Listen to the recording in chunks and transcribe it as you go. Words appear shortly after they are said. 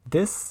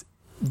this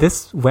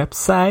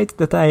website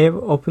that I have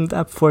opened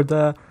up for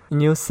the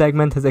news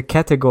segment has a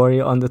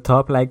category on the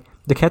top. Like,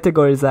 the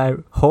categories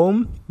are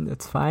home,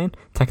 that's fine.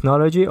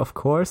 Technology, of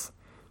course.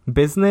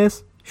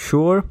 Business,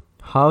 sure.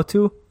 How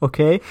to,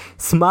 okay.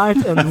 Smart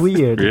and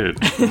weird.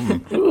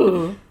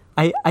 Ooh.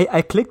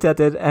 I clicked at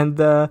it, and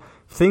the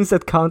things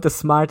that count as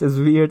smart as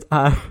weird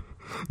are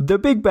The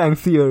Big Bang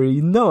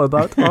Theory. Know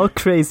about all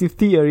crazy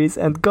theories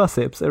and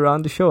gossips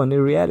around the show and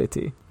in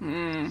reality.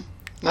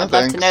 I'd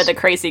love to know the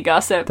crazy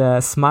gossip. The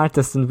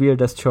smartest and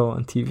weirdest show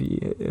on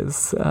TV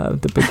is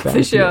The Big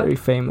Bang Theory,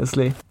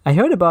 famously. I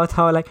heard about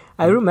how, like,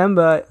 I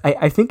remember,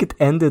 I think it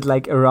ended,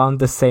 like, around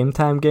the same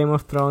time Game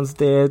of Thrones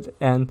did,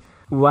 and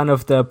one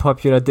of the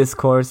popular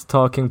discourse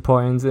talking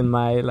points in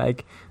my,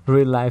 like,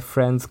 real-life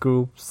friends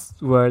groups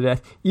were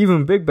that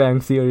even Big Bang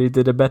Theory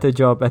did a better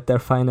job at their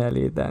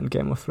finale than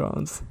Game of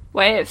Thrones.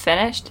 Wait, it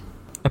finished?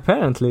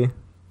 Apparently.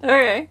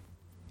 Okay.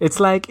 It's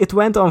like, it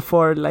went on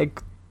for,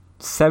 like,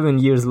 7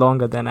 years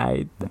longer than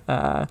I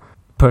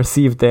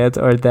perceived it,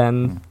 or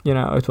than, you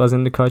know, it was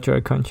in the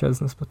cultural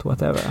consciousness, but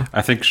whatever.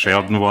 I think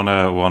Sheldon won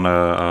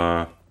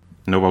a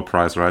Nobel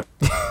Prize, right?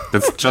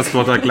 That's just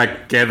what I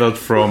like gathered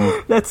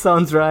from. That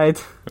sounds right.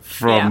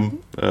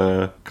 From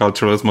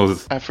cultural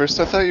osmosis. At first,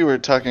 I thought you were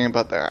talking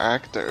about the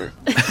actor.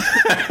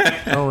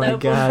 Oh my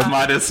god!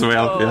 Might as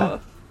well, yeah.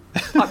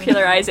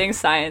 Popularizing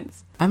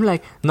science. I'm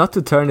like, not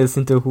to turn this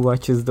into Who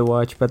Watches the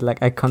Watch, but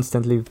like I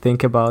constantly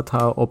think about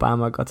how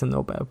Obama got a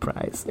Nobel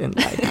Prize in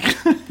like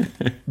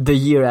the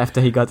year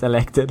after he got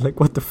elected. Like,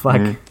 what the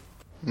fuck?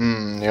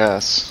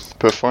 Yes,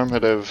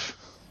 performative.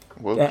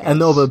 A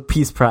Nobel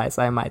Peace Prize,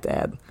 I might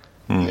add.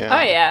 Yeah.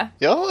 Oh yeah.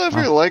 Y'all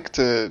ever like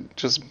to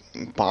just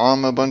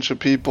bomb a bunch of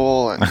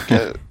people and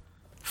get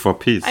for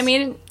peace? I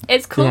mean,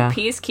 it's cool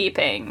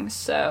peacekeeping,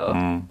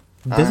 so.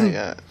 Doesn't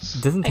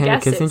Henry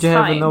Kissinger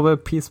have a Nobel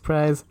Peace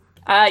Prize?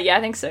 Yeah,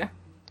 I think so.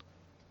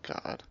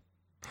 God.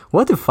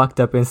 What a fucked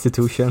up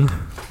institution.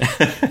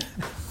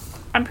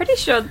 I'm pretty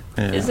sure,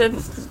 isn't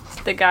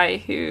the guy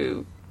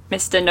who,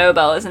 Mr.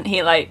 Nobel, isn't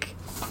he like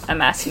a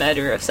mass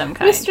murderer of some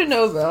kind? Mr.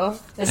 Nobel.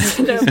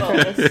 Mr.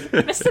 Nobel.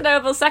 Mr.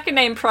 Nobel, second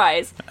name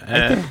prize.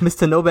 I think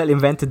Mr. Nobel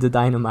invented the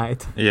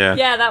dynamite. Yeah.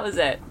 Yeah, that was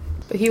it.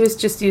 But he was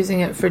just using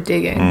it for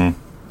digging.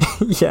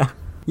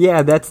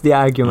 Yeah, that's the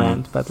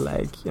argument, but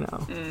like, you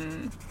know.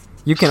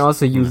 You can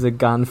also use a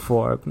gun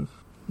for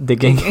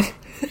digging.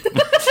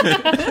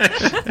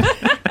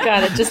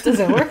 God, it just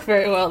doesn't work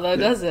very well though,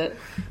 does it?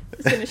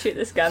 I'm gonna shoot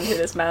this gun through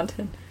this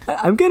mountain.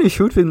 I'm gonna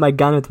shoot with my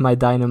gun at my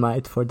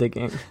dynamite for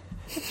digging.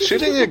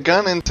 Shooting a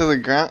gun into the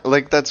ground,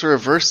 like, that's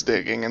reverse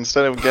digging.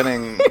 Instead of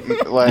getting,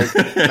 like,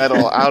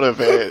 metal out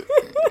of it,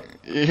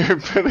 you're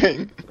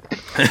putting...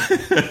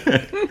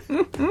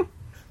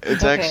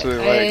 It's actually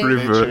like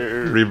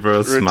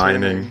reverse returning.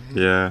 mining.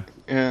 Yeah.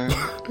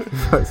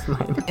 Reverse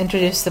mining.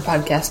 Introduce the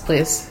podcast,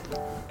 please.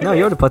 No,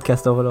 you're the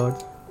podcast overlord.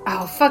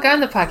 Oh, fuck, I'm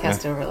the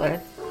podcast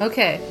overlord.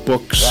 Okay.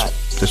 Books.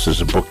 This is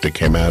a book that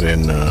came out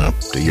in the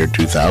year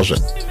 2000.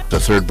 The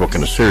third book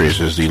in the series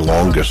is the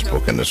longest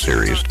book in the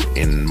series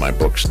in my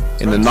books.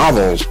 In the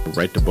novels,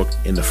 write the book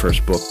in the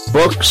first book.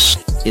 Books.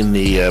 In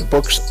the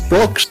books.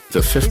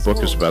 The fifth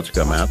book is about to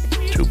come out.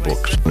 2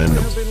 books. And in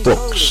the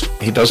books.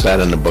 He does that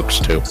in the books,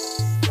 too.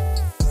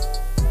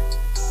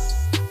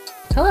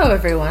 Hello,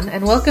 everyone,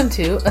 and welcome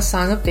to A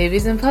Song of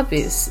Babies and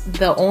Puppies,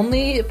 the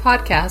only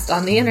podcast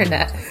on the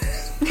internet.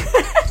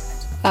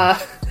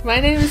 My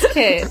name is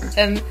Kate,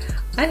 and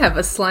I have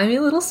a slimy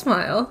little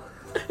smile.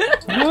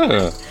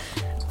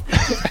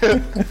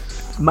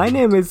 My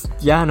name is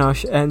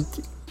János, and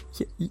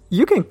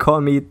you can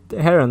call me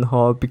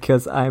Heronhall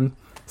because I'm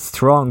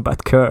strong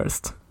but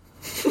cursed.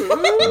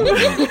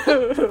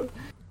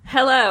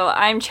 Hello,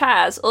 I'm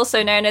Chaz,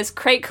 also known as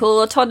Crate Cool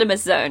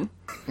Autonomous Zone.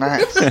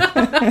 Nice.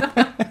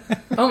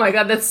 Oh my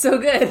god, that's so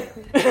good.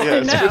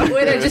 Yeah,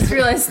 Wait, I just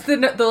realized the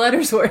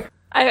letters were.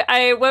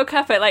 I woke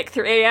up at like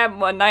 3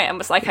 a.m. one night and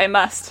was like, I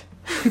must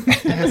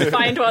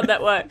find one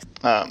that works.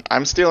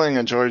 I'm stealing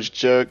a George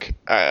joke.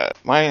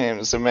 My name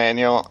is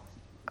Emmanuel,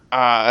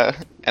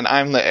 and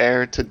I'm the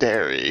heir to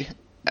dairy,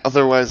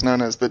 otherwise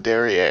known as the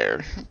dairy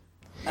heir.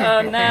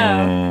 Oh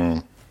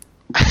no.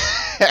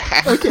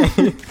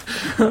 Okay.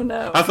 Oh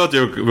no. I thought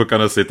you were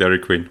gonna say Dairy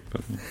Queen.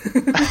 But...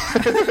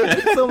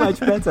 So much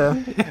better.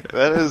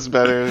 That is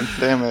better,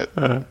 damn it.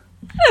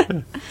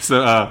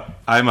 So,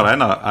 I'm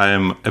Rainer.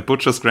 I'm a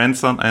butcher's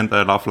grandson, and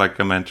I laugh like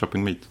a man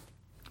chopping meat.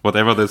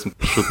 Whatever this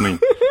should mean.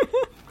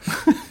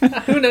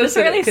 Who knows It's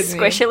what really it could mean.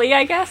 squishily,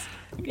 I guess.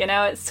 You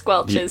know, it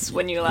squelches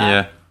when you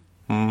laugh.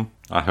 Yeah.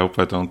 I hope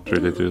I don't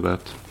really do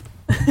that.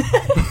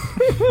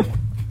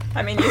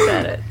 I mean, you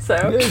said it,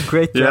 so.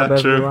 Great job,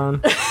 true.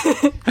 everyone.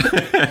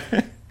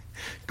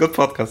 Good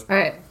podcast.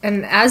 Alright,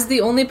 and as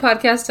the only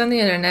podcast on the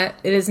internet,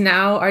 it is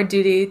now our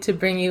duty to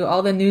bring you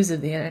all the news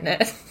of the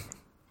internet.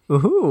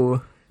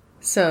 Woohoo.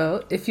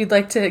 So, if you'd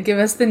like to give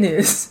us the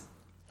news.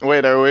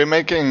 Wait, are we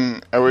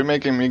making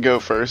me go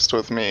first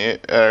with me,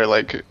 or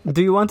like?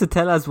 Do you want to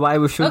tell us why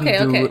we shouldn't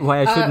Okay.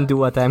 why I shouldn't do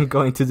what I'm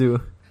going to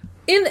do?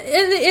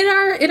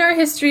 In our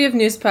history of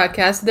news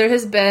podcasts, there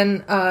has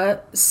been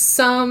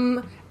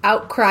some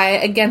outcry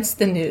against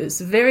the news.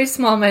 Very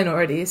small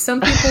minority.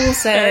 Some people will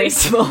say Very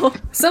small.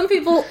 Some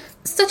people,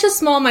 such a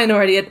small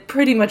minority, it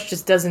pretty much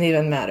just doesn't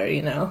even matter,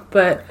 you know.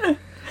 But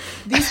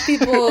these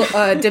people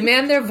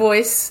demand their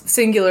voice,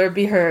 singular,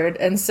 be heard,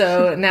 and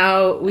so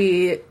now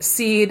we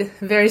cede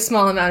a very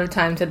small amount of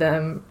time to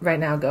them. Right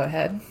now, go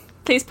ahead.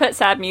 Please put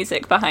sad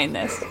music behind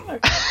this.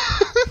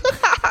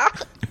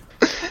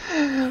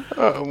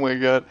 Oh my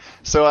god.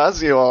 So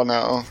as you all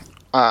know,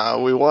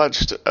 we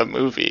watched a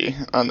movie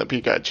on the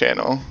Peacock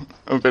channel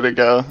a bit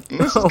ago. And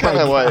this is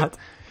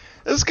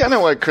kind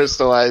of what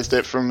crystallized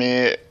it for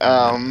me.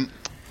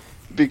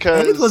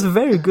 Because and it was a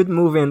very good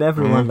movie and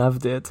everyone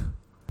loved it.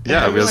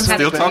 Yeah, we're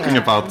still talking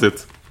about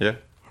it. Yeah.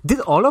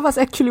 Did all of us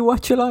actually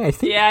watch along? I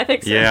think. Yeah, I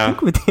think so. Yeah. I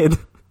think we did.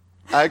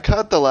 I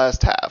caught the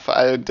last half.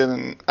 I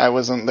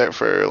wasn't there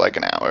for like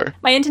an hour.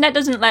 My internet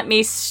doesn't let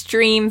me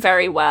stream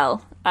very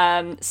well.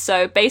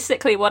 So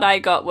basically what I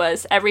got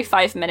was every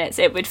 5 minutes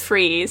it would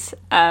freeze,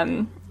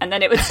 and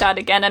then it would start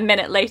again a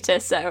minute later,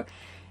 so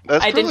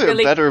That's I probably didn't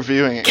really a better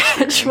viewing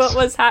catch experience. what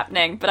was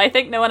happening, but I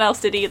think no one else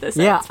did either.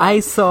 So Yeah, it's fine.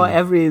 I saw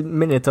every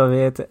minute of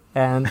it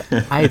and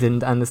I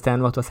didn't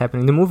understand what was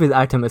happening. The movie is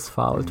Artemis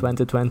Fowl,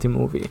 2020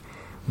 movie,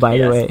 by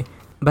the way.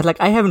 But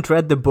like I haven't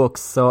read the books,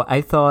 so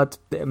I thought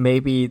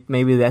maybe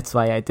that's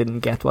why I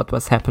didn't get what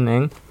was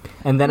happening.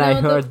 And then I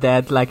heard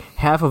that like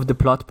half of the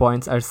plot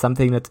points are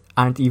something that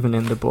aren't even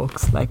in the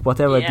books, like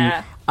whatever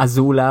the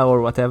Azula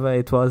or whatever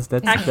it was.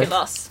 That's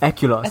Aculos.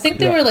 I think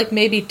there were like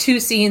maybe 2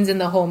 scenes in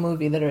the whole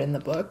movie that are in the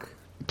book.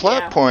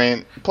 Plot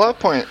point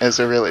is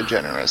a really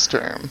generous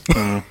term.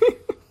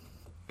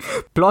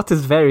 Plot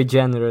is very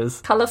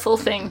generous. Colourful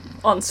thing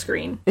on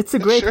screen. It's a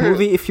great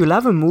movie. If you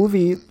love a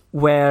movie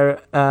where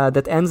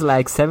that ends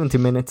like 70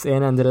 minutes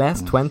in and the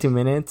last 20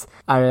 minutes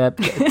are a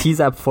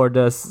tease up for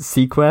the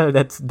sequel,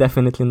 that's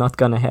definitely not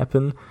gonna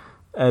happen.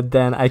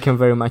 Then I can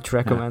very much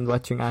recommend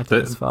watching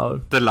Artemis Fowl.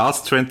 The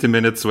last 20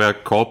 minutes were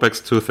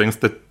callbacks to things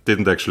that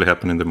didn't actually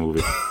happen in the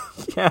movie.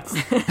 Yes.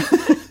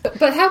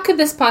 But how could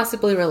this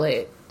possibly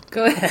relate?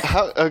 Go ahead.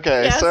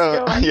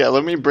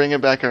 Let me bring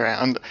it back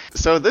around.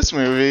 So this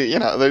movie, you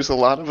know, there's a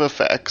lot of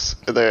effects.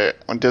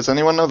 Does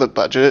anyone know the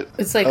budget?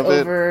 It's like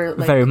over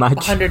like very much.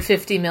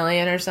 150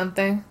 million or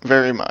something.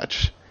 Very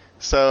much.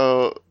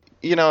 So,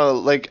 you know,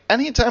 like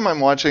anytime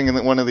I'm watching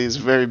one of these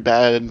very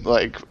bad,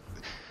 like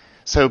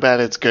so bad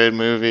it's good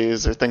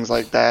movies or things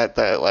like that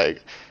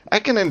like I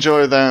can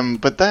enjoy them,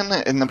 but then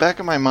in the back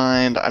of my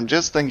mind, I'm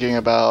just thinking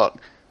about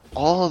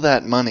all of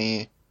that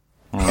money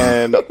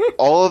and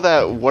all of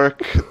that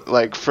work,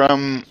 like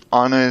from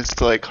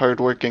honest, like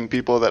hardworking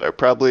people that are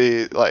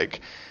probably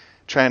like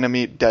trying to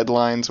meet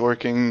deadlines,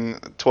 working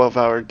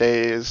 12-hour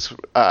days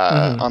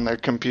on their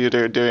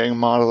computer, doing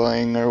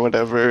modeling or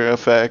whatever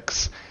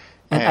effects.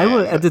 And I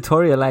will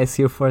editorialize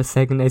here for a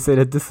second. I say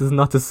that this is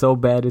not a so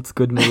bad it's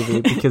good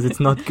movie because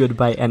it's not good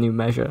by any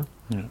measure.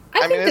 Yeah.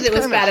 I think that it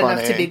was bad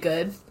enough to be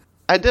good.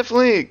 I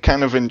definitely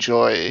kind of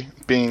enjoy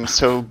being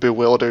so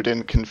bewildered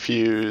and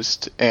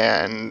confused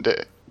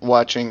and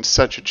watching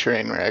such a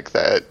train wreck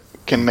that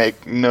can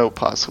make no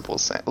possible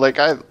sense. Like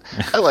I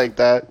like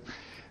that.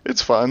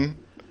 It's fun.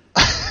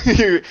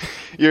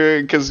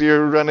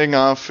 You're running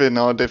off in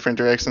all different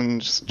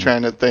directions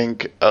trying to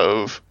think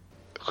of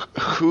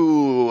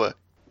who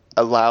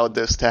allowed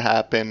this to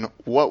happen,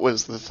 what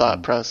was the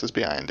thought process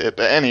behind it.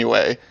 But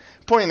anyway,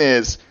 point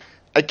is,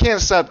 I can't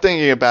stop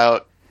thinking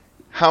about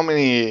how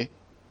many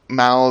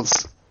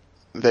mouths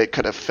they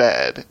could have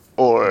fed,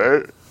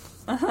 or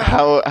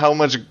how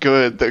much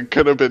good that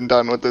could have been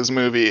done with this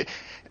movie,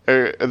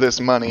 or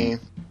this money.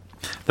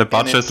 The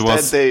budget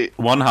was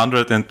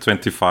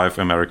 $125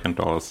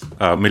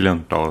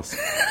 million.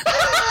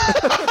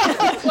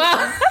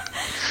 Wow.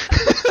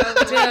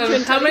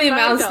 Damn, how many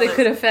mouths they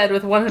could have fed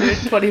with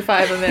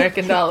 $125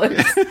 American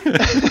dollars?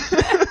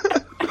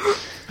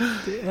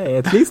 Hey,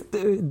 at least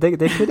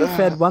they could have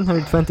fed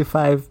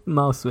 125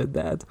 mouths with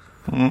that.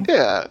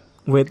 Yeah.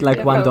 With like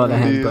 $1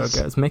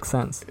 hamburgers. Makes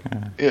sense.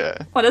 Yeah.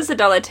 What does the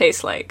dollar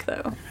taste like,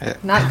 though?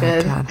 Not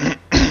good.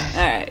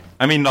 Alright.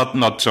 I mean,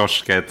 not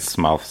Josh Gad's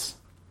mouths.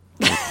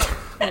 Oh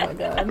my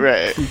god.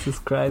 Right. Jesus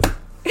Christ.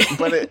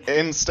 But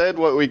instead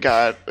what we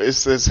got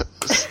is this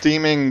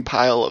steaming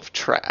pile of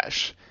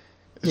trash.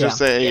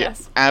 Just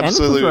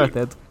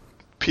absolute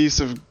piece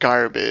of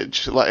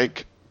garbage.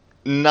 Like,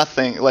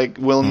 nothing. Like,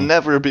 will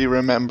never be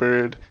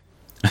remembered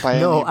by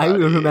anybody. No, I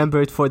will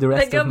remember it for the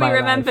rest of my life. It'll be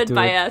remembered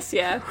by us,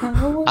 yeah.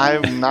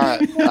 I'm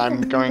not. I'm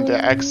going to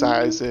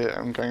excise it.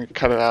 I'm going to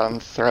cut it out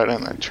and throw it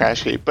in the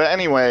trash heap. But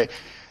anyway,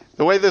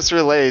 the way this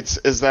relates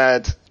is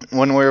that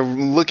when we're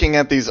looking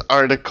at these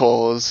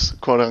articles,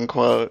 quote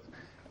unquote,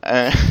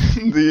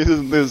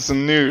 this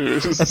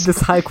news. That's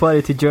this high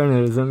quality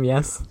journalism,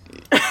 yes.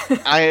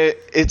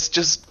 It's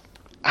just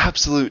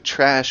absolute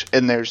trash,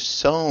 and there's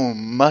so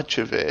much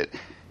of it,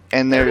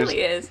 and There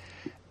really is,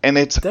 and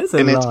it's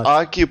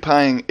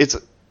occupying. It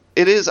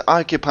is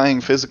occupying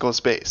physical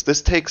space.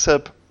 This takes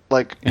up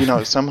like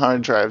some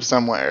hard drive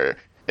somewhere.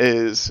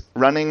 is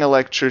running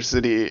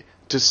electricity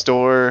to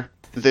store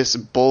this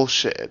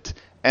bullshit.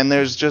 And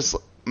there's just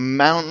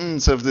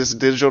mountains of this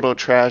digital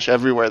trash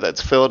everywhere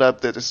that's filled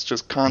up, that is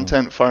just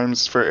content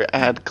farms for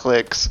ad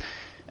clicks,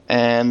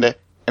 and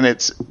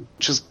it's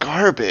just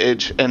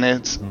garbage, and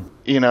it's,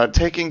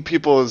 taking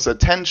people's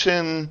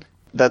attention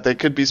that they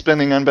could be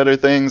spending on better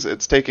things.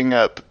 It's taking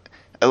up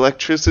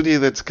electricity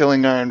that's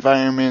killing our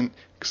environment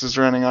because it's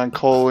running on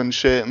coal and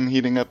shit and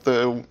heating up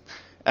the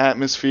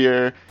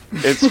atmosphere.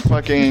 It's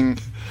fucking...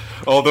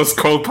 all those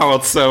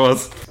coal-powered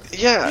servers.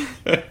 Yeah.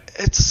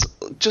 It's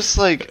just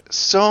like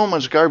so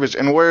much garbage,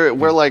 and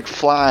we're like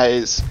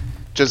flies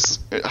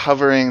just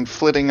hovering,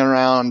 flitting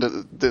around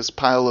this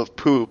pile of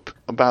poop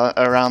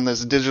around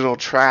this digital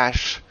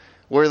trash.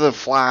 We're the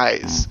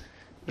flies.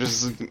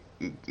 Just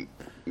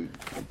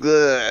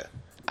ugh.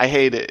 I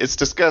hate it. It's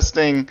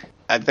disgusting.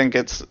 I think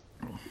it's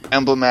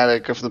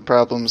emblematic of the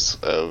problems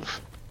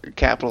of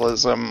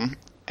capitalism,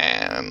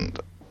 and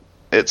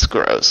it's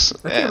gross.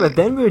 Okay, but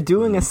then we're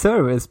doing a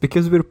service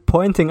because we're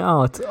pointing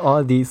out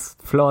all these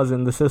flaws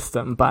in the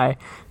system by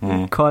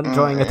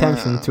drawing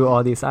attention to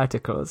all these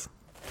articles.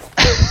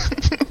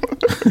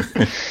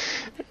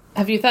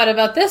 Have you thought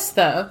about this,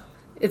 though?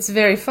 It's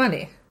very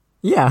funny.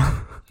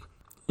 Yeah.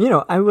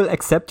 I will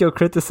accept your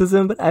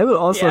criticism, but I will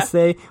also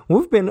say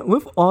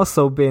we've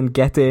also been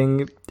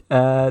getting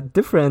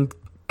different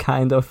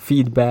kind of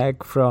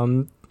feedback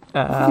from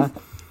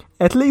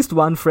at least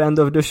one friend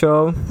of the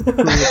show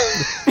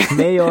who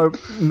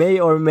may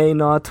or may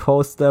not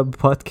host a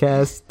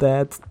podcast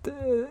that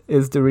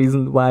is the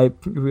reason why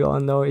we all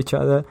know each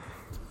other,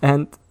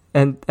 and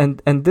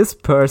this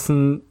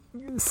person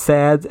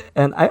said,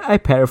 and I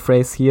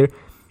paraphrase here,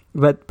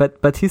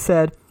 but he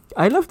said,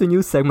 "I love the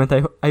news segment.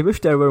 I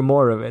wish there were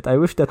more of it. I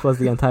wish that was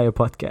the entire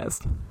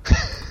podcast."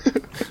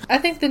 I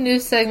think the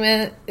news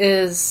segment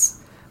is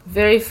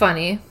very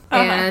funny,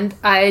 and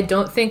I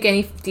don't think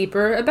any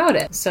deeper about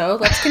it. So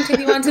let's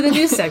continue on to the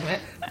news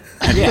segment.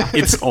 Yeah,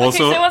 it's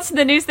also okay, so what's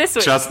the news this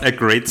week? Just a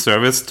great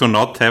service to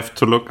not have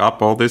to look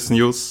up all this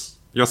news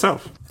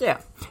yourself. Yeah,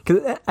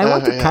 because I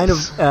want to kind of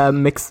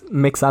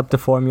mix up the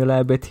formula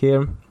a bit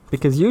here,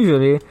 because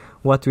usually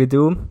what we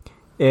do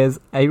is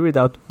I read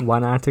out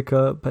one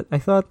article, but I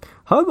thought,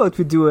 how about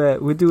we do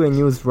a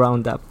news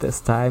roundup this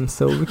time,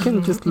 so we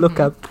can just look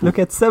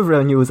at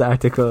several news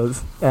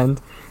articles and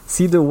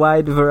see the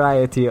wide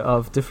variety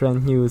of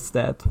different news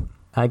that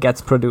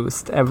gets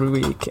produced every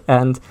week,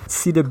 and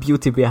see the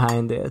beauty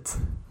behind it.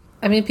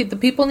 I mean, the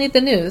people need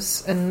the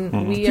news,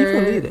 and we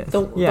are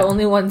the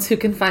only ones who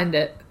can find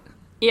it.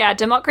 Yeah,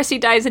 democracy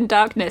dies in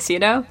darkness,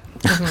 So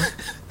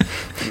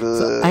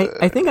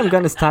I think I'm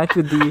going to start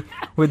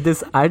with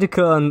this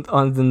article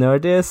on the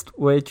Nerdist,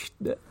 which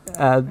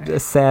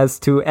says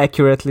to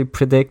accurately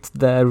predict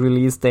the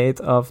release date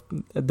of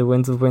The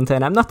Winds of Winter,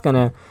 and I'm not going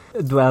to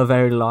dwell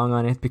very long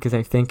on it because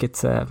I think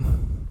it's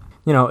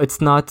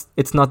it's not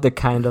the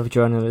kind of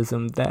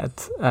journalism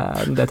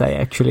that I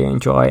actually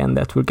enjoy, and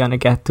that we're going to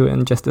get to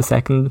in just a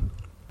second.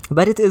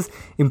 But it is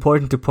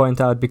important to point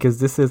out because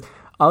this is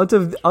out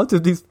of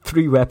these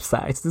three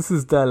websites, this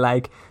is the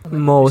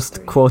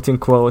most quote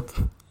unquote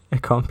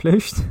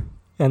accomplished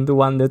and the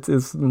one that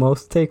is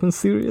most taken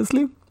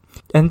seriously.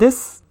 And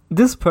this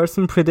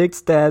person predicts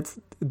that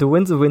The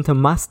Winds of Winter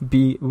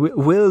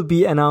will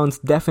be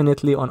announced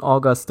definitely on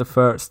August the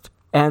 1st.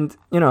 And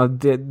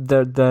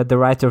the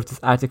writer of this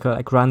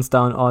article runs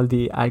down all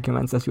the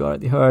arguments that you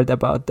already heard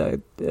about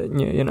the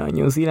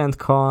New Zealand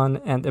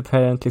con, and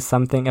apparently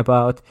something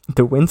about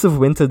the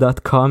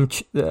windsofwinter.com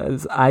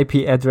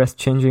IP address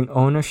changing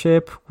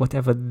ownership,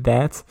 whatever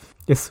that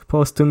is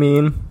supposed to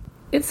mean.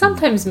 It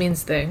sometimes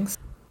means things.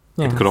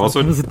 Yeah, it could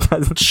also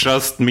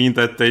just mean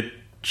that they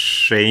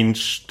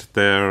changed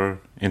their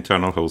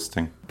internal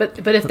hosting. But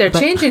if they're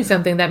changing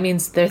something, that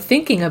means they're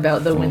thinking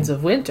about the Winds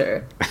of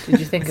Winter. Did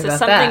you think about that?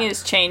 So something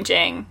is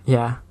changing.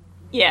 Yeah.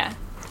 Yeah.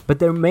 But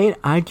their main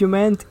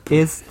argument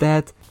is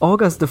that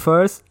August the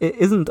 1st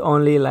isn't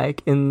only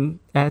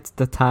at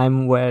the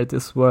time where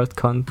this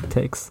Worldcon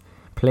takes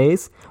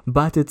place,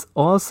 but it's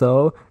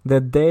also the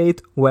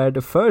date where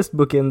the first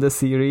book in the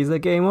series, A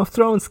Game of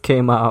Thrones,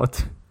 came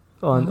out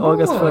on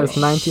August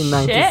 1st,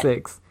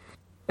 1996.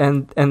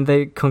 And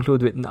they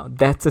conclude with, no,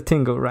 that's a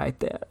tingle right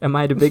there. Am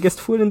I the biggest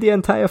fool in the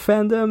entire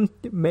fandom?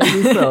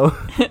 Maybe so.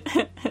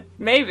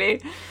 Maybe.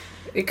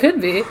 It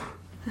could be.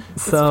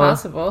 It's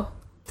possible.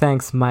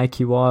 Thanks,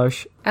 Mikey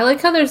Walsh. I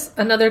like how there's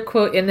another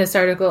quote in this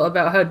article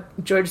about how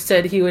George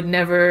said he would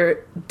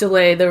never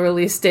delay the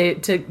release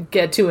date to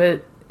get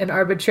to an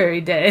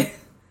arbitrary day.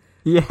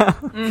 Yeah.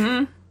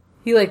 Mm-hmm.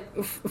 He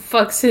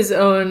fucks his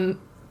own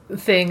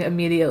thing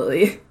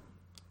immediately.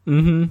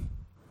 Mm-hmm.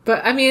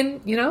 But I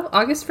mean,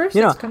 August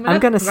 1st is coming up. I'm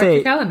gonna say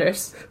your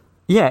calendars.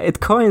 Yeah, it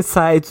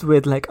coincides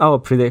with our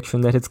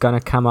prediction that it's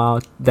gonna come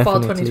out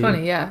definitely fall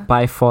 2020, yeah.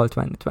 By fall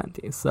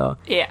 2020. So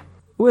yeah,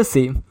 we'll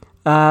see.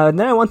 Then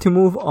I want to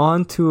move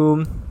on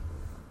to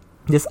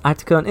this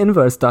article on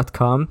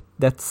Inverse.com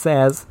that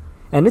says,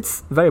 and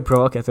it's very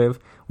provocative,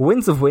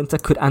 Winds of Winter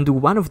could undo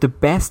one of the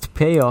best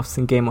payoffs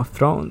in Game of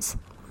Thrones.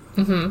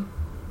 Mm-hmm.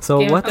 So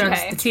Game what? of Thrones,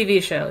 the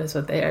TV show is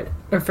what they are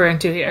referring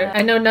to here.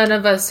 I know none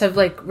of us have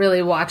like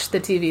really watched the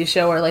TV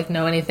show or like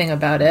know anything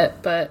about it,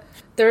 but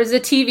there is a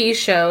TV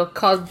show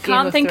called Game of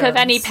Thrones. Can't think of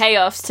any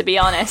payoffs, to be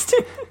honest.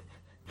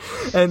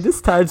 And this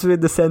starts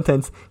with the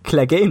sentence,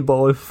 Clegane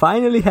Bowl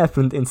finally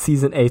happened in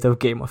Season 8 of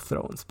Game of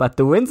Thrones, but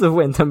the Winds of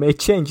Winter may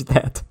change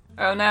that.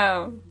 Oh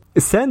no.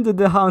 Sender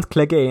the Hound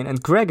Clegane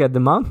and Gregor the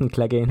Mountain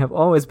Clegane have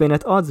always been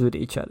at odds with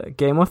each other.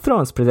 Game of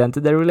Thrones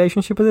presented their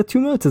relationship as a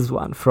tumultuous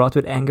one, fraught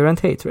with anger and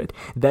hatred.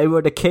 They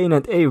were the Cain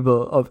and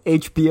Abel of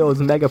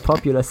HBO's mega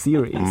popular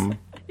series.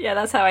 Yeah,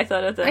 that's how I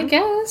thought of them. I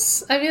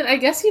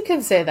guess you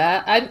can say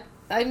that.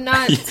 I'm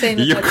not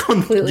saying that's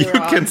completely wrong.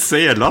 You can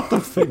say a lot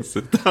of things.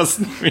 It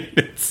doesn't mean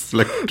it's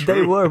like true.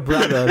 They were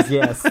brothers,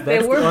 yes. They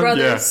were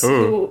brothers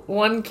who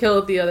one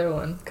killed the other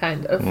one,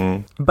 kind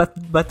of.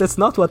 But that's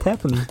not what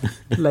happened.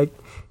 Like,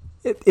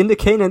 in the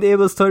Cain and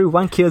Abel story,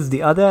 one kills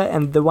the other,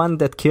 and the one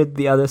that killed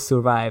the other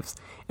survives.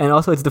 And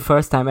also, it's the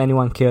first time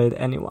anyone killed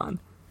anyone.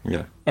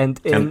 Yeah. And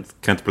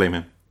can't blame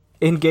him.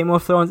 In Game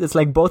of Thrones, it's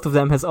like both of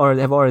them have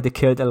already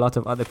killed a lot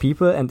of other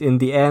people, and in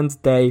the end,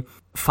 they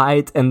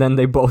fight, and then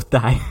they both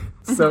die.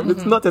 So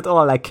it's not at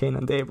all like Cain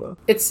and Abel.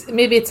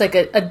 Maybe it's like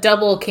a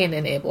double Cain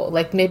and Abel.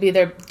 Like maybe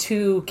they're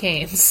two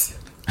Cains.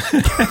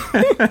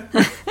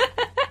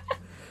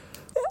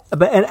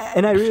 But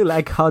and I really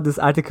like how this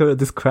article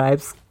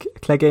describes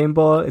Clegane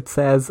Bowl. It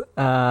says,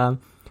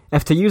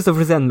 after years of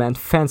resentment,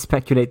 fans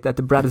speculate that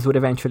the brothers would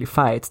eventually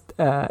fight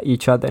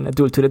each other in a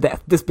duel to the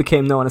death. This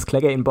became known as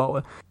Clegane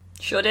Bowl.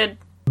 Sure did.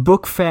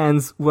 Book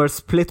fans were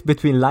split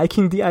between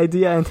liking the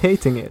idea and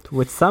hating it,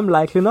 with some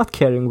likely not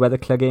caring whether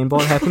Clegane Bowl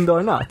happened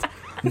or not.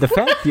 The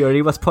fan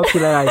theory was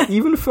popularized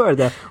even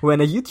further when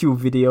a YouTube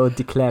video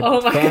declared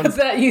fans,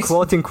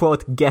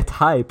 quote-unquote, get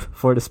hype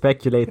for the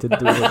speculated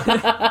duel.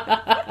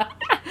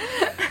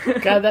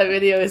 God, that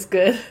video is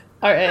good.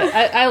 All right,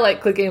 I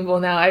like Clegane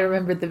Bowl now. I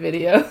remembered the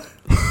video.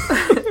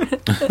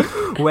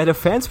 Whether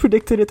fans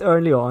predicted it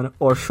early on,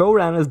 or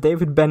showrunners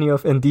David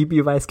Benioff and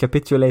D.B. Weiss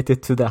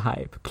capitulated to the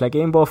hype,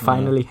 Clegane Bowl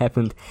finally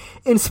happened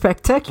in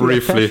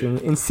spectacular fashion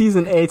in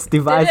Season 8's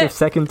divisive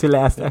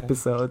second-to-last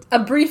episode. A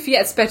brief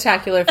yet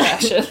spectacular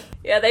fashion.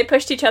 Yeah, they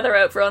pushed each other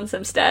over on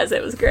some stairs.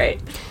 It was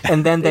great.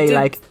 And then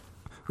they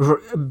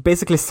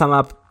basically sum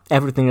up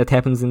everything that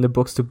happens in the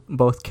books to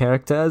both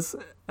characters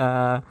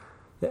in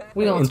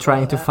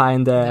trying to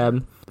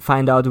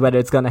find out whether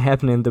it's going to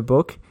happen in the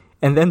book.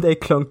 And then they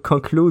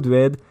conclude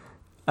with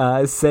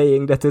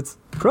saying that it's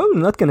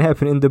probably not going to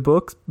happen in the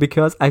books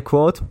because, I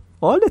quote,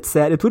 all that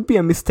said, it would be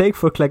a mistake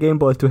for Clegane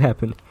Bowl to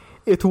happen.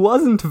 It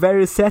wasn't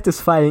very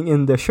satisfying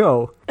in the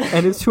show,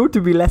 and it's sure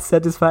to be less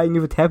satisfying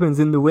if it happens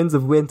in the Winds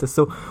of Winter.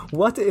 So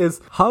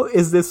how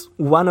is this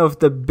one of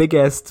the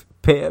biggest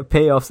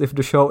payoffs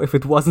if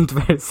it wasn't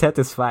very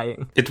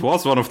satisfying? It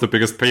was one of the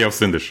biggest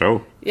payoffs in the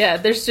show. Yeah,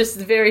 there's just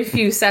very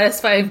few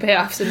satisfying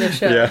payoffs in the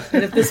show. Yeah.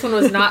 And if this one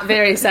was not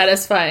very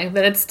satisfying,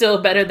 then it's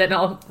still better than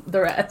all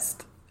the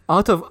rest.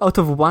 Out of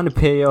one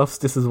payoffs,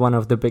 this is one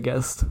of the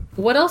biggest.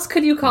 What else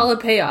could you call a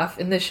payoff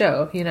in the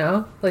show, you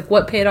know? Like,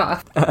 what paid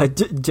off?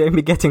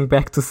 Jaime getting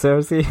back to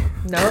Cersei.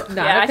 No, not a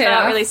payoff. I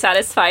felt really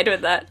satisfied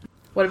with that.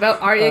 What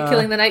about Arya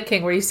killing the Night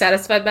King? Were you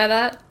satisfied by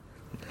that?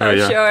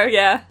 Sure,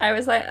 yeah. I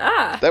was like,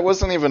 That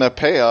wasn't even a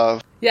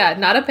payoff. Yeah,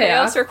 not a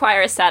payoff. Payoffs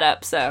require a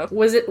setup, so...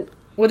 Was it...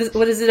 What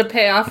is it a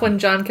payoff when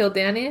Jon killed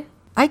Dany?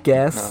 I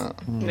guess.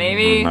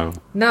 Maybe.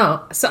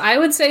 No. So I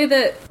would say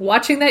that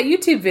watching that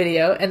YouTube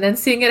video and then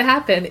seeing it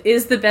happen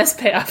is the best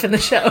payoff in the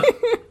show.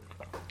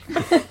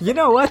 You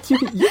know what?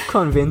 You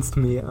convinced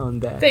me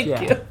on that. Thank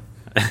you.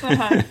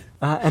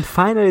 And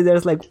finally,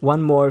 there's like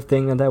one more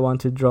thing that I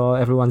want to draw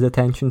everyone's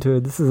attention to.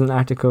 This is an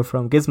article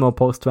from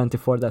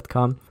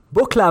GizmoPost24.com.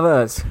 Book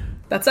lovers!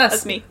 That's us.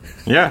 That's me.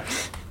 Yeah.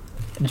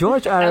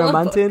 George R.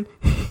 Martin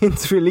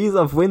hints release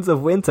of Winds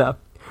of Winter.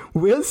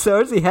 Will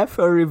Cersei have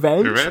her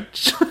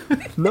revenge?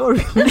 No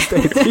release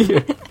date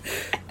here.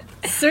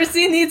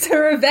 Cersei needs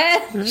her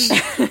revenge.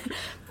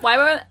 Why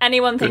won't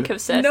anyone think of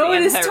Cersei? No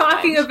one is her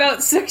talking revenge? about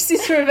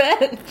Cersei's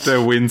revenge.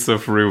 The Winds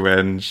of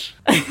Revenge.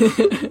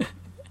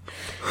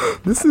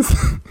 This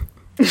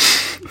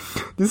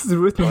is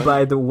written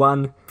by the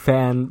one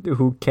fan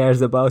who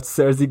cares about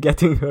Cersei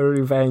getting her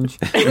revenge.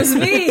 It was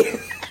me.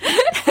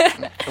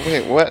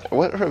 Wait,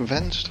 what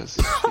revenge does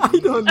she I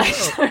don't know.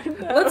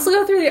 Let's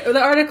go through the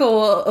article.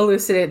 Will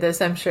elucidate this,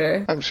 I'm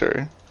sure. I'm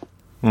sure.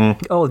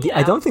 Oh,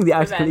 I don't think the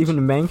article revenge.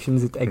 even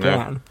mentions it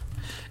again.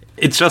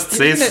 It just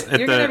says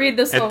you're gonna read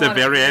this at one the on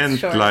very it, end,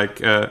 sure.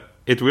 like,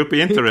 it will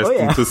be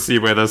interesting to see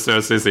whether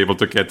Cersei is able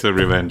to get her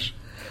revenge.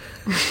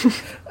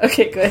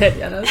 Okay, go ahead,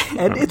 Janos.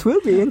 And it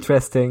will be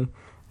interesting.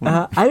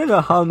 I don't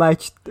know how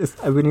much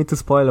we need to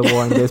spoiler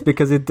warn this,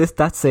 because it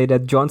does say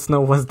that Jon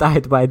Snow was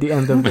died by the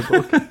end of the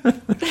book.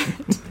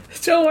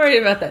 Don't worry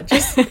about that.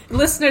 Just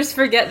listeners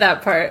forget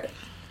that part.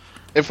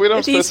 If we don't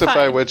If he's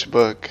specify fine. which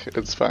book,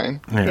 it's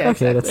fine. Yeah,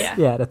 Okay,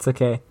 exactly. that's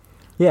okay.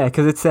 Yeah,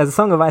 because it says A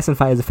Song of Ice and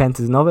Fire is a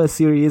fantasy novel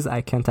series.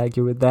 I can't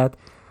argue with that.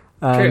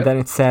 And then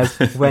it says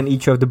when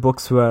each of the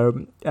books were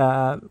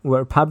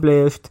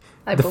published.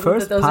 The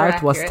first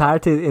part was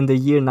started in the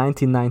year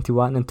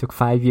 1991 and took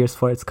 5 years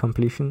for its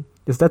completion.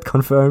 Is that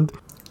confirmed?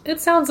 It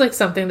sounds like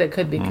something that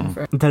could be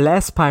confirmed. The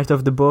last part that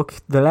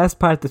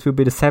will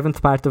be the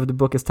 7th part of the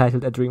book, is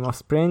titled A Dream of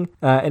Spring,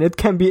 and it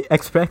can be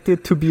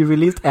expected to be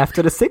released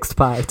after the 6th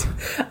part.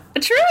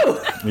 True!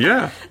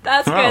 Yeah.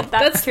 That's good.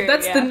 That's true.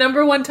 That's the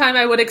number one time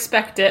I would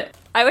expect it.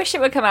 I wish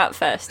it would come out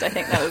first. I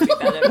think that would be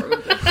better.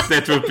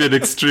 That would be an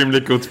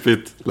extremely good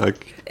bit.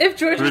 Like, if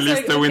George release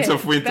was The Winds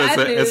of Winter as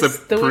a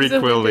The Winds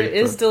of prequel Winter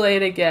is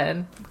delayed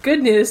again.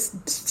 Good news,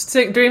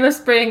 Dream of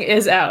Spring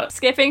is out.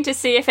 Skipping to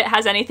see if it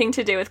has anything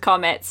to do with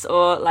comets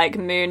or like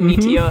moon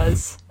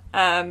meteors,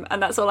 and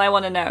that's all I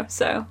want to know.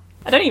 So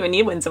I don't even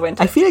need Winds of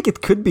Winter. I feel like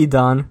it could be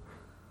done,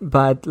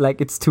 but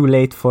like it's too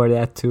late for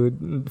that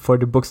for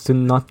the books to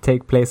not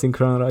take place in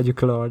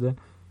chronological order.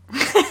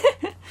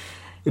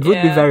 It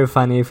would be very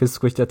funny if he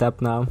switched it up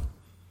now.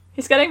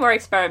 He's getting more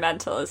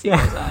experimental as he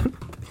goes on.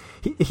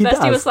 He First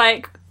does. he was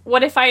like,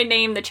 what if I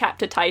name the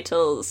chapter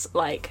titles,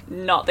 like,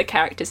 not the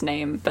character's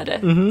name, but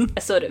a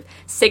sort of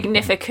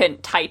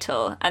significant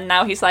title? And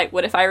now he's like,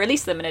 what if I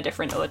release them in a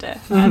different order?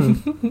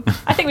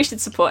 I think we should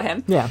support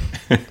him. Yeah.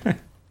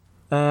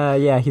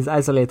 He's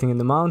isolating in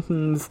the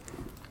mountains.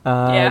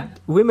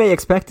 We may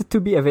expect it to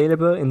be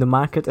available in the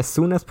market as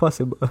soon as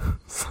possible.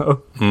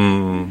 So,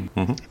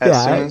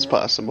 as soon as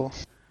possible.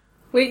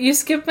 Wait, you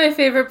skipped my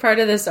favorite part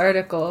of this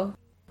article.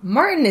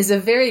 Martin is a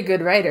very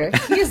good writer.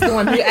 He is the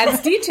one who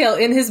adds detail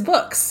in his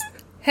books.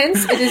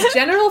 Hence, it is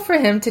general for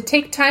him to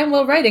take time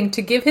while writing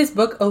to give his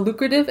book a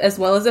lucrative as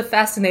well as a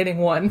fascinating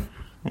one.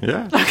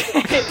 Yeah.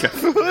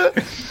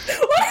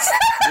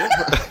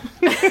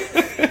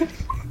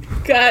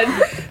 God,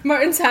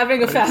 Martin's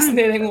having a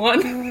fascinating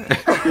one.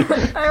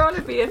 I want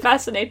to be a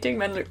fascinating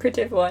and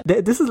lucrative one.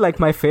 This is like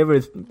my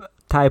favorite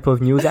type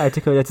of news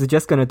article that is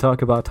just going to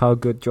talk about how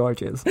good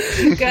George is.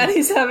 God,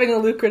 he's having a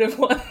lucrative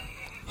one.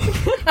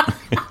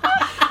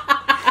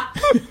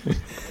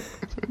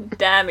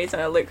 Damn, he's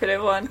on a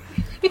lucrative one.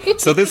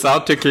 So this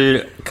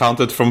article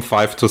counted from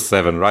 5 to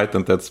 7, right?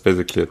 And that's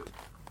basically it.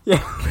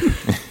 Yeah.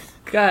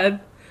 God,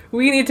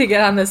 we need to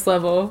get on this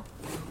level.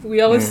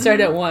 We always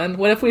start at 1.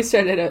 What if we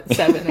started at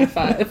 7 or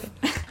 5?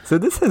 So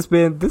this has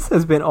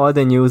been all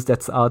the news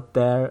that's out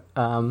there.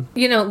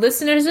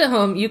 Listeners at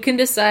home, you can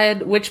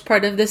decide which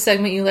part of this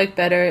segment you like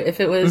better. If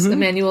it was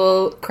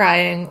Emmanuel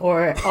crying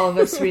or all of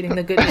us reading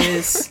the good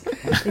news,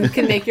 you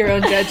can make your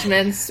own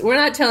judgments. We're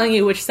not telling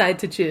you which side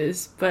to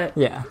choose, but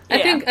yeah,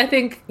 I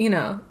think you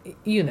know.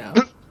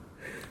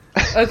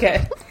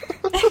 Okay.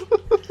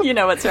 You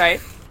know what's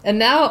right. And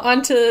now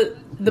onto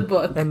the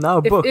book. And now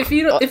book. If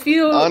you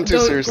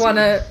don't want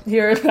to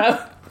hear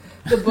about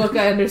the book,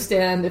 I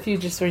understand. If you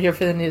just were here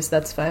for the news,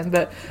 that's fine.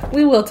 But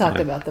we will talk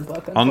about the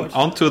book.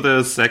 On to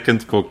the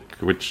second book,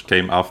 which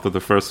came after the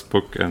first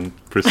book and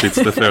precedes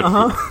the third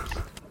book.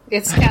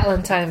 It's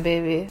Catelyn time,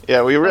 baby.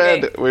 Yeah, we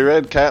read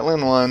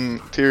Catelyn 1,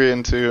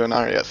 Tyrion 2, and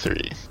Arya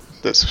 3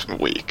 this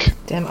week.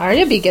 Damn,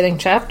 Arya be getting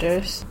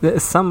chapters.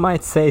 Some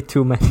might say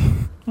too many.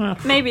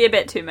 Maybe a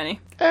bit too many.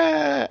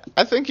 I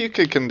think you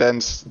could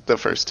condense the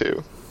first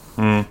 2.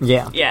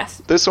 Yeah.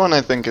 Yes. This one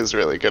I think is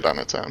really good on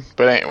its own.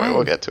 But anyway,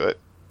 we'll get to it.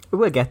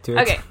 We'll get to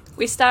it. Okay,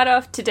 we start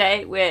off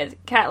today with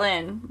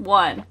Catelyn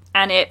 1,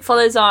 and it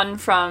follows on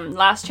from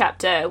last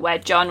chapter where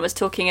John was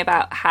talking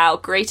about how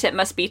great it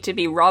must be to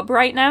be Rob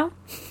right now,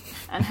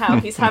 and how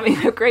he's having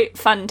a great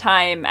fun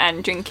time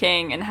and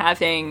drinking and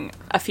having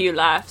a few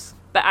laughs.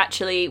 But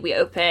actually, we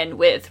open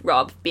with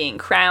Rob being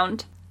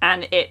crowned,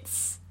 and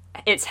it's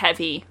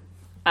heavy,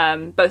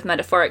 both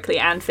metaphorically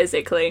and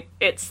physically.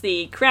 It's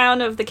the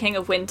crown of the King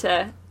of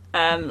Winter,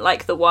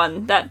 like the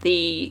one that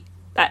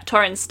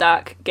Torrhen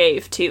Stark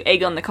gave to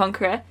Aegon the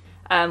Conqueror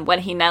when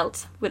he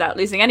knelt without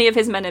losing any of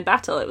his men in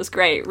battle. It was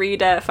great.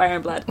 Read Fire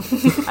and Blood.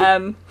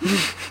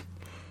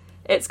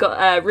 It's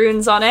got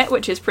runes on it,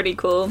 which is pretty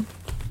cool.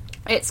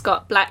 It's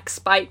got black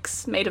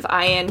spikes made of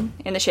iron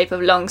in the shape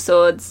of long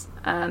swords,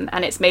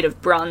 and it's made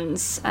of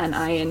bronze and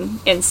iron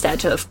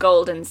instead of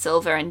gold and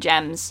silver and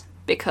gems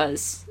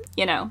because,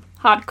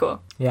 hardcore.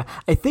 Yeah,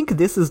 I think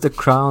this is the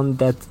crown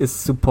that is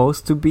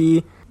supposed to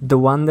be the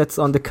one that's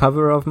on the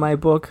cover of my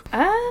book.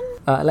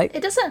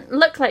 It doesn't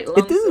look like long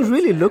It doesn't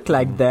really look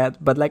like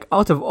that, but like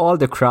out of all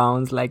the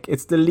crowns, like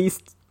it's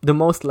the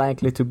most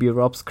likely to be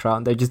Rob's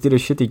crown. They just did a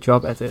shitty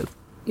job at it.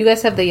 You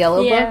guys have the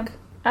yellow book?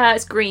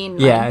 It's green.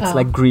 Yeah, it's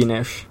like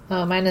greenish.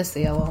 Oh, mine is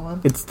the yellow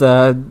one. It's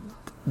the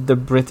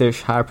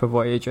British Harper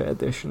Voyager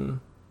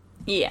edition.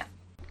 Yeah.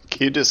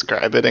 Can you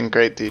describe it in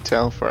great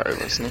detail for our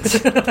listeners?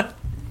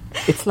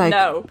 It's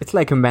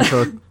like a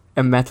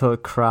metal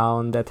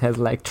crown that has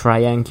like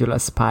triangular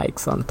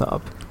spikes on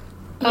top.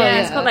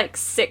 Yeah, it's got like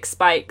 6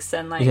 spikes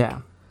and like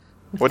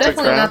What's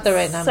definitely not the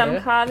right number.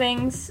 Some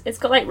carvings. It's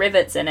got like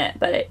rivets in it,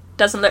 but it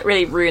doesn't look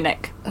really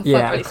runic.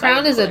 Yeah, a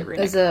crown is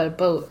a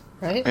boat,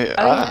 right?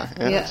 Yeah,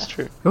 that's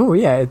true. Oh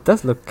yeah, it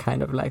does look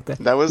kind of like that.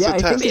 That was the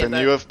test, and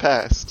you have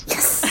passed.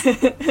 Yes.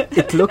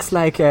 it looks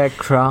like a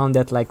crown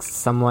that like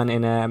someone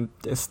in a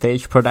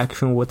stage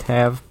production would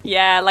have.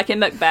 Yeah, like in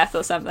Macbeth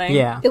or something.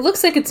 Yeah. It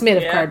looks like it's made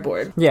of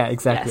cardboard. Yeah,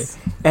 exactly. Yes.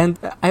 And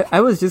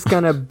I was just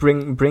gonna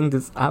bring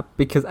this up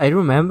because I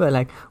remember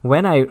like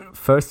when I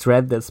first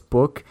read this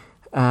book,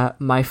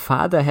 my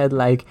father had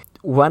like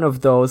one of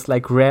those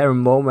like rare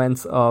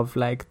moments of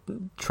like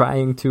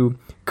trying to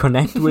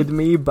connect with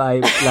me by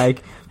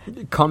like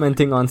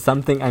commenting on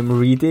something I'm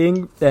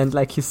reading, and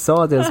like he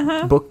saw this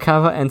book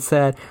cover and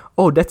said,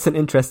 "Oh, that's an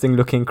interesting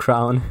looking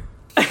crown."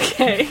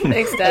 Okay.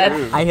 Thanks,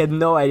 Dad. I had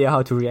no idea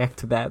how to react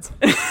to that.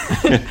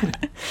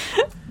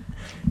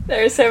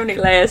 There are so many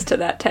layers to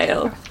that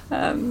tale.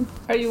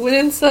 Are you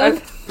winning,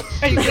 son?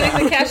 Are you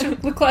winning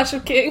the Clash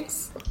of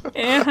Kings?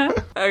 Yeah.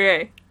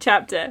 Okay,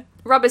 chapter.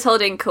 Rob is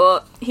holding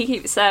court. He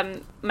keeps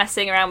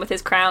messing around with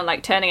his crown,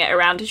 like turning it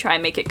around to try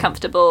and make it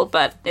comfortable,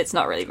 but it's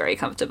not really very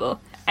comfortable.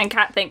 And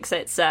Kat thinks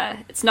it's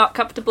not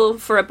comfortable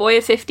for a boy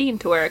of 15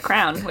 to wear a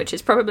crown, which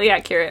is probably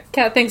accurate.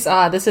 Kat thinks,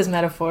 this is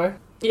metaphor.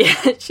 Yeah,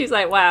 she's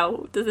like,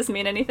 wow, does this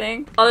mean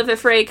anything? Oliver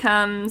Frey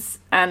comes,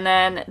 and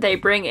then they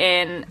bring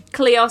in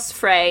Cleos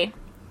Frey,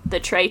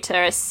 the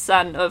traitorous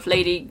son of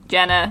Lady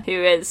Jenna,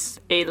 who is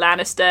a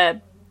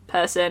Lannister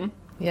person.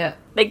 Yeah.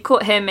 They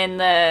caught him in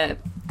the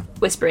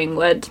Whispering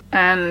Wood,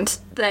 and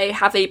they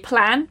have a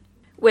plan,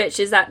 which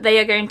is that they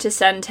are going to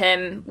send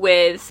him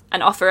with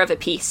an offer of a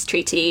peace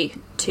treaty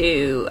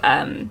to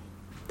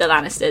the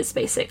Lannisters,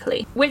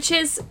 basically. Which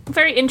is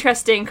very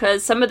interesting,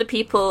 because some of the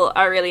people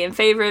are really in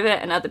favour of it,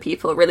 and other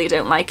people really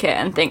don't like it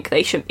and think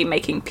they shouldn't be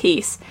making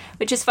peace.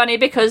 Which is funny,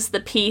 because the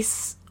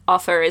peace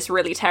offer is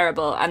really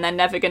terrible, and they're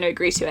never going to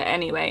agree to it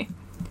anyway.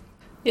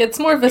 Yeah, it's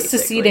more of a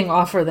seceding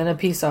offer than a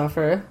peace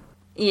offer.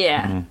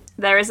 Yeah. Mm-hmm.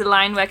 There is a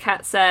line where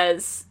Kat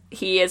says,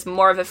 he is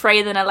more of a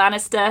Frey than a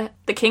Lannister.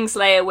 The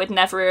Kingslayer would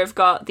never have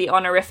got the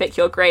honorific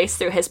Your Grace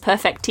through his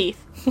perfect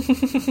teeth.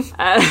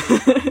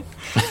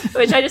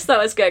 Which I just thought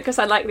was good, because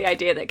I like the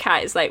idea that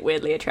Kat is like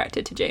weirdly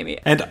attracted to Jaime.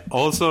 And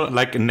also,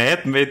 like,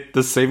 Ned made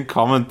the same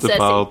comment Cersei.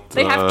 About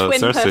they have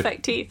twin Cersei.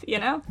 perfect teeth, you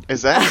know?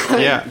 Is that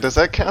yeah? Does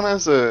that count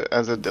as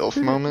a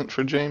DILF moment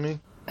for Jaime?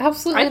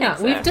 Absolutely not.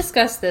 So. We've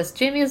discussed this.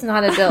 Jaime is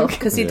not a DILF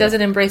because he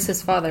doesn't embrace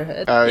his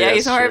fatherhood. Yeah,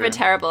 he's more of a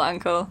terrible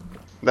uncle.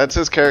 That's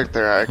his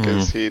character arc,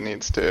 is he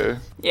needs to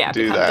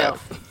do that. DILF.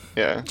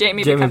 Yeah.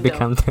 Jaime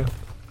become DILF.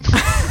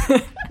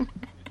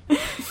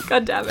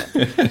 God damn it.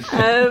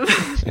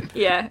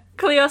 Yeah.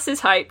 Cleos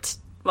is hyped.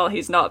 Well,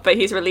 he's not, but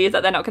he's relieved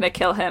that they're not going to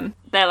kill him.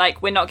 They're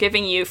like, we're not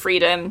giving you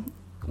freedom.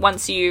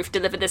 Once you've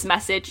delivered this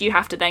message, you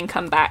have to then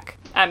come back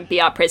and be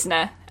our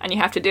prisoner, and you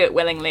have to do it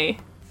willingly.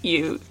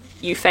 You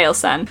fail,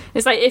 son.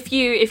 It's like, if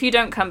you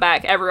don't come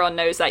back, everyone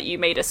knows that you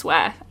made a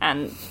swear,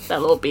 and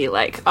they'll all be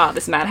like,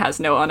 this man has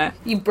no honor.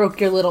 You broke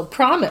your little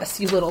promise,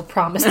 you little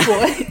promise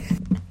boy.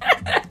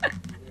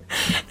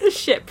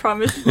 Shit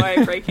promise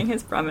boy breaking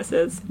his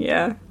promises.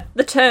 Yeah.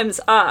 The terms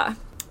are,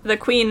 the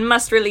Queen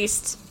must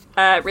release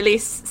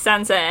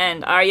Sansa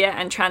and Arya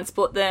and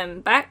transport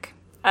them back.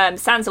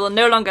 Sansa will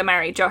no longer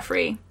marry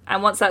Joffrey,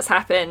 and once that's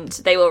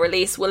happened, they will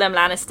release Willem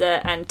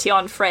Lannister and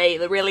Tion Frey,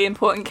 the really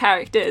important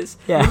characters.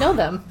 Yeah. We know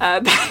them.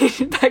 Back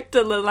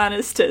to the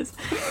Lannisters.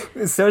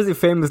 Cersei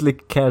famously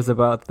cares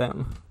about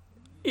them.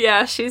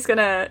 Yeah, she's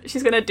gonna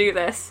do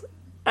this.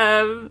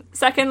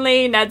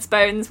 Secondly, Ned's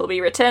bones will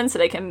be returned so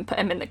they can put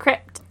him in the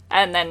crypt,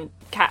 and then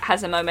Kat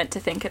has a moment to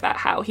think about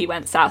how he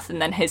went south,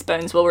 and then his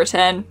bones will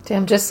return.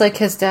 Damn, just like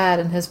his dad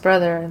and his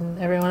brother and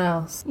everyone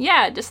else.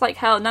 Yeah, just like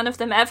hell, none of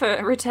them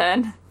ever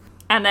return.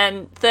 And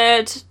then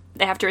third,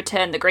 they have to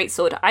return the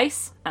greatsword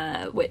Ice,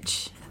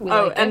 which...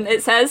 and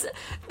it says,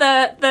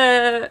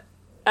 my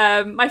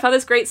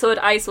father's greatsword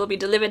Ice will be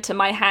delivered to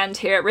my hand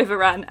here at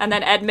Riverrun, and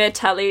then Edmure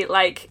Tully,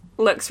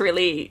 looks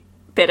really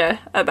bitter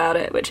about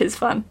it, which is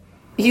fun.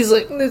 He's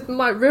like, this is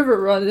my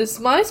Riverrun, it's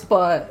my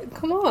spot,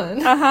 come on.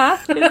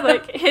 He's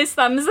like, his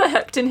thumbs are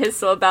hooked in his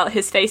sword belt,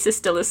 his face is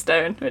still a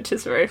stone, which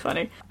is very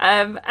funny.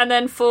 And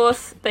then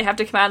fourth, they have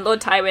to command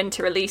Lord Tywin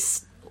to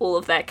release all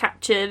of their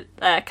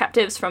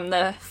captives from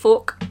the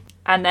Fork,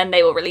 and then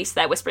they will release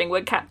their Whispering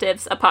Wood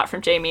captives, apart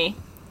from Jaime,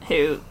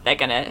 who they're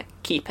gonna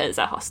keep as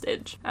a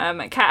hostage.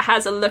 Kat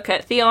has a look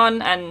at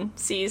Theon and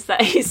sees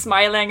that he's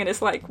smiling, and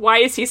is like, why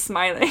is he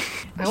smiling?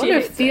 I wonder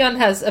if Theon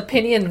has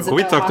opinions about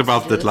We talked hostages.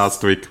 about that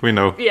last week, we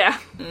know. Yeah.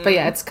 But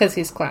yeah, it's because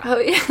he's clown. Oh,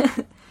 yeah.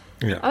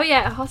 Yeah. Oh,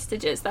 yeah,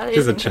 hostages. That He's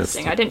is a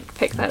interesting. chest. I didn't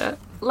pick that up.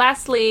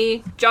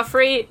 Lastly,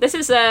 Joffrey. This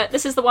is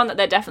the one that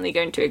they're definitely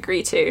going to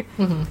agree to.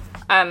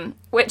 Mm-hmm.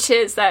 Which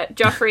is that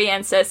Joffrey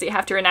and Cersei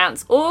have to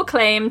renounce all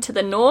claim to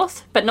the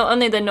north, but not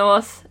only the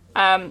north,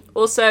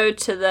 also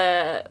to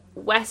the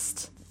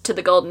west, to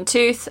the Golden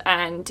Tooth,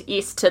 and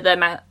east to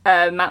the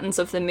Mountains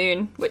of the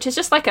Moon, which is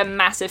just like a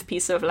massive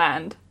piece of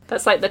land.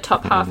 That's like the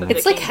top half of the kingdom.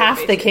 It's like half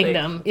basically. the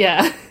kingdom,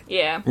 yeah.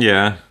 Yeah.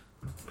 Yeah.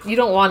 You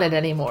don't want it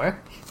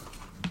anymore.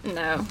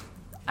 No.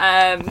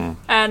 And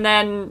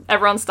then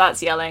everyone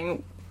starts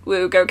yelling,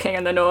 Woo, go King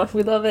in the North.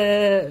 We love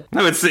it.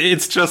 No,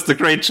 it's just a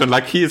great John.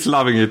 Like, he's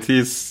loving it.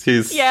 He's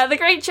Yeah, the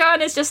great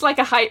John is just like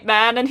a hype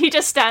man, and he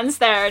just stands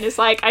there and is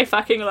like, I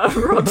fucking love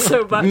Rob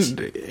so much.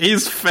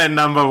 He's fan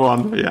number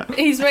one. Yeah.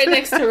 He's right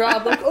next to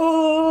Rob, like,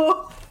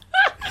 oh.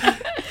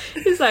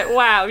 He's like,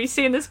 wow, have you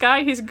seen this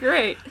guy? He's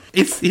great.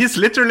 He's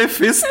literally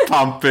fist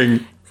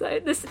pumping. So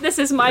this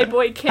is my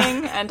boy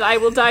King, and I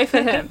will die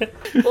for him.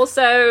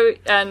 Also,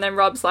 and then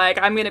Rob's like,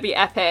 I'm going to be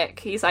epic.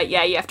 He's like,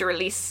 yeah, you have to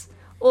release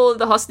all of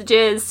the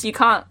hostages. You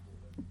can't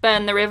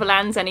burn the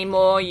Riverlands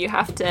anymore. You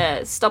have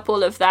to stop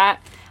all of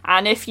that.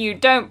 And if you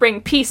don't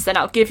bring peace, then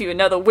I'll give you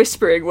another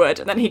whispering word.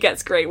 And then he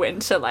gets Grey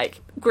Wind to,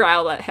 like,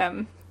 growl at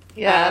him.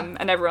 Yeah.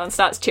 And everyone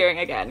starts cheering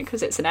again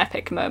because it's an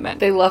epic moment.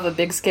 They love a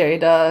big scary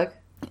dog.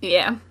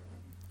 Yeah.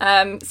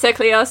 Sir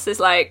Cleos is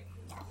like,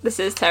 this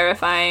is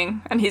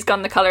terrifying. And he's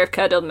gone the colour of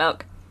curdled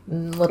milk.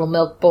 Little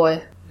milk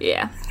boy.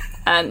 Yeah.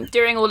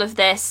 During all of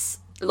this,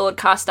 Lord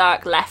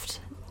Karstark left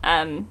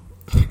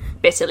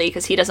bitterly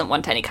because he doesn't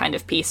want any kind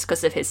of peace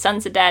because of his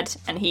sons are dead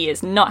and he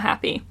is not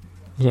happy.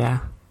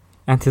 Yeah.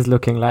 And he's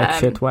looking like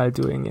shit while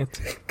doing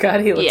it.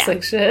 God, he looks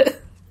like shit.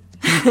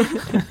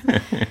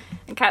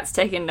 And Kat's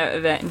taking note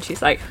of it and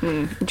she's like,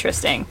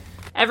 interesting.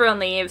 Everyone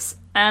leaves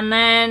and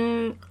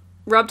then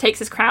Rob takes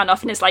his crown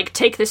off and is like,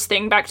 take this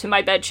thing back to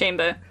my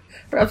bedchamber.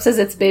 Rob says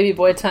it's baby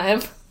boy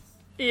time.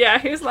 Yeah,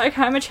 he was like,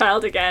 I'm a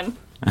child again.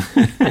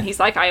 And he's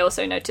like, I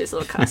also noticed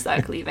Lord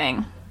Karstark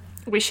leaving.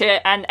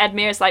 And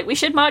Edmure's like, we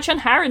should march on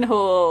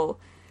Harrenhal.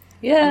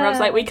 Yeah. And Rob's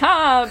like, we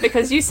can't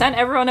because you sent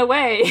everyone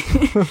away.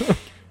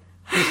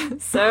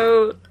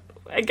 So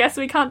I guess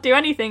we can't do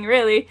anything,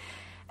 really.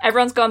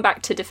 Everyone's gone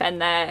back to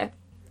defend their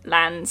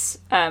lands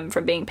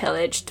from being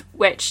pillaged,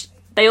 which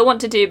they all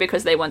want to do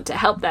because they want to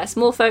help their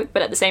small folk,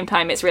 but at the same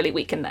time, it's really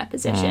weakened their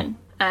position.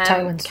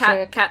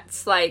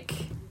 Kat's like,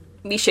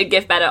 we should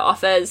give better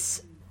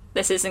offers.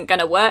 This isn't going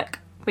to work.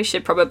 We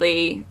should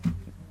probably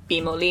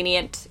be more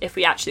lenient if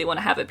we actually want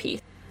to have a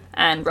peace.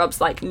 And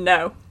Rob's like,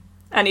 no.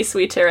 Any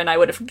sweeter and I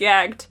would have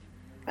gagged.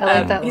 I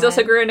like that He's line.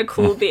 also grown a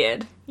cool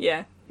beard.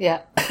 Yeah.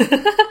 Yeah.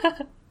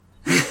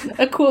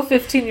 A cool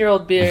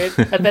 15-year-old beard.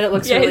 I bet it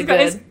looks really he's got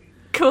good. his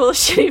cool,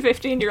 shitty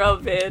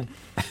 15-year-old beard.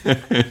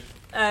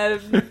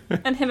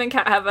 And him and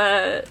Kat have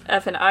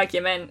an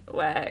argument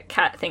where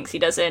Kat thinks he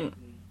doesn't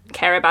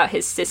care about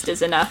his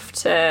sisters enough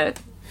to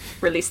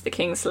release the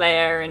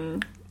Kingslayer,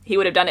 and he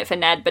would have done it for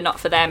Ned, but not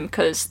for them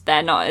because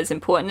they're not as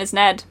important as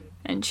Ned,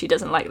 and she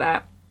doesn't like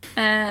that.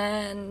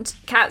 And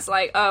Kat's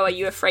like, oh, are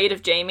you afraid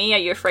of Jaime? Are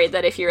you afraid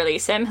that if you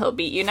release him, he'll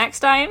beat you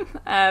next time?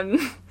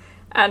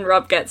 And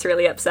Rob gets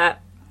really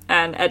upset,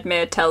 and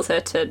Edmure tells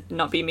her to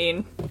not be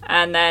mean.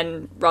 And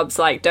then Rob's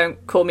like,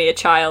 don't call me a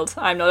child.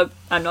 I'm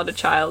not a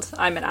child.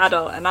 I'm an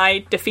adult, and I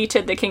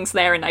defeated the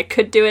Kingslayer, and I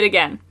could do it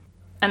again.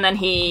 And then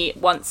he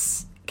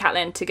wants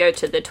Catelyn to go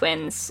to the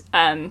twins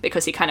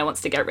because he kind of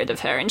wants to get rid of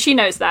her. And she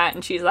knows that,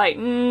 and she's like,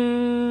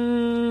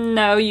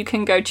 no, you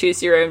can go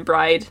choose your own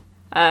bride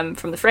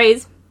from the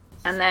phrase.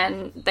 And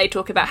then they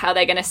talk about how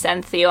they're going to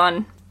send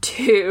Theon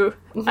to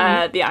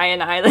the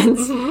Iron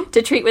Islands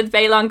to treat with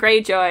Balon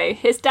Greyjoy,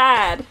 his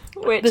dad,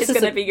 which is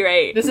going to be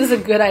great. This is a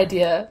good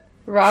idea.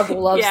 Rob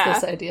loves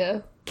this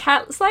idea.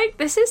 Kat's like,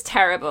 this is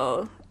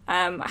terrible.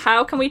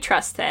 How can we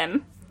trust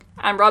him?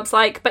 And Rob's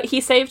like, but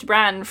he saved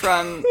Bran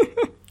from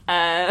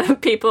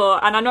people,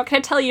 and I'm not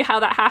going to tell you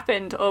how that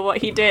happened or what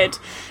he did,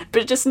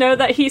 but just know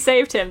that he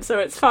saved him, so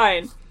it's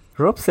fine.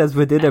 Rob says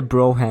we did a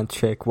bro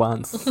handshake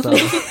once, so...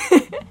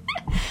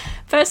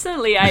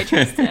 Personally, I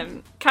trust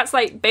him. Kat's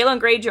like,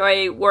 Balon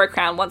Greyjoy wore a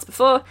crown once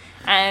before,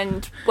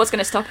 and what's going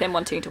to stop him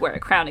wanting to wear a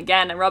crown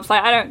again? And Rob's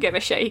like, I don't give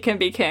a shit, he can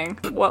be king.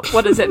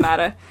 What does it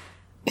matter?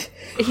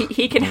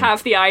 He can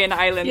have the Iron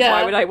Islands,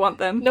 why would I want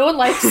them? No one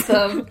likes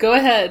them. Go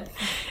ahead.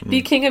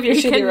 Be king of your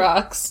shitty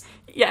rocks.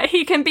 Yeah,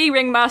 he can be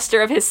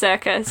ringmaster of his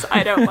circus.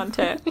 I don't want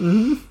it.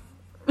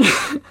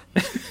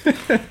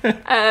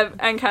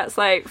 And Kat's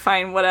like,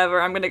 fine,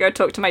 whatever, I'm going to go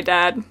talk to my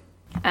dad.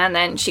 And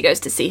then she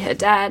goes to see her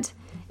dad.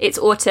 It's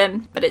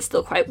autumn, but it's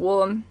still quite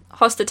warm.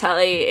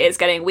 Hostatali is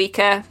getting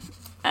weaker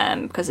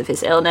because of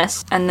his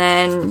illness. And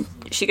then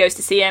she goes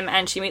to see him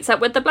and she meets up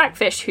with the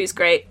Blackfish, who's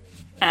great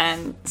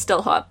and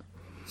still hot.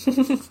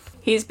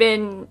 He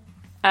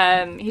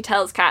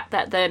tells Kat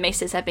that the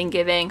maces have been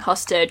giving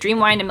Hosta dream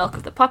wine and milk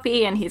of the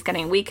poppy, and he's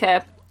getting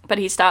weaker, but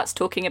he starts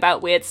talking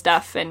about weird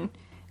stuff and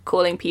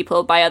calling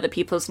people by other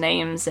people's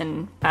names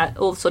and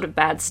all sort of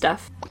bad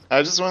stuff.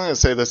 I just wanted to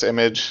say this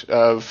image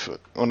of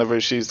whenever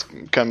she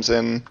comes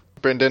in,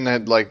 Brynden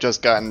had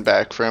just gotten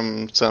back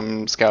from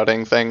some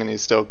scouting thing and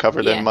he's still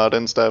covered in mud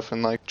and stuff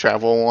and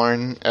travel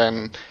worn,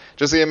 and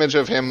just the image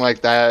of him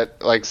like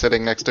that,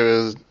 sitting next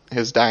to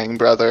his dying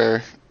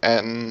brother,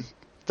 and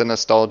the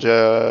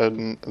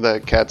nostalgia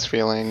that Kat's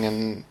feeling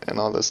and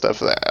all this stuff.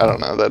 That I don't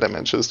know, that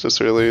image is just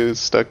really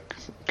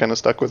kind of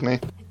stuck with me.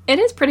 It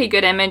is pretty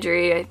good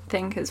imagery, I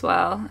think, as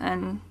well,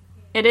 and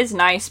it is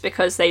nice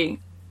because they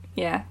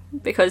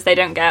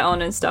don't get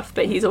on and stuff,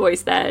 but he's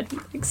always there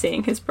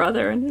seeing his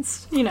brother, and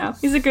it's,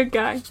 he's a good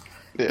guy.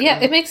 Yeah,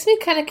 it makes me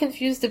kind of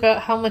confused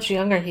about how much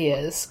younger he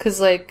is. Because,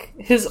 like,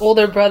 his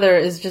older brother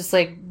is just,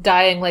 like,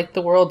 dying like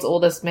the world's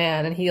oldest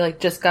man, and he, like,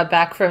 just got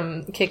back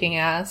from kicking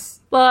ass.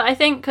 Well, I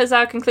think because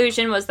our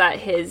conclusion was that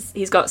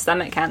he's got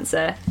stomach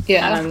cancer.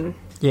 Yeah.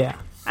 Yeah.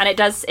 And it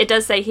does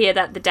say here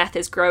that the death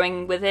is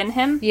growing within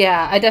him.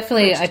 Yeah, I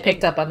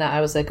picked up on that.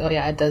 I was like, oh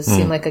yeah, it does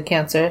seem like a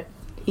cancer.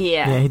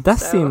 Yeah. Yeah, he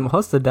does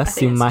Hoster does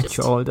seem much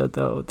older,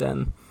 though,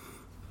 than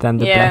the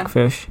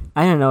Blackfish.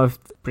 I don't know if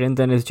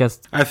Brendan is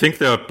just... I think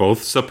they are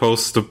both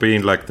supposed to be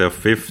in like their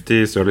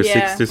 50s, early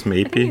 60s,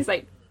 maybe. I think he's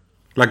like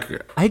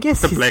I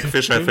guess the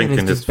Blackfish, I think,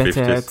 in his better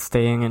 50s. at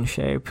staying in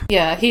shape.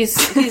 Yeah,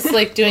 he's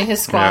like doing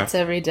his squats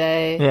every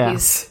day. Yeah.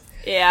 He's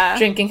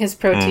drinking his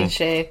protein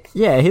shake.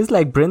 Yeah, he's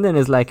like... Brendan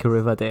is like a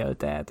Riverdale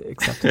dad,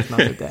 except he's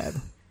not a dad.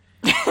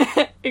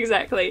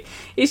 Exactly.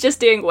 He's just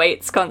doing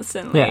weights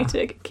constantly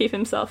to keep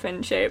himself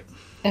in shape.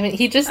 I mean,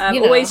 he just,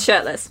 always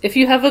shirtless. If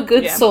you have a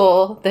good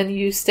soul, then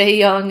you stay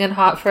young and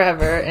hot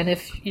forever, and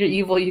if you're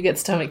evil, you get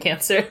stomach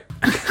cancer.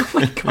 Oh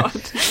my god.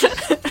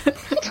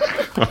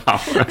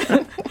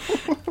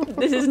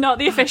 This is not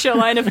the official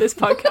line of this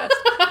podcast.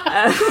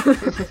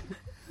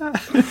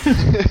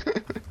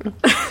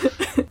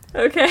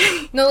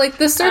 Okay. No, like,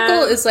 the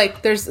circle is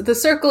like, there's the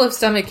circle of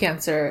stomach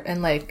cancer,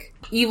 and like,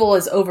 evil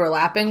is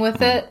overlapping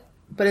with it,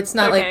 but it's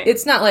not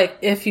like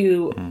if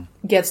you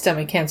get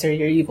stomach cancer,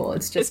 you're evil.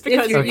 It's just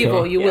if you're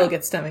evil, you will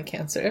get stomach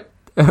cancer.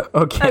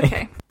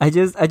 Okay. I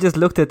just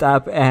looked it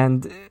up,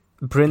 and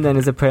Brendan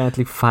is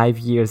apparently 5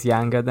 years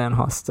younger than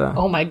Hoster.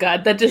 Oh my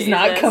god, that does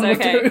not come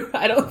through,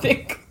 I don't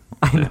think.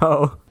 I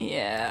know.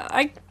 Yeah,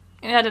 I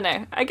don't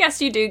know. I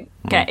guess you do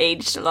get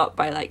aged a lot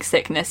by like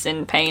sickness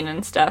and pain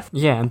and stuff.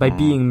 Yeah, and by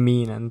being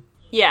mean and...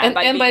 Yeah, and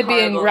by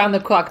being horrible. round the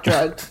clock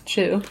drugged,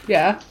 too.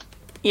 Yeah.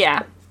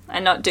 Yeah,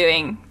 and not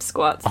doing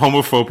squats.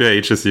 Homophobia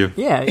ages you.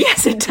 Yeah.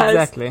 Yes, it does.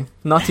 Exactly.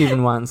 Not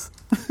even once.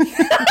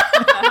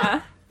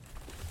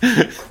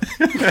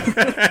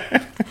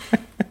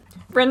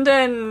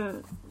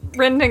 Brendan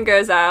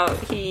goes out.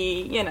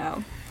 He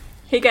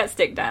gets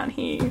dick down.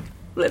 He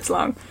lives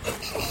long.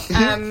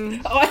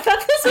 Oh, I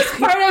thought this was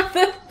part of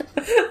the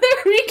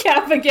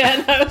recap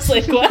again. I was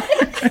like, what?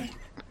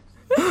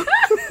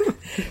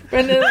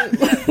 Brendan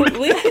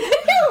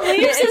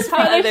leaves his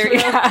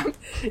brother's room,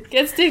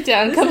 gets dick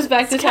down, comes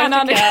back to talk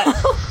to Cat.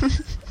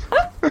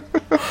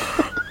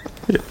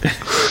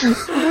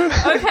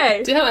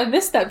 Okay. Damn, I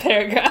missed that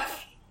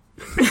paragraph.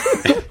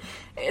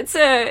 It's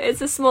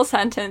a small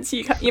sentence.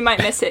 You might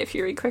miss it if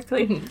you read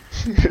quickly.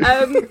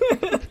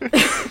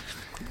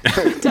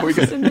 We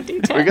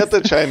got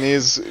the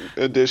Chinese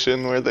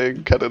edition where they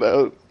cut it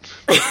out.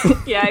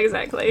 Yeah,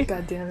 exactly.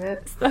 God damn it.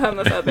 It's the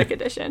homophobic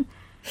edition.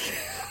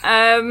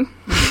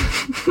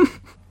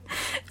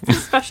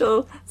 It's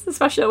a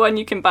special one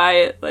you can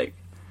buy at like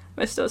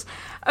most stores.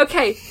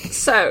 Okay,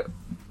 so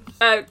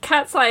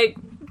Kat's like,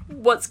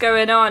 what's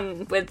going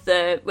on with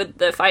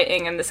the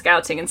fighting and the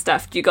scouting and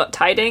stuff? You got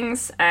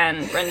tidings?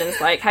 And Brendan's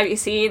like, have you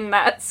seen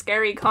that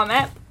scary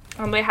comet?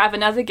 And we have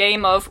another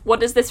game of, what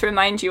does this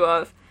remind you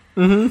of?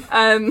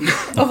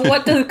 Mm-hmm. Of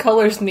what do the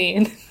colors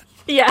mean?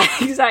 Yeah,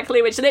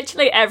 exactly, which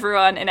literally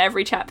everyone in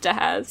every chapter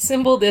has.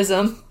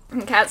 Symbolism.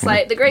 And Kat's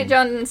like, the Great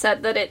John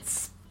said that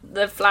it's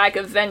the flag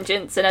of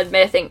vengeance, and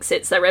Edmure thinks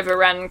it's the River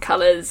Ran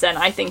colours, and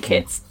I think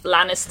it's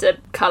Lannister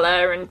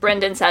colour, and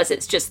Brendan says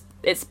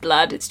it's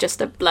blood, it's just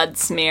a blood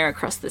smear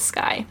across the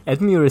sky.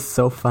 Edmure is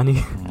so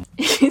funny.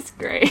 He's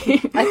great.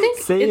 I think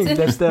saying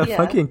that the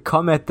fucking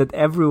comet that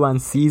everyone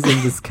sees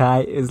in the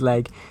sky is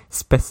like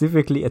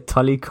specifically a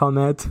Tully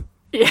comet.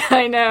 Yeah,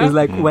 I know. It's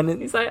like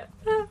when he's like,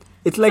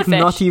 it's like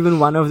not even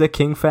one of the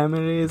king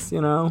families,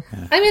 you know?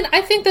 I mean,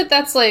 I think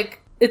that's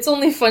like, it's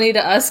only funny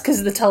to us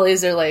because the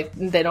Tullys are like,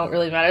 they don't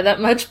really matter that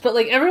much, but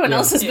like everyone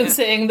else has been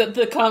saying that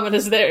the comet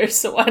is theirs,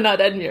 so why not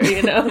Edmure,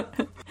 you know?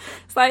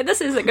 It's like,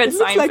 this is a good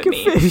sign like for a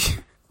me. Fish.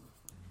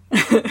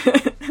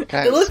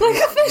 Guys, It looked like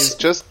a fish. He's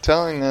just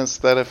telling us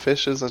that a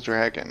fish is a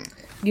dragon.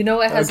 You know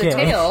it has a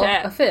tail,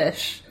 Yeah. a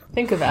fish.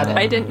 Think about it.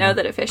 I didn't know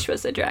that a fish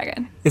was a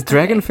dragon. Is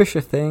dragonfish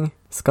a thing?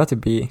 It's got to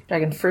be.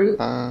 Dragon fruit.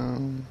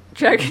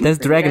 Dragon. There's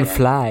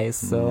dragonflies,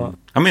 so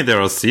I mean, there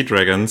are sea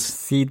dragons.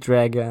 sea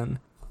dragon,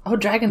 Oh,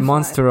 dragon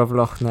monster of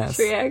Loch Ness.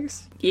 3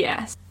 eggs.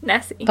 Yes.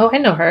 Nessie. Oh, I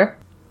know her.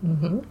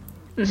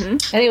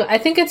 Anyway, I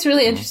think it's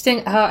really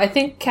interesting how I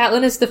think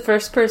Catelyn is the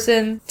first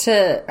person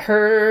to,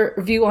 her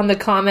view on the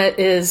comet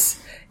is,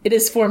 it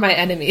is for my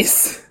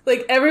enemies.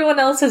 Like, everyone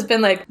else has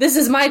been like, this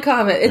is my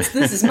comet,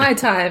 this is my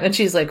time. And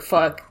she's like,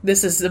 fuck,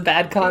 this is a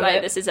bad comet.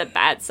 Like, this is a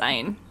bad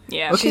sign.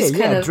 Yeah. Okay, She's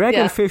kind of-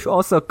 dragonfish,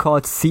 also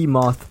called sea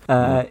moth,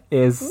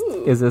 is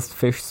a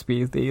fish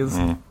species.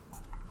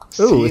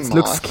 Ooh, it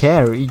looks moth.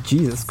 scary.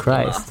 Jesus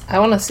Christ! I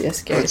want to see a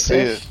scary Let's see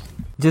fish.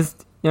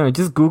 it.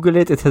 Just Google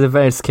it. It has a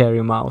very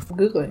scary mouth. I'm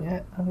Googling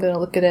it. I'm going to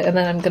look at it and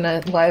then I'm going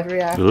to live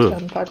react Ugh.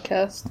 on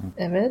podcast.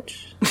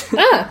 Image.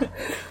 Ah!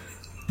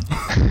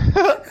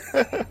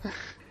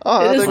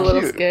 Oh, It is they're a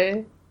little cute.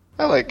 scary.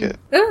 I like it.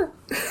 Ah.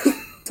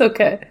 It's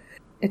okay.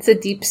 It's a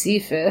deep sea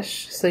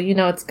fish, so you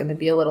know it's going to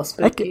be a little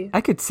spooky.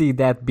 I could see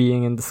that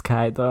being in the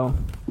sky though.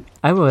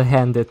 I will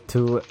hand it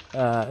to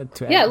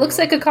Yeah, it looks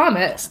like a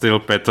comet. Still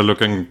better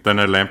looking than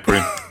a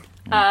lamprey.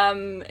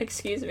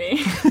 Excuse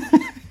me.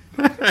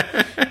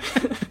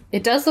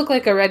 It does look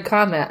like a red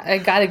comet. I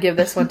gotta give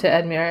this one to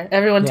Edmure.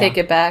 Everyone take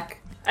it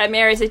back.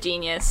 Edmure is a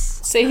genius.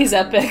 Say he's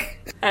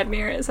epic.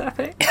 Edmure is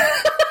epic.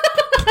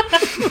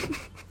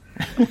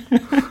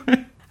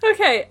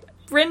 Okay,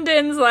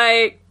 Brendan's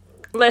like,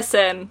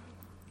 listen,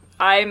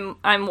 I'm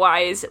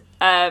wise.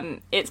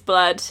 It's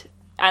blood.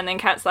 And then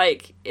Kat's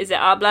like, is it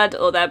our blood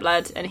or their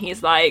blood? And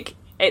he's like,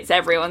 it's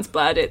everyone's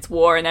blood. It's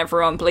war and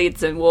everyone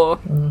bleeds in war.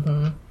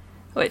 Mm-hmm.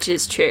 Which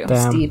is true.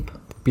 Damn, Steep.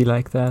 be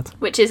like that.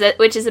 Which is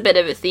a bit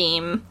of a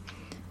theme.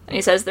 And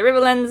he says the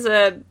Riverlands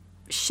are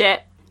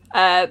shit.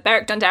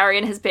 Beric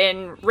Dondarrion has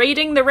been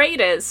raiding the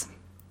Raiders.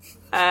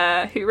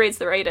 Who raids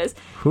the Raiders?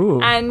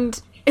 Who?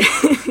 And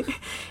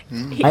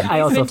I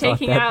also thought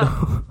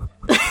that.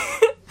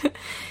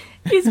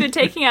 He's been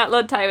taking out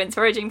Lord Tywin's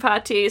foraging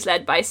parties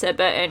led by Sir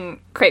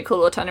Burton, Great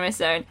Cool Autonomous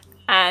Zone,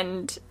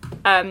 and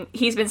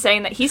he's been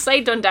saying that he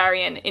slayed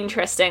Dondarrion,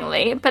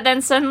 interestingly, but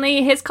then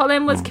suddenly his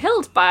column was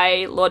killed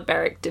by Lord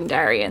Beric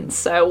Dondarrion,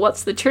 so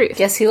what's the truth?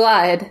 Guess he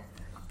lied.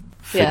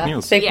 Fake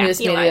news. Fake news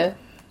he media. lied.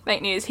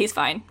 Fake news, he's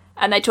fine.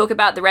 And they talk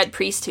about the Red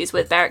Priest who's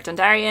with Beric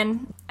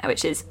Dondarrion,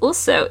 which is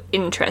also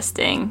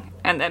interesting,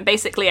 and then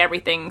basically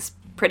everything's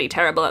pretty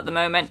terrible at the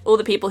moment. All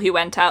the people who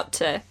went out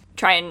to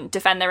try and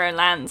defend their own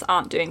lands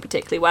aren't doing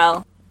particularly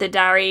well. The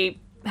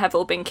Dari have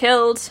all been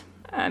killed,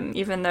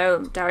 even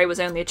though Dari was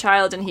only a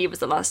child and he was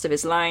the last of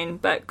his line.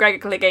 But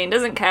Gregor Clegane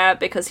doesn't care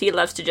because he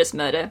loves to just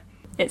murder.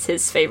 It's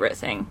his favourite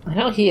thing. I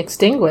know, he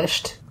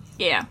extinguished.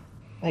 Yeah.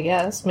 I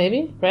guess,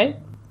 maybe, right?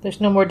 There's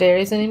no more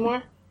Daries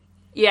anymore?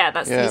 Yeah,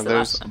 he's the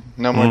last one.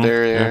 No more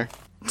derriere.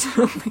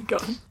 Oh my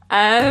god.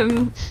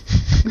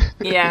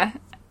 Yeah.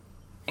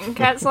 And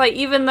Kat's like,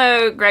 even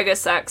though Gregor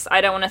sucks,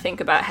 I don't want to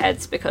think about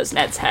heads because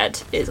Ned's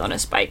head is on a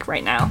spike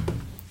right now.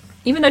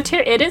 Even though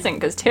it isn't,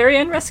 because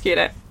Tyrion rescued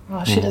it.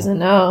 Oh, she doesn't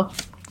know.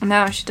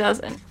 No, she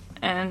doesn't.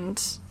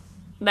 And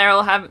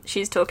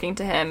she's talking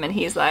to him, and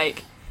he's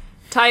like,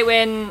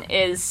 Tywin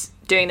is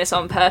doing this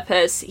on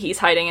purpose. He's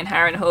hiding in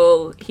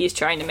Harrenhal. He's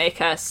trying to make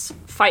us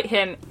fight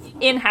him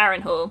in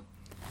Harrenhal,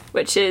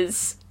 which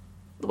is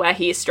where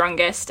he is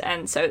strongest.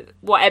 And so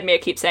what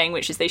Edmure keeps saying,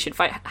 which is they should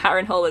fight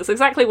Harrenhal, is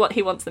exactly what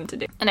he wants them to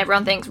do. And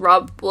everyone thinks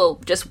Robb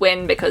will just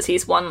win because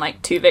he's won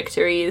like 2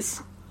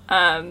 victories.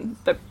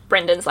 But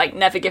Brendan's like,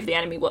 never give the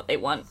enemy what they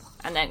want.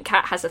 And then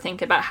Kat has to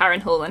think about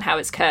Harrenhal and how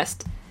it's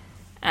cursed.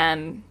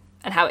 And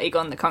how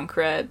Aegon the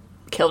Conqueror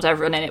killed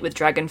everyone in it with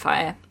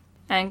dragonfire.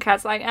 And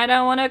Kat's like, I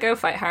don't want to go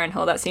fight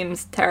Harrenhal, that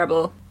seems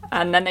terrible.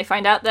 And then they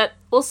find out that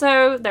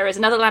also there is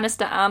another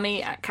Lannister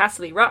army at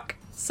Castle Rock.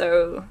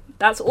 So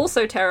that's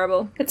also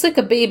terrible. It's like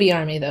a baby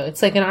army, though.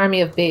 It's like an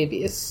army of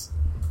babies.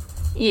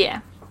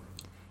 Yeah.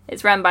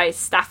 It's run by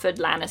Stafford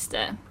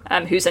Lannister,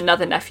 who's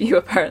another nephew,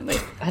 apparently.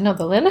 I know,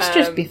 the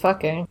Lannisters be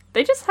fucking.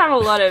 They just have a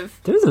lot of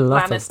There's a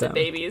lot Lannister of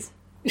babies.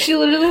 She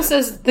literally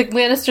says the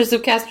Lannisters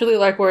of Casterly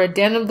Lark were a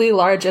damnably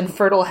large and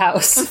fertile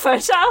house.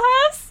 Fertile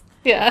house?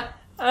 Yeah.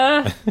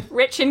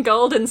 Rich in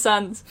gold and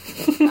sons.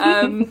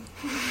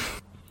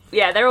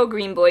 Yeah, they're all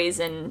green boys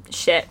and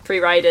shit, free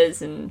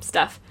riders and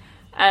stuff.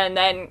 And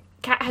then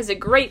Kat has a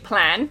great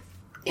plan.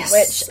 Yes,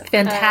 which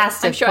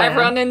fantastic. I'm sure plan.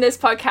 everyone in this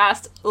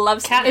podcast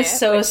loves. Kat is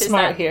so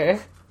smart here.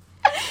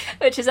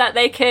 Which is that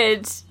they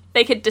could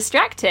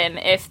distract him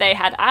if they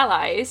had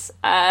allies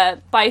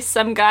by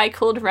some guy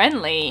called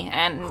Renly.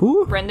 And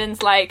Who?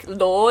 Brendan's like,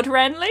 Lord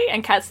Renly?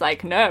 And Kat's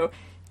like, no,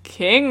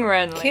 King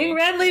Renly. King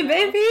Renly,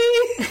 baby!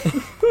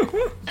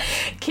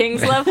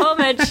 Kings love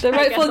homage. The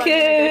rightful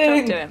king!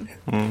 Go talk to him.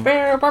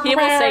 He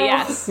will say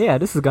yes. Yeah,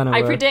 this is gonna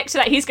I work. predict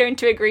that he's going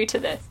to agree to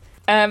this.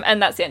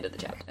 And that's the end of the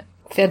chapter.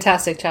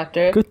 Fantastic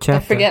chapter. Good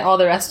chapter. I forget all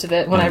the rest of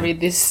it when I read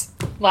these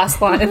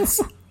last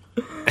lines.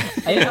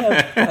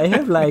 I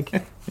have like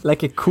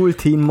a cool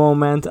teen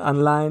moment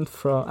underlined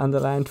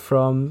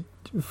from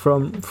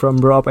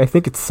Robb. I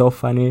think it's so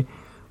funny,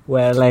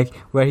 where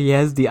he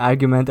has the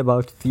argument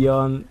about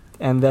Theon,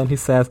 and then he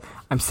says,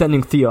 "I'm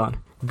sending Theon.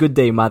 Good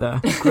day,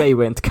 mother. Grey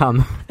Wind,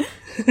 come."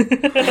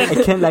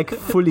 I can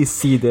fully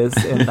see this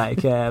in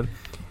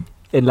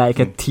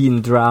a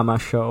teen drama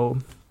show.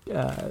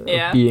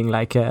 Being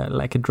like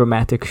a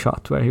dramatic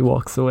shot where he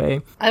walks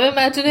away. I'm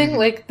imagining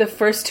the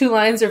first 2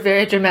 lines are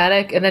very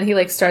dramatic, and then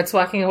he starts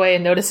walking away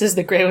and notices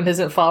that Grey Wind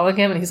isn't following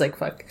him, and he's like,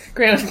 "Fuck,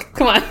 Grey Wind,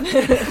 come on,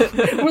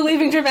 we're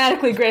leaving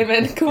dramatically, Grey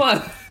Wind, come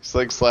on."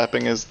 It's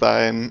slapping his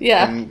thigh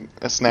and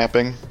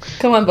snapping.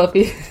 Come on,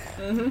 Buffy.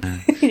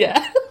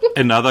 Yeah.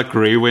 Another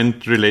Grey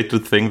Wind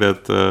related thing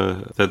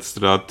that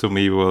stood out to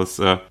me was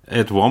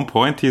at one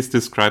point he's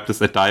described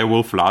as a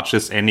direwolf large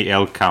as any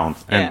elk count,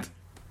 and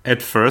at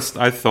first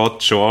I thought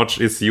George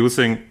is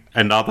using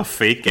another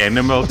fake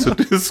animal to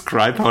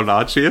describe how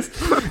large he is.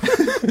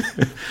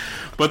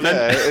 But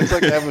then it's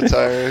like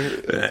Avatar.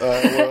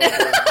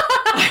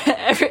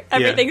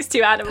 Everything's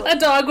too animal. A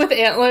dog with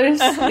antlers.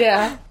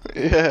 Yeah.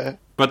 Yeah.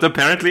 But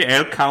apparently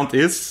elk count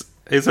is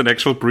is an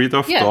actual breed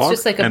of dog. Yeah, it's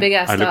just like a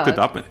big-ass I looked dog. it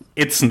up.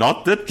 It's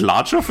not that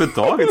large of a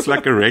dog. It's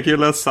like a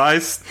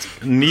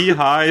regular-sized,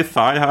 knee-high,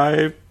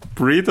 thigh-high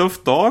breed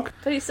of dog.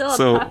 But he's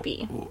still a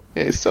puppy.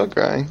 Yeah, he's still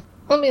growing.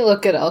 Let me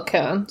look at elk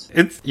count.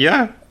 It's these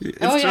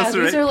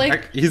are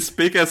like... he's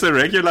big as a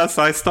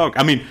regular-sized dog.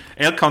 I mean,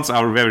 elk counts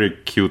are very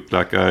cute.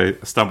 Like, I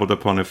stumbled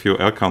upon a few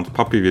elk count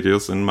puppy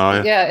videos in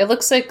my... Yeah, it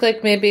looks like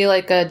maybe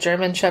like a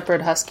German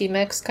Shepherd Husky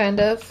mix,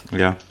 kind of.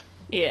 Yeah.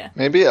 Yeah.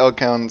 Maybe elk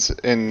counts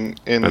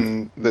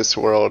in this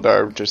world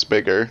are just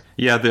bigger.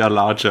 Yeah, they are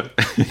larger.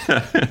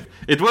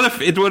 It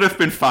would have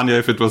been funnier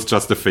if it was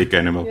just a fake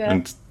animal,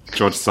 and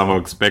George somehow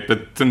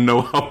expected to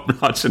know how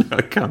large an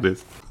elk count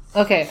is.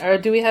 Okay,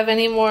 do we have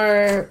any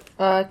more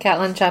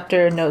Catelyn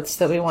chapter notes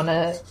that we want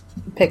to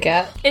pick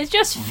at? It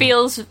just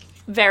feels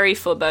very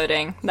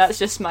foreboding. That's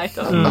just my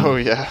thought. Oh,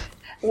 yeah.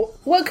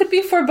 What could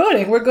be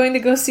foreboding? We're going to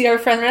go see our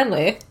friend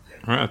Renly.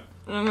 Right.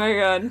 Oh my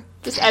god.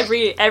 Just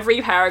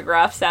every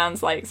paragraph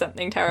sounds like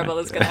something terrible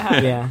is going to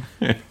happen.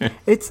 Yeah.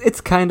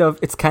 It's kind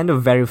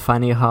of very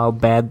funny how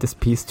bad this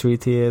peace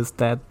treaty is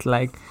that,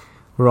 like,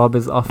 Rob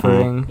is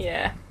offering.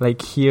 Yeah.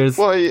 Like, here's...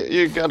 Well,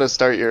 you gotta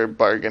start your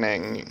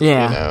bargaining.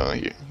 Yeah.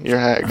 You know, you're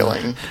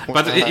haggling.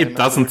 But it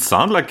doesn't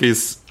sound like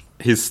he's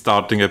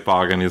starting a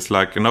bargain. He's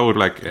like, no,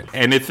 like,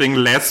 anything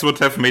less would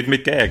have made me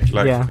gag.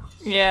 Like, Yeah.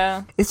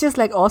 Yeah. It's just,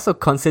 like, also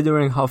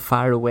considering how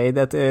far away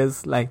that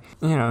is, like,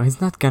 you know,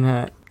 he's not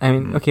gonna... I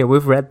mean, okay,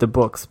 we've read the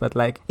books, but,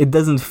 like, it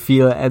doesn't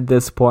feel at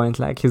this point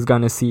like he's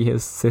gonna see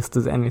his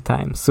sisters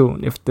anytime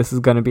soon, if this is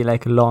gonna be,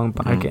 like, a long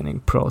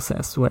bargaining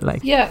process where,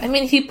 like... Yeah, I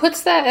mean, he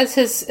puts that as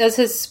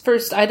his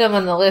first item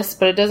on the list,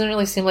 but it doesn't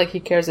really seem like he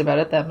cares about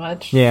it that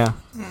much. Yeah.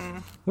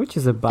 Which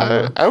is a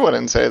bummer. I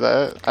wouldn't say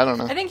that. I don't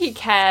know. I think he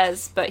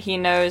cares, but he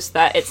knows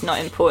that it's not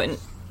important.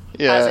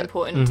 Yeah. As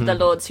important to the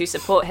lords who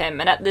support him,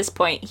 and at this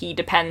point he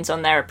depends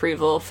on their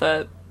approval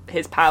for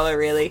his power,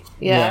 really.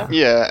 Yeah.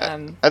 Yeah,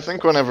 I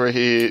think whenever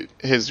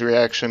his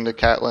reaction to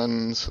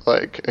Catelyn's,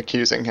 like,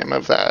 accusing him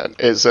of that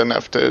is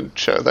enough to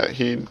show that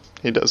he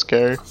does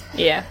care.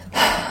 Yeah.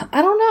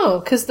 I don't know,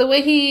 because the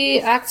way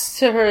he acts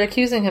to her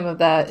accusing him of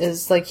that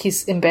is like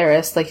he's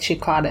embarrassed, like she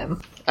caught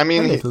him. I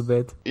mean, A little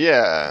bit.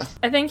 yeah.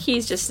 I think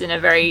he's just in a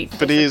very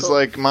But he's difficult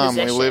like, Mom,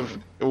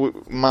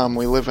 position.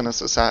 we live in a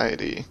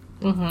society.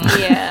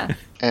 Yeah.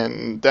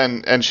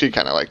 And she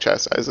kind of like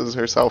chastises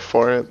herself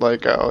for it,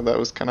 like, oh, that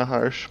was kind of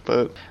harsh.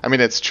 But I mean,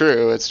 it's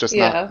true. It's just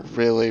not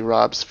really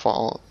Rob's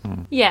fault.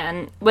 Yeah,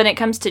 and when it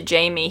comes to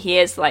Jaime, he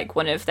is like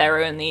one of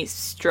their only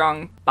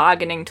strong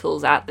bargaining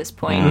tools at this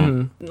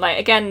point. Like,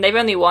 again, they've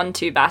only won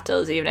 2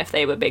 battles, even if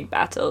they were big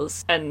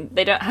battles, and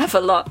they don't have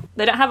a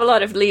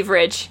lot of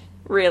leverage,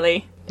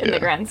 really, in the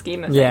grand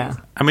scheme of things. Yeah.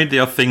 I mean, the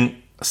other thing,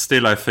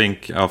 still, I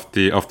think, of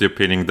the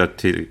opinion that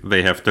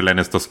they have the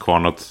Lannisters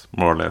cornered,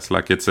 more or less.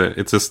 Like, it's a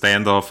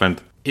standoff,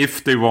 and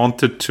if they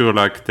wanted to,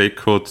 like, they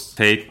could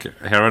take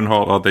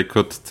Harrenhal or they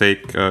could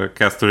take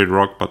Casterly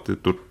Rock, but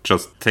it would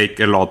just take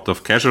a lot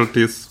of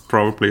casualties,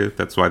 probably.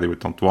 That's why they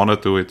don't want to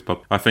do it.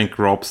 But I think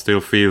Rob still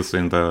feels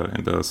in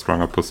the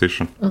stronger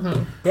position.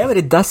 Yeah, but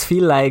it does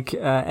feel like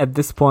at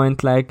this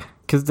point, like,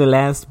 because the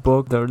last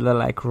book, the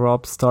like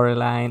Rob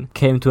storyline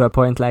came to a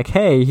point like,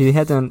 hey, he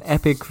had an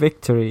epic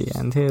victory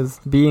and he's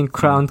being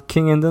crowned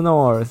king in the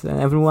north and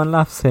everyone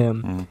loves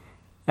him.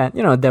 And,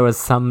 you know, there was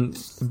some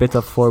bit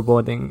of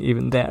foreboding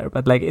even there.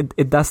 But, like,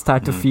 it does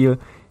start to feel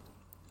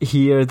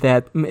here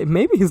that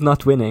maybe he's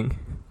not winning.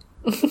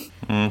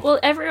 Well,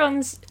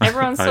 everyone's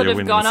sort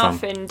of gone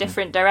off in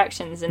different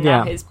directions, and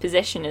now his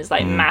position is,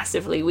 like,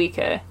 massively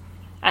weaker.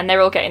 And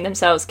they're all getting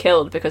themselves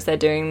killed because they're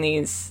doing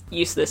these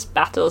useless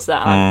battles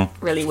that aren't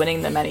really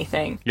winning them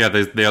anything. Yeah,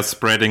 they are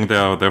spreading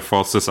their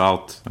forces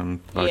out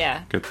and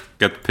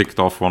get picked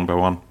off one by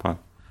one by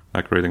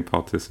like raiding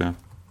parties.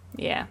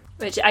 Yeah.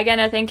 Which again,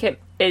 I think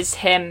it is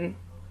him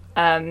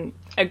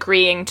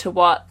agreeing to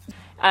what,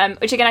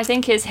 which again I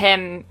think is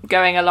him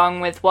going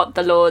along with what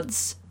the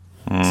lords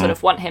sort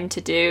of want him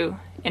to do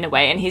in a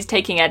way, and he's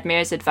taking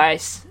Edmure's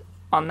advice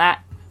on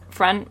that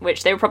front,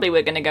 which they probably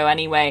were going to go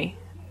anyway,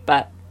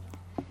 but.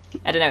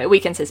 I don't know, it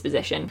weakens his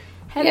position.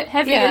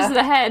 Heavy is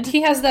the head.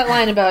 He has that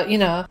line about, you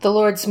know, the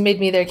lords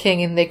made me their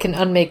king and they can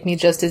unmake me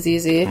just as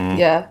easy.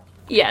 Yeah.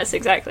 Yes,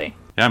 exactly.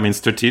 Yeah, I mean,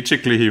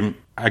 strategically,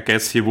 I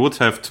guess he would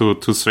have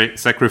to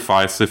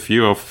sacrifice a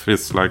few of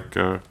his, like,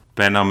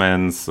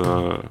 Bannerman's,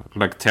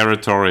 like,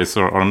 territories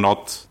or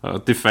not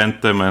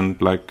defend them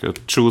and, like,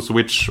 choose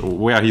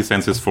where he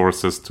sends his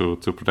forces to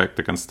protect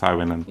against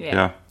Tywin.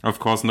 And of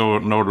course, no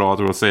lord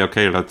will say,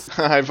 okay, let's...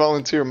 I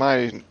volunteer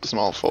my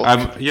small folk.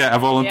 I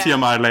volunteer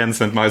my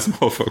lands and my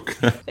small folk.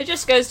 It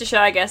just goes to show,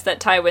 I guess, that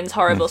Tywin's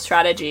horrible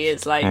strategy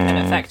is, like, an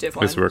effective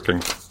one. It's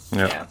working.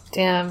 Yeah.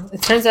 Damn,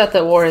 it turns out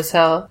that war is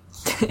hell.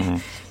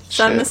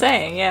 Some are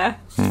saying, yeah.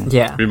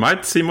 Yeah. We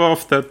might see more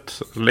of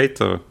that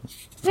later.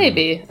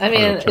 Maybe. I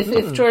mean,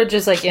 if George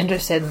is, like,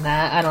 interested in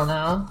that, I don't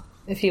know.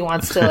 If he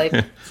wants to, like,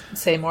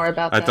 say more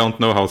about that. I don't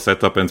know how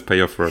setup and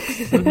payoff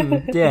works.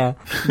 Yeah.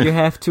 You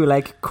have to,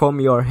 like, comb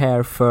your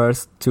hair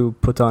first to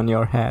put on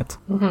your hat.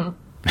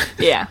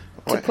 Yeah.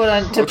 to put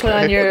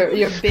on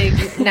your big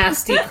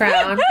nasty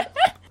crown.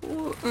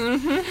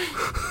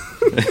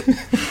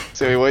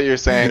 So what you're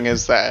saying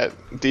is that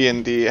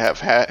D&D have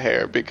hat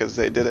hair because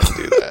they didn't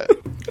do that.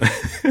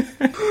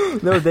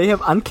 No, they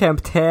have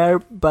unkempt hair,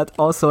 but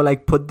also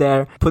like put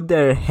their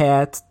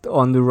hat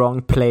on the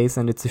wrong place,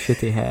 and it's a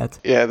shitty hat.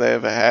 Yeah, they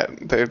have a hat.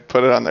 They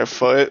put it on their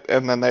foot,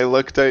 and then they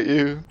looked at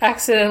you.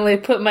 Accidentally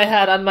put my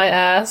hat on my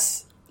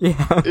ass.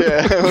 Yeah.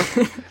 Yeah,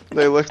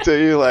 they looked at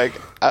you like,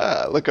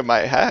 look at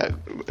my hat,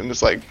 and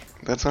it's like,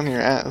 that's on your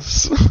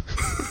ass.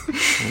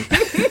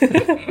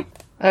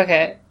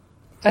 Okay,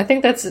 I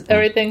think that's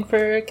everything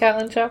for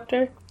Catelyn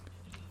chapter.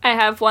 I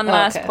have one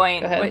last Okay,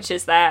 point, go ahead. which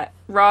is that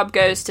Rob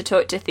goes to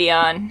talk to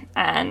Theon,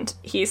 and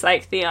he's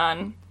like,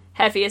 Theon,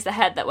 heavy is the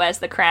head that wears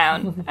the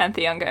crown. And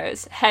Theon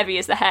goes, heavy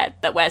is the head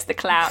that wears the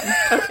clown.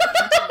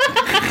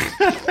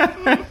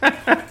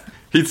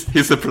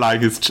 He's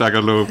applying his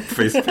Juggalo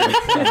face paint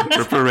in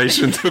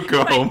preparation to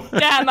go home.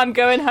 Damn, I'm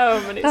going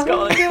home. And it's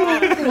got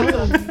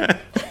like...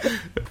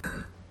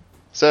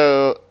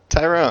 So,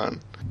 Tyrone,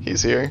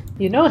 he's here.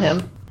 You know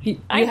him. You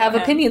I have know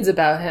him. opinions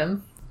about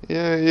him.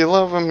 Yeah, you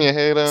love him, you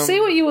hate him. Say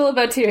what you will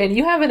about Tyrion.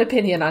 You have an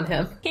opinion on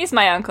him. He's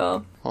my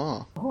uncle.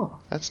 Oh, Oh,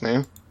 that's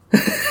new.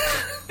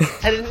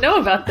 I didn't know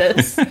about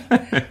this.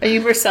 Are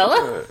you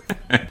Marcella?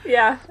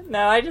 Yeah,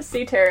 no, I just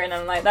see Tyrion and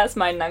I'm like, that's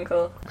my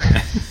uncle.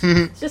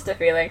 It's just a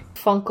feeling.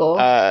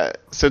 Funkle.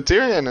 So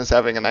Tyrion is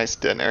having a nice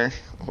dinner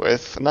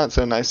with not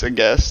so nice a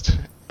guest.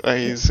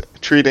 He's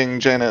treating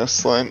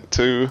Janos Slynt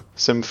to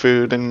some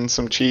food and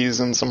some cheese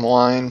and some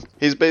wine.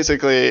 He's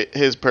basically,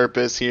 his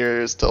purpose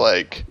here is to,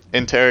 like,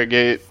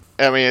 interrogate.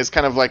 I mean, it's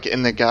kind of like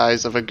in the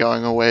guise of a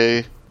going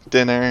away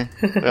dinner.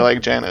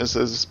 Like, Janos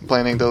is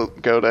planning to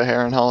go to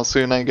Harrenhal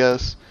soon, I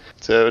guess.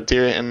 So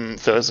Tyrion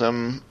throws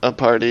him a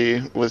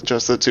party with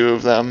just the two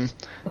of them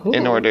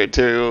in order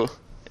to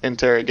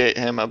interrogate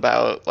him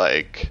about,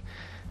 like,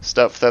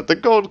 stuff that the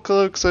Gold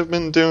Cloaks have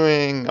been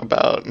doing,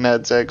 about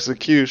Ned's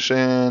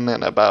execution,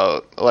 and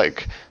about,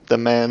 like, the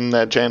men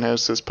that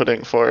Janos is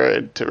putting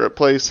forward to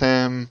replace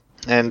him,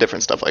 and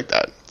different stuff like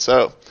that.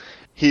 So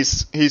he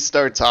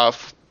starts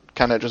off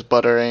kind of just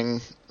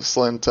buttering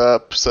Slynt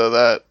up so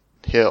that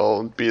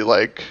he'll be,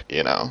 like,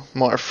 you know,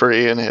 more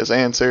free in his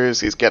answers.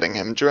 He's getting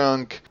him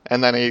drunk,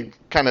 and then he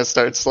kind of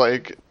starts,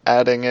 like,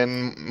 adding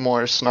in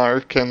more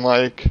snark and,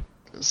 like,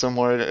 some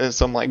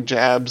like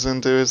jabs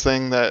into his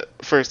thing that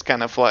first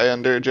kind of fly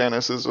under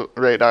Janos's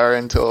radar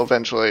until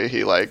eventually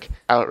he like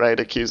outright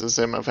accuses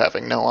him of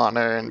having no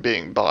honor and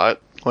being bought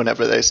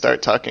whenever they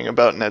start talking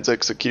about Ned's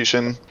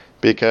execution,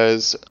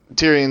 because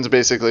Tyrion's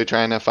basically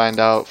trying to find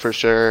out for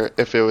sure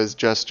if it was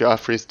just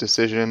Joffrey's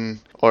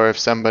decision or if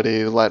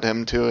somebody led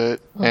him to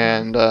it.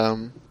 And I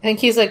think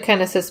he's like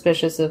kind of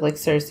suspicious of like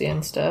Cersei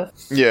and stuff.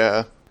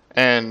 Yeah,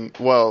 and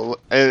well,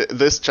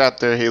 this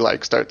chapter he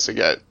like starts to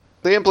get.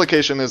 The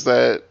implication is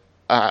that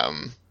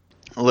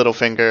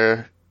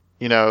Littlefinger,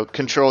 you know,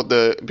 controlled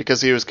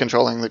because he was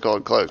controlling the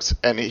Gold Cloaks,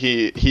 and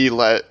he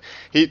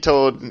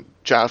told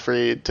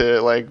Joffrey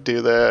to like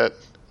do that,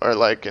 or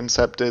like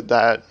incepted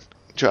that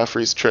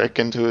Joffrey's trick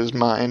into his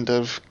mind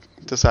of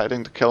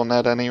deciding to kill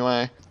Ned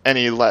anyway, and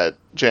he let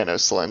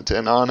Janos Slynt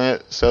in on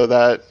it so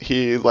that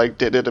he like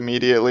did it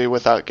immediately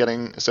without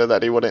so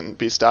that he wouldn't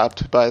be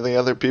stopped by the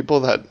other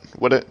people that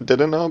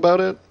didn't know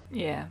about it.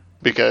 Yeah.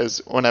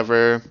 Because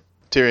whenever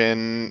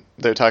Tyrion,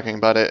 they're talking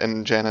about it,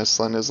 and Janos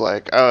Slynt is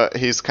like, oh,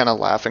 he's kind of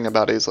laughing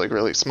about it. He's like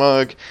really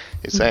smug.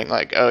 He's saying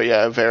like, oh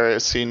yeah,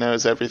 Varys, he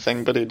knows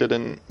everything, but he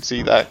didn't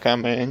see that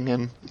coming.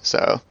 And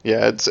so,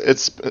 yeah,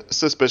 it's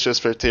suspicious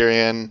for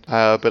Tyrion,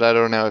 but I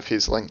don't know if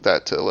he's linked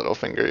that to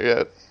Littlefinger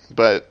yet.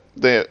 But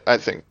I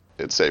think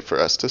it's safe for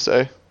us to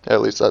say.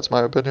 At least that's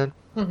my opinion.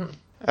 Mm-hmm.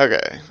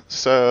 Okay,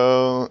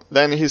 so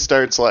then he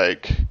starts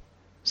like,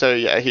 so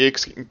yeah, he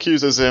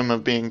accuses him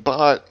of being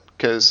bought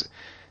because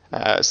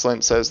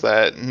Slynt says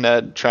that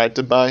Ned tried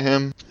to buy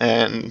him,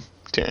 and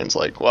Tyrion's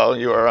like, well,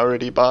 you are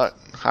already bought.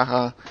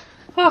 Haha.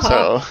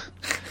 So.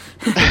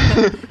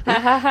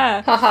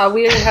 Haha,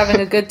 we are having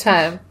a good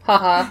time.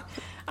 Haha.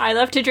 I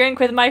love to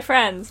drink with my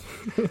friends.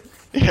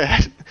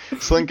 Yeah.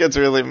 Slynt gets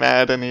really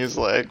mad, and he's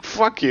like,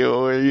 fuck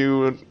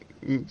you,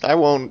 I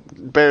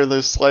won't bear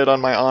this slight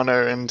on my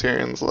honor. And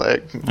Tyrion's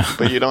like,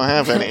 but you don't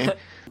have any.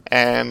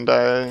 And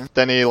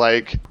then he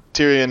like,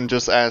 Tyrion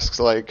just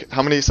asks, like,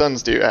 how many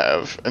sons do you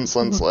have? And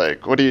Slynt's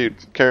like, what do you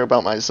care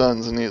about my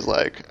sons? And he's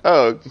like,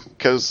 oh,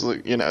 because,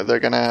 you know, they're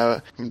going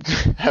to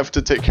have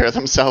to take care of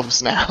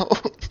themselves now.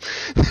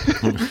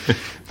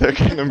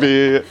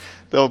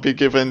 They'll be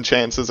given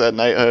chances at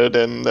knighthood,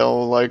 and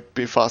they'll, like,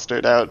 be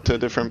fostered out to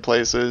different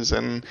places,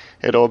 and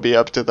it'll be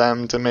up to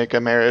them to make a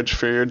marriage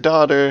for your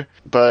daughter,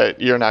 but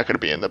you're not going to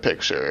be in the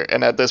picture.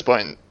 And at this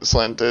point,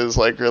 Slynt is,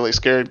 like, really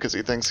scared because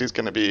he thinks he's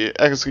going to be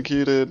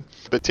executed,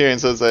 but Tyrion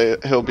says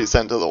that he'll be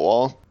sent to the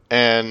wall,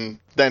 and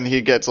then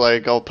he gets,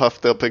 like, all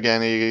puffed up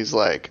again. He's,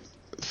 like,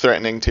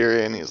 threatening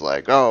Tyrion. He's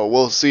like, oh,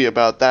 we'll see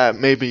about that.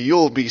 Maybe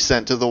you'll be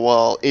sent to the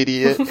wall,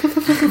 idiot.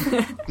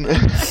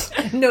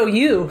 No,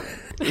 you.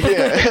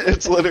 Yeah,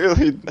 it's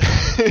literally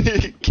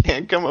he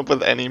can't come up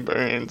with any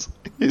burns.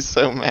 He's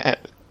so mad.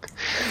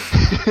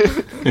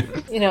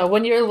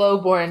 When you're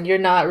lowborn, you're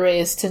not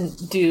raised to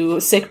do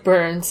sick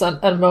burns on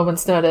a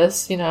moment's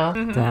notice,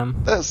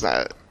 Damn. That's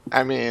not...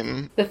 I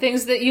mean... The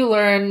things that you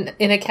learn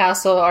in a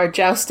castle are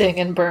jousting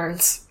and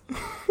burns.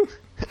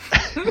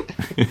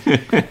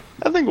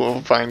 I think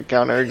we'll find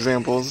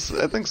counterexamples.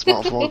 I think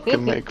small folk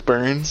can make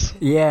burns.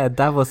 Yeah,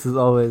 Davos is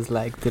always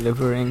like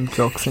delivering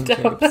jokes and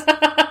jokes.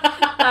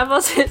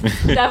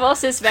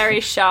 Davos is very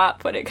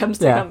sharp when it comes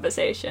to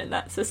conversation,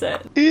 that's just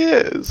it. He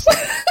is.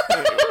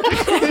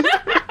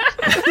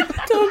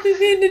 Don't be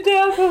mean to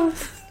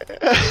Davos.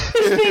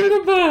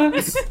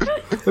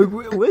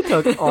 We'll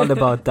talk all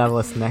about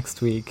Davos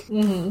next week.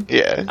 Mm-hmm.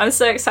 Yeah. I'm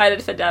so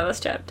excited for Davos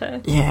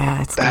chapter.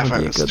 Yeah, it's gonna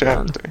be a good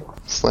one.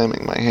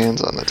 Slamming my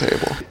hands on the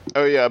table.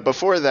 Oh yeah,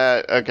 before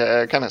that,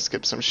 okay, I kind of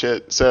skipped some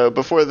shit. So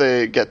before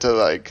they get to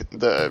like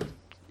the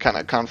kind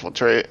of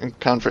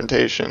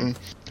confrontation,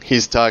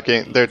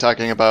 they're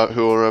talking about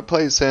who will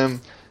replace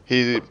him.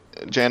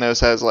 Janos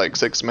has like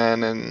 6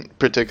 men, and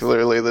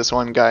particularly this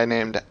one guy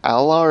named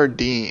Alar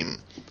Deem.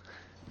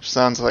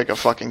 Sounds like a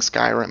fucking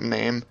Skyrim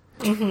name.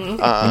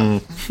 Mm-hmm.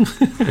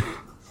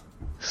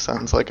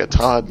 Sounds like a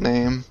Todd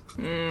name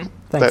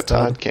that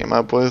Todd came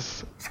up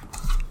with.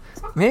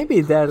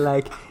 Maybe they're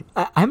like...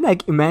 I'm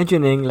like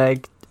imagining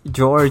like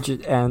George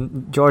R.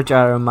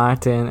 R.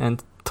 Martin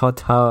and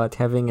Todd Howard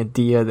having a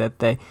deal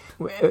that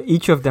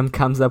each of them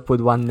comes up with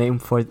one name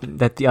for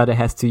that the other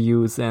has to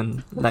use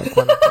in like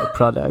one of their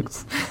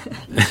products.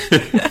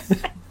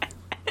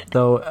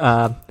 So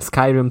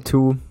Skyrim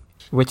 2,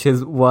 which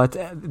is what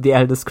the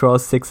Elder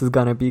Scrolls 6 is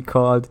gonna be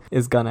called,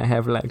 is gonna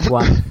have like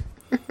one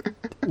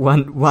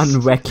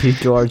wacky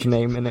George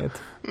name in it.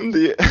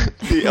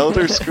 The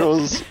Elder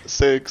Scrolls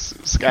 6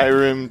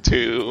 Skyrim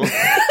 2.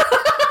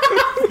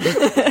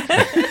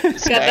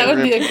 That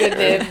would be a good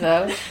name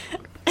though.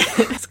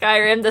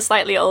 Skyrim, the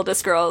slightly older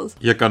scrolls.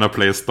 You're gonna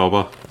play as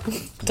Dobber.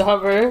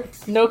 Dobber,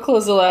 no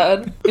clothes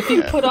allowed. If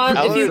you put on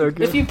so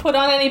if you put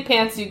on any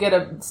pants, you get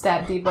a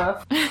stat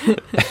debuff.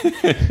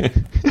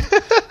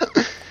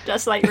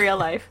 Just like real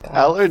life.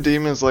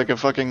 Alardim is like a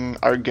fucking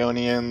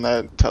Argonian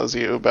that tells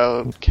you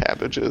about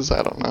cabbages.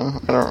 I don't know.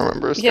 I don't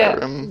remember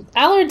Skyrim.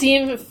 Yeah.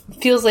 Alardim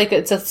feels like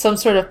it's some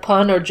sort of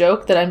pun or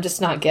joke that I'm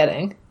just not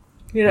getting.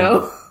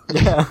 Yeah.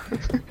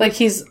 Like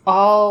he's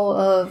all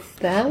of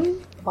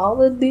them?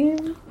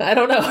 Aladdin? I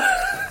don't know.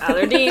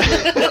 Alardim.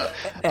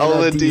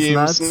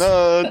 Aladim's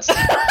nuts.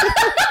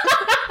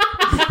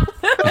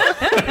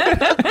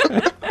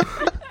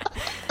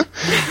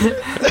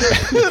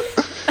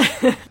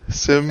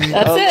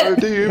 That's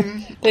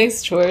Alardim. it.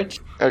 Thanks, George.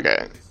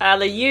 Okay.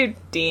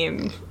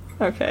 Alayudim.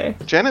 Okay.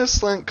 Janice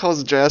Slint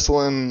calls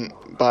Jocelyn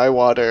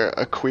Bywater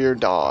a queer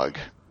dog.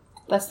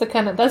 That's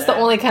the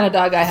only kind of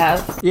dog I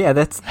have. Yeah,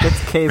 that's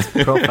Kay's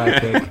profile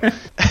pic.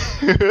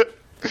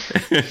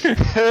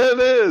 It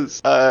is.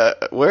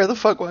 Where the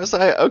fuck was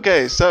I?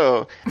 Okay,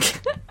 so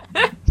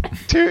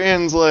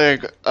Tyrion's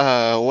like,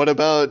 what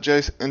about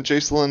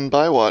Jocelyn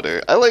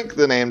Bywater? I like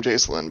the name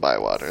Jocelyn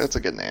Bywater. That's a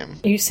good name.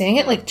 Are you saying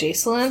it like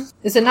Jocelyn?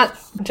 Is it not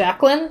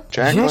Jacqueline?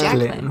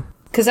 Jacqueline.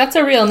 Because that's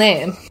a real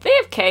name. They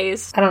have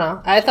K's. I don't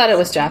know. I thought it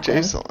was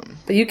Jacqueline. Jocelyn.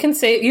 But you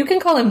can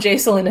call him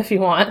Jocelyn if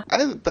you want.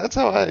 That's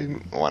how I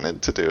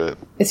wanted to do it.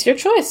 It's your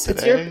choice.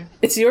 Today?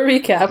 It's your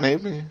recap.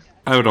 Maybe.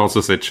 I would also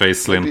say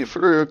Chase Slim. Maybe if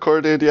we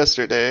recorded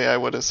yesterday, I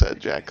would have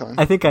said Jacqueline.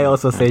 I think I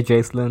also say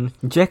Jocelyn.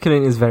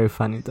 Jacqueline is very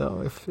funny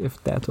though,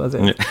 if that was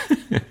it.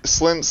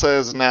 Slint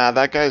says, nah,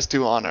 that guy's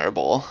too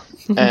honorable.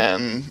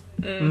 And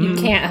You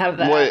can't have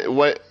that.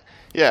 what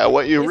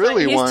you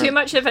really want... He's too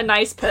much of a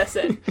nice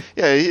person.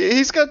 Yeah,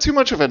 he's got too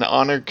much of an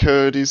honor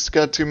code. He's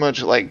got too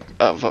much,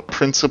 of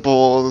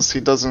principles. He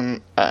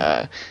doesn't,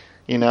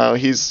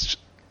 he's,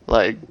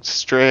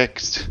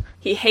 strict.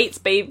 He hates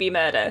baby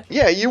murder.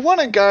 Yeah, you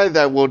want a guy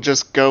that will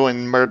just go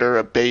and murder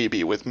a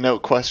baby with no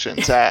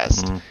questions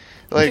asked.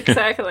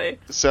 Exactly.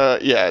 So,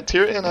 yeah,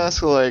 Tyrion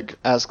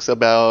asks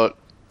about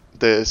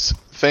this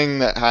thing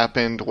that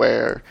happened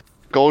where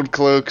gold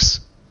cloaks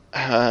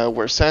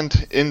were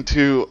sent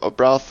into a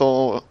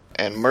brothel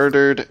and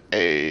murdered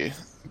a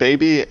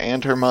baby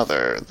and her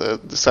mother, the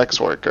sex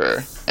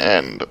worker.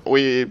 And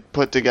we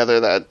put together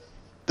that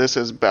this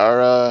is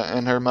Bara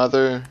and her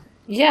mother.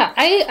 Yeah,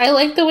 I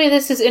like the way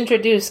this is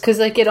introduced, because,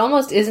 it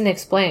almost isn't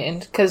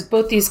explained, because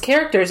both these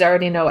characters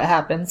already know what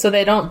happened, so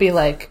they don't be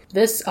like,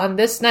 on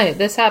this night,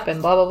 this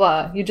happened, blah, blah,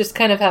 blah. You just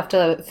kind of have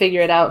to figure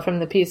it out from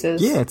the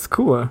pieces. Yeah, it's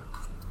cool.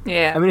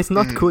 Yeah. I mean, it's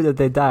not cool that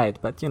they died,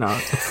 but,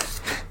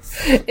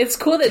 It's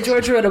cool that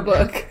George wrote a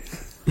book.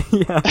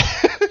 Yeah.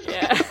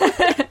 Yeah.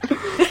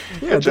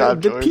 Good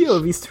job, the George.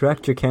 POV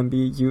structure can be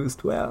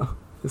used well,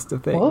 is the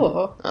thing.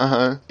 Oh.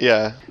 Uh-huh,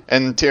 yeah.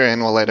 And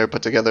Tyrion will later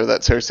put together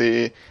that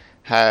Cersei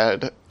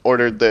had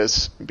ordered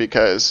this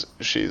because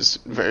she's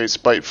very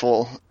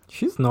spiteful.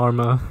 She's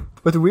normal.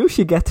 But will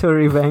she get her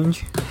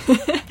revenge?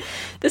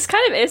 This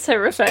kind of is her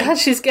revenge. God,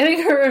 she's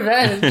getting her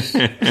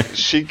revenge.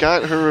 She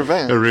got her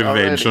revenge. A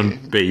revenge already.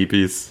 on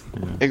babies.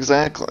 Yeah.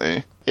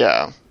 Exactly.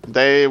 Yeah.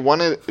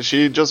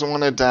 She just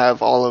wanted to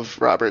have all of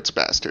Robert's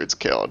bastards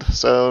killed.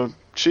 So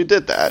she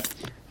did that.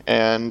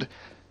 And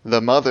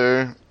the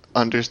mother,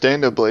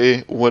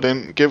 understandably,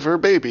 wouldn't give her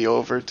baby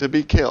over to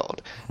be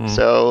killed.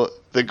 So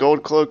the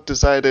Gold Cloak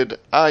decided,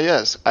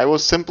 yes, I will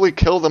simply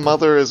kill the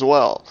mother as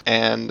well.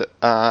 And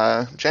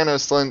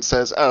Janos Slynt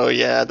says, oh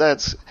yeah,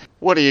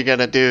 what are you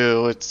gonna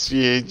do? It's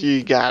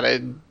you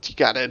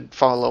gotta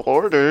follow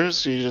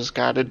orders. You just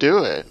gotta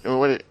do it.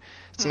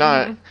 It's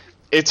not.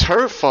 It's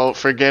her fault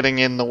for getting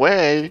in the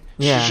way.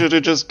 Yeah. She should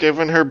have just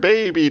given her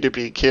baby to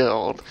be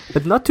killed.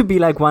 But not to be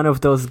like one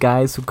of those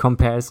guys who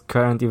compares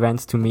current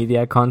events to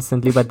media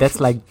constantly, but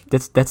that's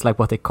like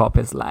what a cop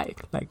is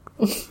like.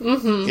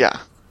 Yeah.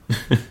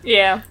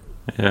 Yeah.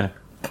 Yeah.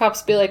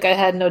 Cops be like, I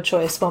had no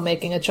choice while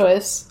making a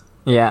choice.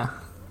 Yeah.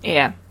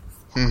 Yeah.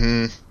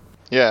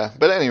 Yeah,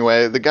 but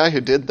anyway, the guy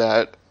who did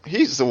that,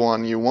 he's the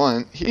one you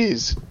want.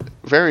 He's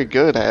very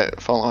good at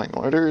following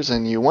orders,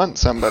 and you want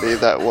somebody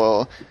that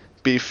will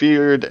be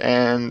feared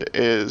and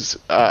is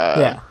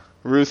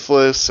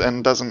ruthless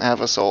and doesn't have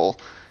a soul.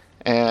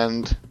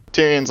 And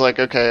Tyrion's like,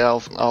 okay,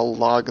 I'll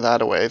log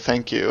that away,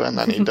 thank you. And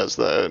then he does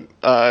the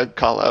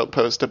call-out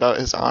post about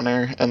his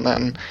honor, and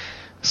then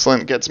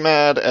Slynt gets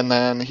mad, and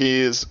then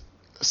he's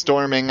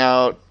storming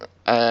out,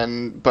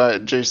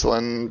 but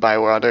Jacelyn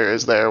Bywater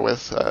is there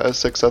with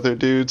 6 other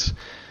dudes.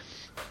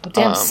 Oh,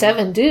 damn,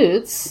 7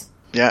 dudes.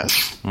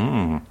 Yes.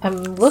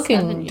 I'm looking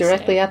 7,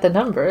 directly at the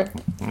number.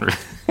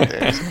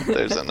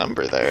 There's a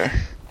number there.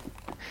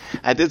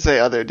 I did say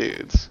other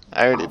dudes.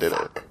 I already did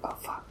it. Oh,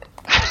 fuck.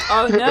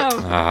 Oh no.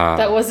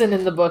 That wasn't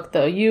in the book,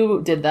 though.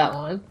 You did that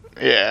one.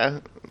 Yeah,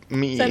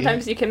 me.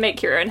 Sometimes you can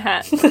make your own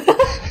hat.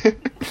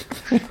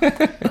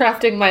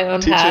 Crafting my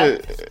own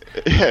hat.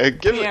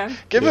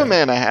 Give a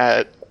man a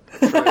hat.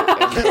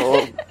 And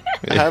he'll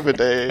have a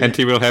day. And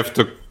he will have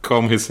to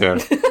comb his hair.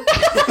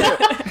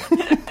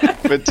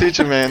 But teach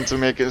a man to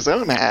make his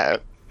own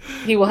hat.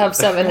 He will have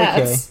 7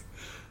 hats.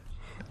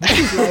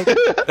 This is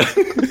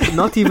like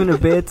not even a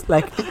bit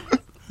like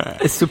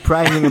a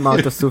surprising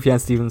amount of Sufjan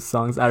Stevens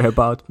songs are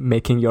about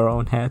making your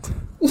own hat.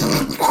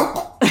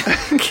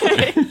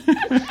 Okay.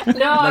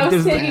 No, I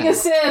was taking a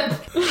sip.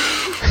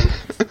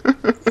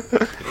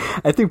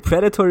 I think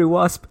Predatory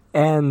Wasp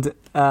and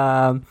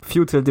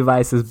Futile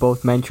Devices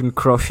both mention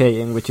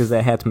crocheting, which is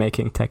a hat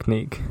making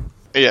technique.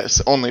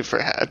 Yes, only for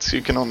hats.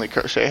 You can only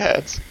crochet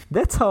hats.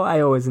 That's how I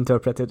always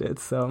interpreted it,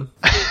 so...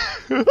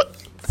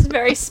 It's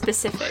very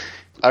specific.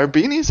 Are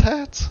beanies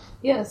hats?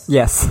 Yes.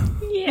 Yes,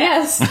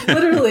 Yes,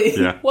 literally.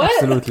 Yeah. What?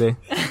 absolutely.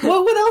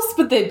 What else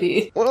would they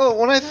be? Well,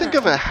 when I think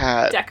of a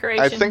hat,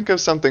 Decoration. I think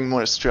of something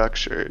more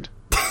structured.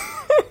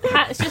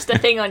 Hat's just a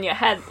thing on your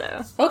head,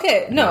 though.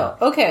 Okay, no,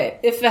 okay.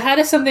 If a hat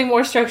is something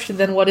more structured,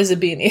 then what is a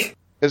beanie?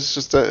 It's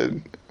just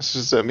a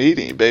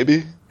meatie,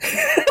 baby.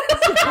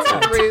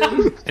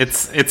 Room.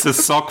 It's a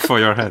sock for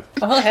your head.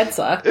 Oh, head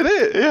sock. It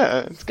is,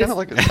 yeah. It's kind of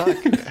like a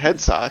sock, head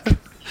sock.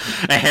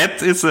 A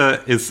hat is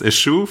a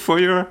shoe for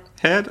your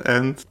head,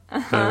 and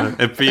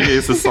a beanie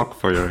is a sock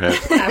for your head.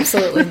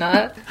 Absolutely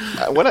not.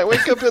 When I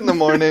wake up in the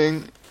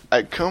morning,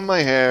 I comb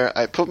my hair,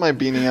 I put my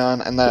beanie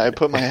on, and then I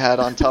put my hat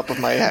on top of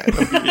my hat.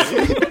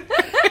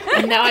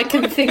 And now I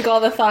can think all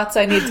the thoughts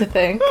I need to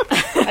think.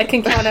 I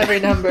can count every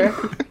number.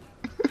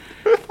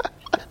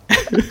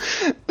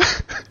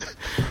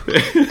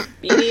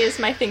 Beanie is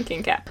my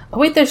thinking cap. Oh,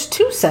 wait, there's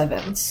 2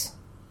 7s.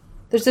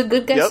 There's a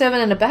good guy Yep. 7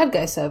 and a bad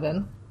guy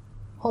 7.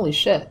 Holy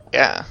shit.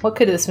 Yeah. What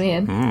could this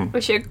mean?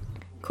 We should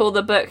call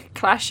the book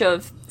Clash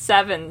of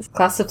Sevens.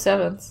 Class of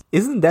 7s.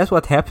 Isn't that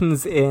what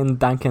happens in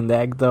Dunk and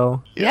Egg,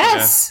 though?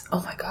 Yes!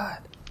 Oh my god.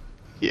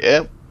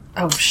 Yep.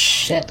 Oh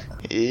shit.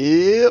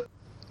 Yep.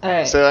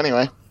 Alright, So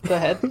anyway, go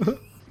ahead.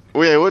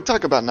 we'll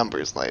talk about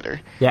numbers later.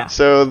 Yeah.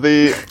 So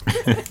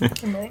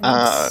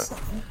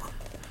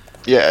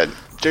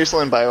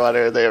Jacelyn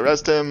Bywater, they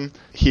arrest him.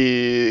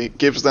 He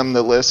gives them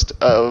the list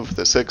of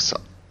the 6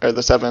 or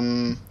the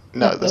 7.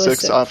 No, the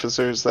 6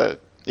 officers that.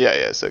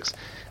 Yeah, 6.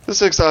 The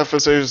 6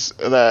 officers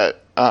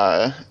that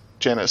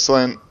Janos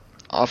Slynt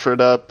offered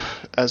up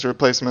as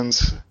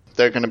replacements.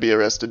 They're going to be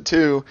arrested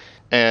too.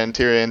 And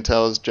Tyrion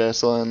tells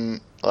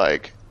Jacelyn,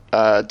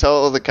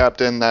 tell the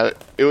captain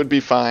that it would be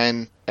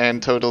fine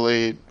and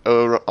totally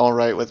all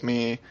right with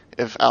me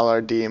if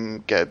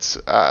Al-Ardim gets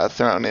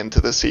thrown into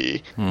the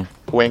sea.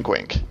 Wink,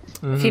 wink.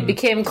 If he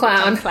became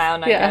clown.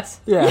 Clown, I Yeah. guess.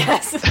 Yeah.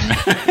 Yes.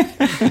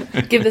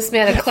 Give this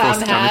man a clown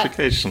hat.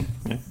 Personification.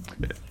 Yeah.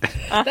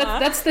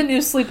 That's the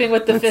new sleeping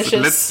with the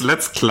fishes.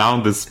 Let's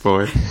clown this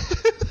boy.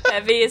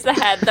 Heavy is the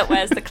head that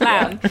wears the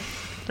clown.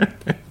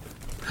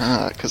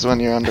 Because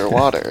when you're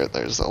underwater,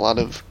 there's a lot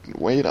of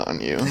weight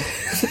on you.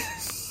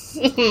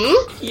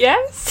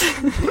 Yes.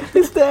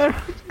 Is there?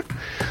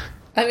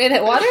 I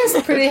mean, water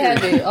is pretty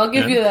heavy. I'll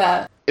give you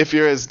that. If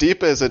you're as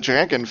deep as a But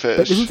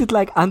dragonfish, isn't it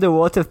like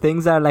underwater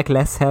things are like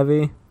less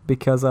heavy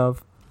because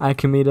of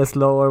Archimedes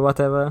law or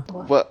whatever.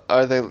 What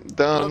are they?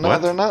 No,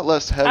 they're not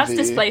less heavy. That's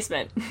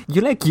displacement.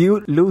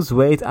 You lose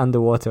weight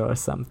underwater or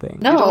something.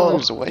 No. You don't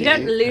lose weight. You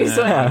don't lose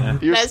weight. Yeah.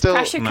 There's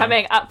pressure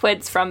coming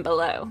upwards from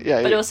below.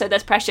 Yeah, but also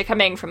there's pressure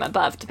coming from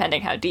above,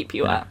 depending how deep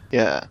you are.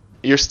 Yeah.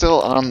 You're still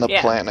on the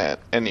planet,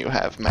 and you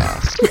have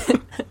mass.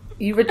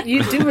 You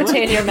do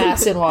retain your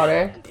mass in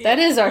water. That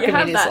is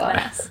Archimedes' you have that law.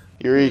 mass.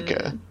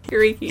 Eureka.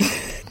 Eureka.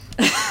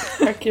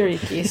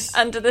 Archimedes.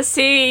 Under the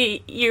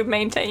sea, you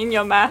maintain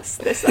your mass.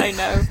 This I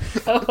know.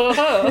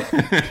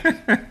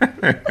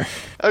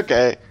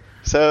 Okay,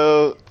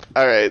 so,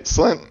 alright,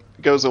 Slint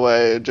goes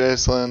away.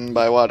 Jocelyn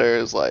by water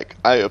is like,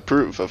 I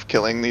approve of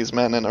killing these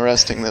men and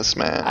arresting this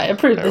man. I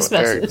approve this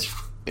message.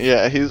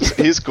 Yeah,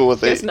 he's cool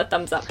with Gives it. him a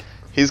thumbs up.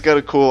 He's got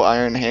a cool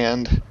iron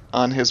hand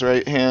on his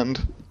right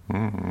hand.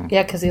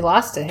 Yeah, because he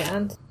lost a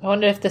hand. I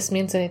wonder if this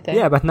means anything.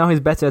 Yeah, but now he's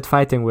better at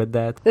fighting with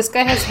that. This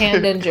guy has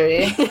hand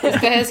injury.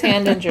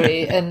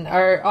 And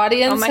our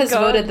audience has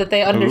voted that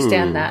they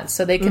understand that,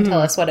 so they can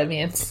tell us what it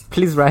means.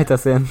 Please write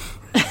us in.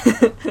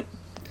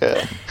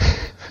 Yeah.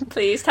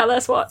 Please tell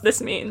us what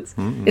this means.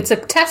 It's a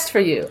test for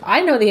you.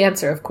 I know the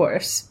answer, of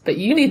course, but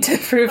you need to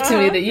prove to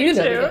me that you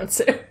know the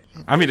answer.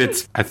 I mean,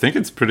 I think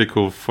it's pretty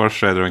cool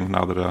foreshadowing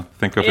now that I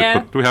think of it,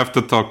 but we have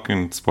to talk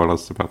in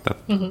spoilers about that.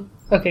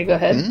 Okay, go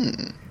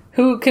ahead.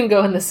 Who can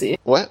go in the sea?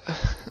 What?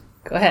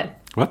 Go ahead.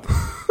 What?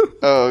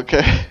 Oh,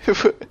 okay.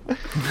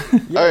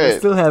 We Alright.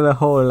 still have a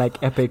whole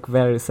epic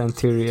Varys and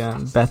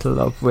Tyrion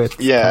battle up with.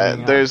 Yeah,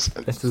 coming up. there's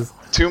This is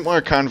 2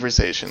 more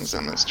conversations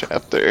in this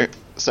chapter.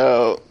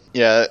 So,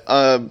 yeah,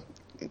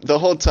 the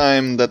whole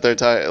time that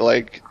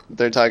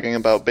they're talking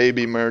about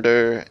baby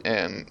murder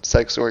and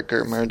sex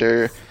worker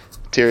murder,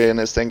 Tyrion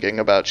is thinking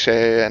about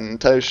Shay and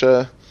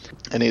Tysha,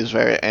 and he's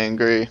very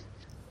angry.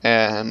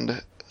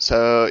 And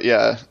so,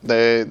 yeah,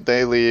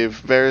 they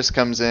leave. Varys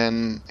comes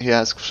in, he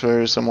asks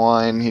for some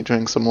wine, he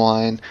drinks some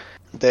wine.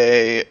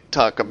 They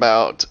talk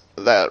about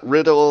that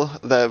riddle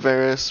that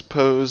Varys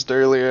posed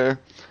earlier,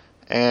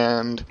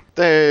 and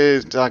they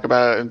talk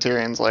about it, and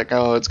Tyrion's like,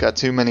 oh, it's got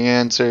too many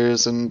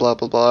answers, and blah,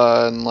 blah,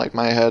 blah, and,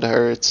 my head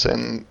hurts,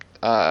 and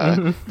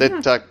they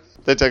talk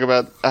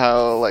about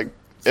how,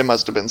 it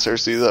must have been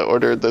Cersei that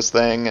ordered this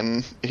thing,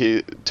 and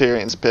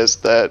Tyrion's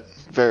pissed that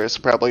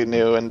Varys probably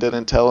knew and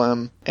didn't tell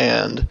him,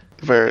 and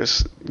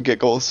Varys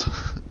giggles.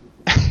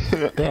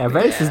 yeah,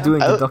 Varys is doing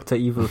the Dr.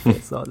 Evil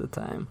face all the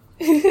time.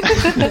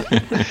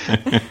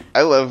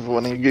 I love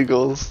when he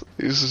giggles.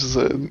 He's just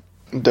a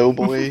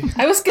doughboy.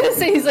 I was gonna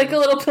say he's like a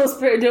little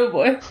Pillsbury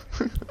doughboy.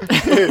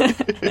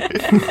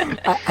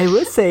 I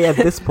will say at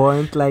this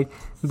point,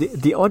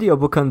 the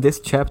audiobook on this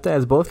chapter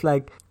is both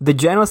the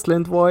Janos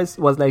Slint voice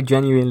was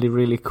genuinely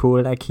really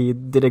cool. He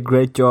did a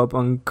great job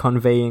on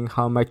conveying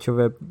how much of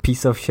a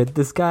piece of shit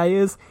this guy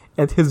is.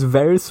 And his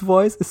Varys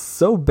voice is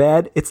so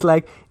bad, it's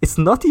it's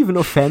not even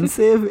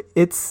offensive.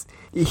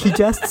 He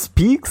just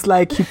speaks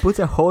like he put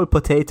a whole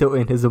potato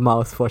in his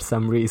mouth for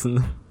some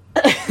reason.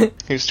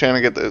 He's trying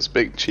to get those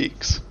big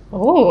cheeks.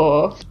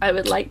 Oh, I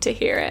would like to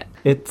hear it.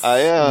 It's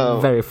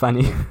very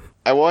funny.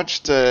 I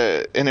watched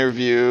an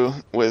interview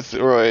with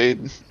Roy,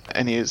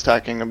 and he was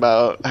talking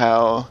about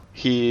how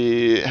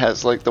he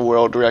has the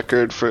world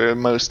record for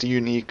most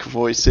unique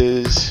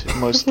voices,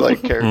 most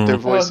character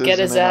voices get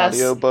in his an ass.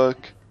 audiobook.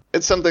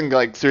 It's something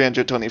like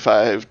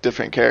 325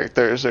 different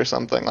characters or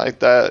something like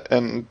that,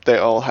 and they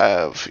all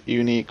have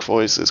unique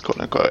voices, quote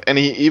unquote. And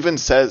he even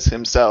says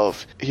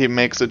himself, he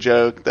makes a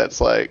joke that's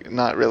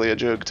not really a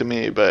joke to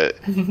me, but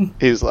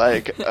he's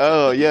like,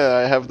 oh yeah,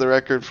 I have the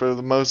record for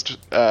the most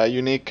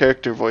unique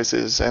character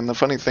voices, and the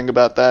funny thing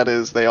about that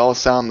is they all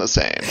sound the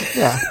same.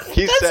 Yeah.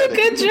 that's a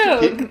good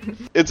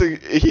joke.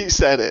 He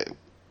said it,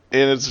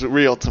 and it's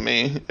real to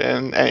me.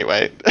 And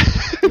anyway.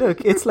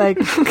 Look, it's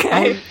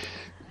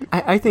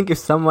I think if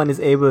someone is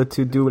able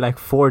to do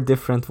 4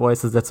 different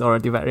voices, that's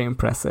already very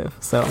impressive.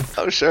 So.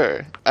 Oh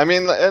sure. I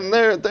mean, and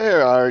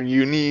there are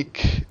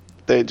unique.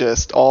 They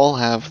just all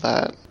have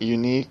that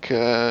unique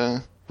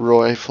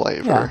Roy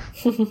flavor.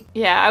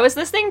 Yeah, I was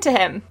listening to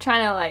him,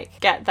 trying to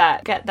get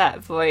that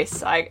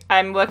voice.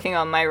 I'm working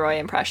on my Roy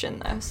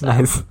impression though. So.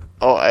 Nice.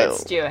 Oh, I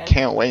doing.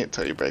 Can't wait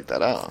till you break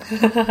that out.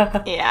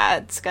 Yeah,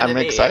 it's gonna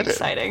be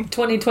exciting.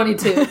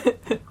 2022.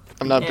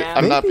 I'm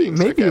not being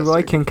maybe sarcastic.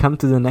 Roy can come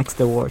to the next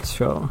awards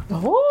show.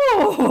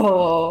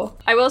 Oh.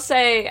 I will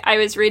say I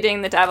was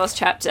reading the Davos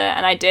chapter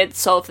and I did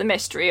solve the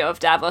mystery of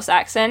Davos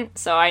accent,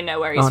 so I know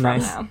where he's from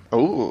nice. now.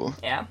 Ooh.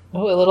 Yeah.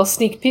 Oh, a little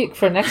sneak peek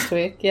for next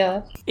week.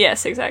 Yeah.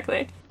 Yes,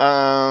 exactly.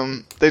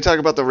 They talk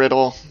about the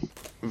riddle.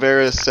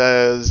 Varys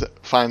says,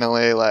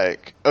 finally,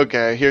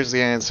 okay, here's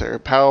the answer.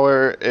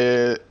 Power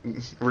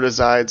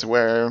resides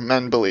where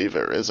men believe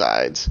it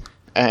resides.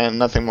 And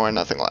nothing more,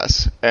 nothing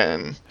less.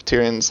 And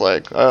Tyrion's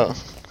like, oh,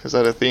 is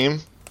that a theme?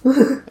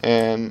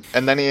 and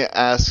then he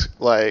asks,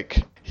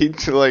 he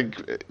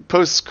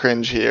posts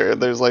cringe here.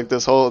 There's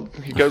this whole,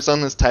 he goes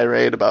on this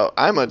tirade about,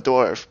 I'm a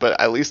dwarf, but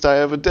at least I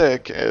have a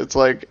dick. It's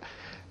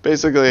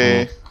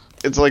basically,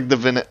 it's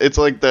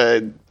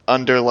the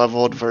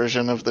under-leveled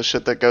version of the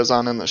shit that goes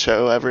on in the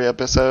show every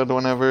episode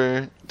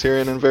whenever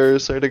Tyrion and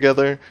Varys are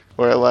together.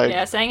 Where like,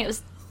 yeah, saying it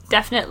was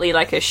definitely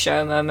like a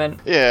show moment.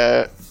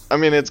 Yeah, I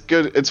mean it's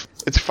good.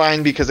 It's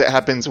fine because it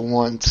happens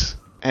once,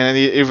 and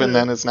even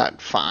then it's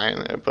not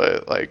fine.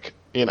 But like,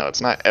 you know,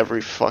 it's not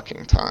every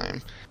fucking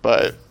time.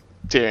 But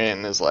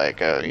Tyrion is like,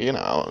 you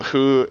know,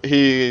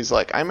 he's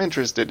like, I'm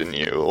interested in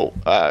you.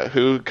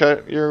 Who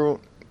cut your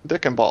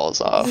dick and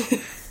balls off?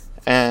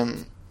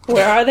 And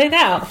where are they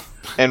now?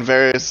 And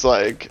Varys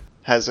like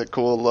has a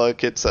cool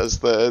look. It says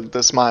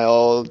the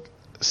smile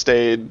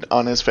stayed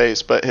on his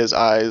face, but his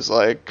eyes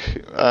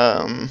like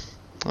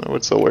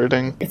what's the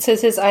wording? It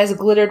says his eyes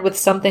glittered with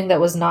something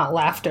that was not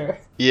laughter.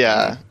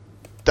 Yeah,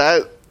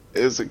 that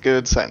is a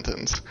good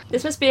sentence.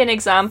 This must be an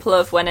example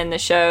of when in the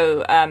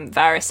show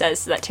Varys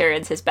says that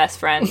Tyrion's his best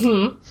friend.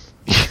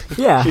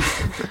 Mm-hmm. Yeah.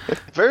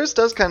 Varys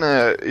does kind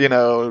of, you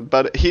know,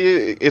 but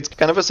it's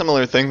kind of a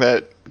similar thing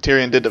that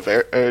Tyrion did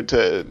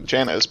to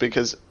Janos,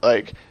 because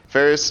like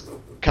Varys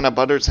kind of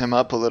butters him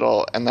up a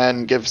little and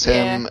then gives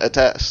him a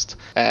test.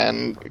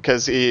 And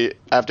because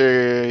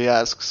after he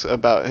asks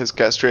about his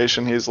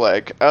castration, he's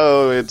like,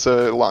 oh, it's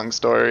a long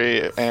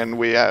story and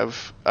we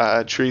have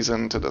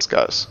treason to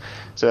discuss.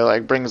 So he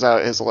like brings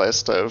out his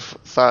list of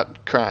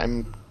thought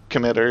crime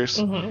committers,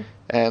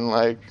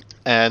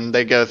 and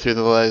they go through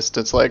the list.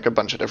 It's like a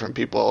bunch of different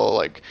people.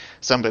 Like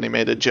somebody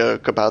made a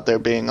joke about there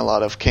being a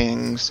lot of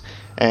kings,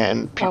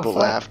 and people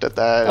laughed at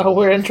that. Oh,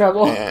 we're in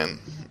trouble. And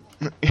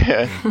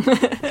yeah,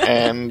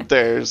 and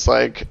there's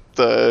like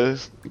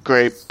the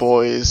great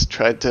boys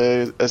tried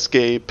to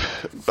escape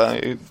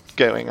by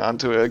going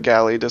onto a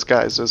galley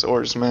disguised as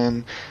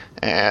oarsmen,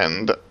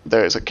 and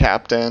there's a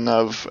captain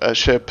of a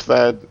ship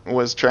that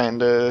was trying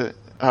to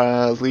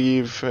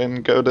leave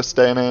and go to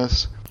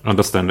Stannis.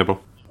 Understandable.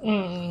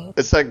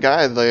 It's that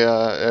guy.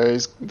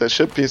 The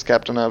ship he's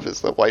captain of is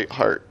the White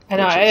Hart. I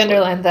know. I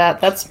underlined that.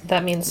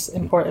 That means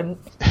important.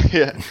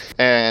 Yeah,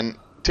 and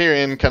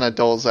Tyrion kind of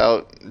doles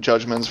out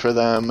judgments for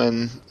them,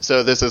 and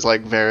so this is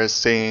like Varys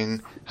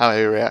seeing how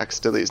he reacts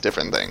to these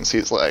different things.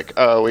 He's like,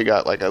 oh, we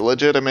got like a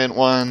legitimate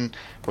one,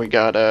 we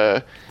got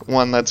a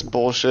one that's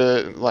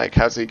bullshit. Like,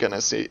 how's he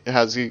gonna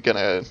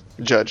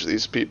judge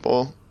these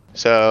people?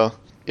 So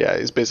yeah,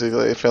 he's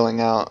basically filling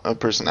out a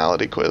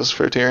personality quiz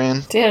for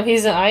Tyrion. Damn,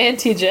 he's an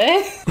INTJ?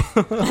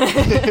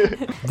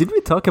 Did we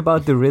talk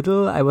about the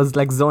riddle? I was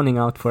like zoning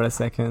out for a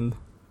second.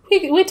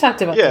 We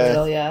talked about the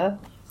riddle, yeah.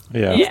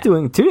 Yeah.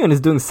 Tyrion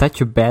is doing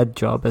such a bad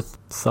job at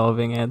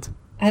solving it.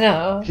 I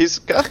know. He's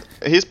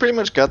pretty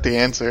much got the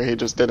answer. He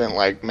just didn't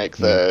like make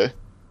the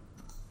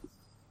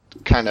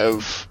kind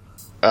of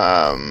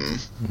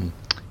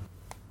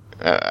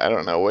I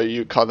don't know what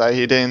you call that.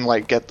 He didn't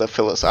like get the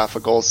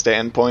philosophical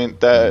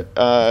standpoint that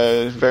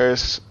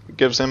Varys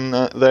gives him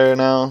there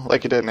now.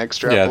 Like he didn't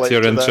extrapolate. Yeah,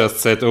 Tyrion to that. just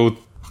said, "Oh,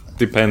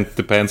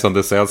 depends on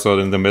the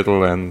sellsword in the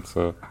middle," and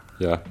so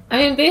yeah. I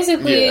mean,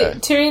 basically,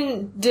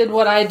 Tyrion did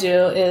what I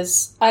do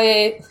is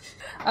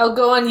I'll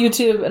go on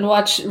YouTube and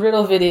watch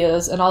riddle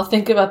videos, and I'll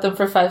think about them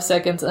for 5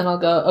 seconds, and I'll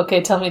go,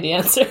 okay, tell me the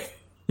answer.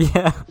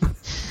 Yeah.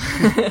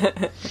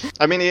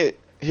 I mean,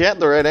 he had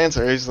the right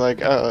answer. He's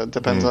like, oh, it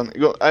depends on...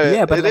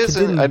 yeah, but like, he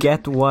didn't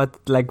get what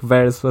like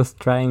Varys was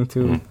trying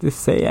to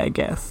say, I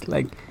guess.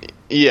 Like,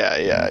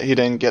 yeah, he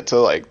didn't get to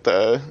like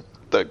the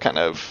kind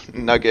of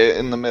nugget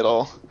in the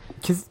middle.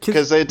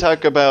 Because they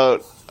talk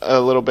about a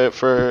little bit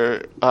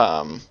for...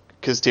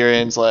 Because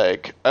Tyrion's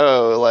like,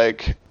 oh,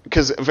 like...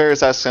 Because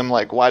Varys asks him,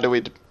 like, why do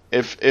we...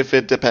 If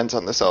it depends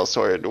on the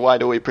sellsword, why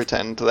do we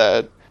pretend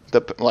that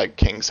the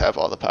kings have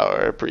all the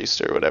power, or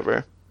priests or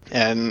whatever?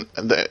 And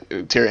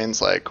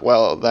Tyrion's like,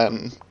 well,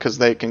 then, because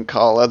they can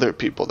call other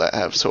people that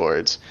have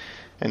swords.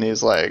 And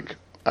he's like,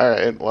 all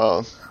right,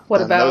 well,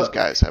 what about those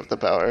guys have the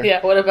power.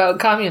 Yeah, what about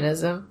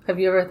communism? Have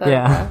you ever thought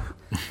of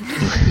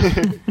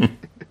that?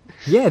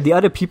 Yeah, the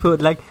other people,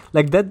 like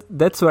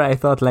that's where I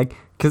thought, like,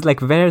 because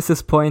like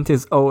Varys' point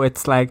is, oh,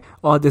 it's like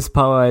all this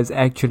power is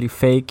actually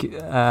fake.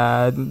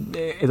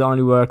 It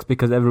only works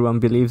because everyone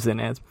believes in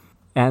it,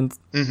 and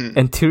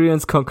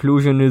Tyrion's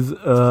conclusion is,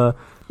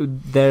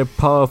 they're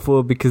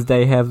powerful because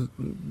they have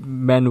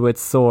men with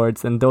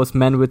swords, and those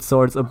men with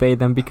swords obey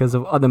them because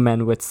of other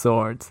men with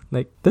swords.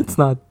 Like that's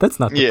not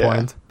the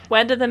point.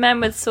 Where do the men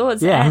with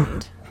swords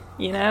end?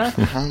 You know,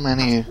 how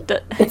many?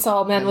 It's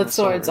all men with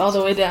swords all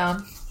the way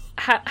down.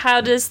 How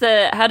does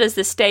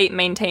the state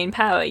maintain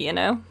power? You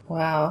know.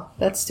 Wow,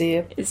 that's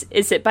deep.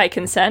 Is it by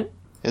consent?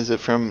 Is it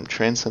from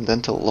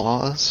transcendental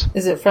laws?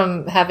 Is it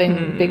from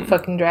having big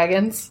fucking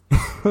dragons?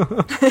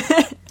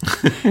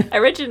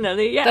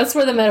 Originally, yeah. That's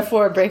where the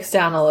metaphor breaks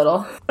down a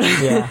little.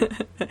 Yeah.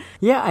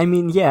 Yeah, I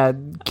mean, yeah,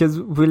 because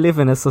we live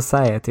in a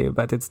society,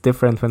 but it's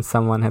different when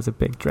someone has a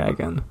big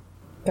dragon.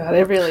 God,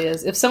 it really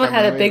is. If someone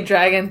had a big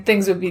dragon,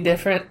 things would be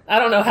different. I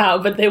don't know how,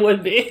 but they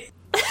would be.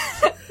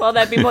 Well,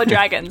 there'd be more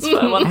dragons,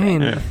 for one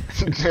thing. I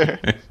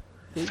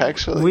mean,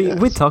 Factually,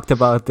 we talked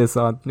about this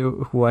on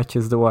Who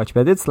Watches the Watch,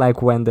 but it's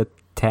like when the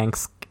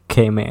tanks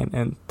came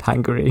in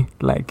Hungary.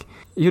 Like,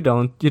 you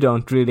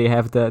don't really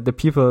have the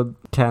people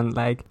can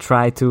like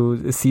try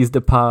to seize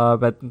the power,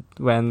 but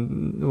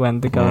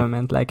when the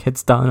government like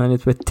hits down on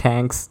it with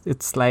tanks,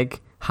 it's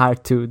like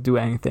hard to do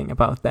anything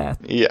about that.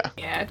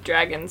 Yeah,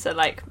 dragons are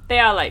like, they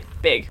are like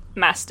big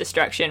mass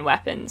destruction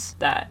weapons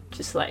that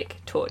just like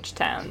torch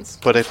towns.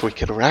 But if we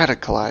could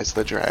radicalize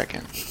the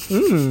dragon.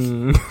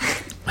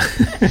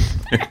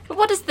 But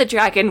what does the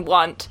dragon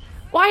want?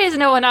 Why has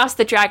no one asked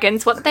the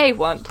dragons what they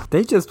want?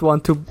 They just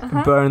want to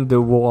burn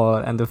the wall,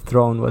 and the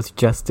throne was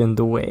just in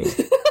the way.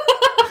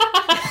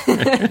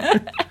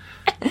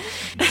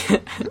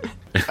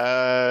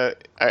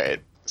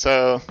 Alright,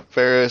 so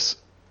Varys,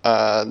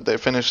 they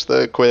finish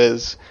the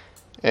quiz,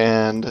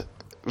 and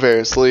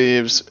Varys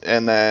leaves,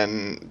 and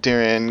then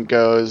Tyrion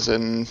goes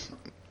and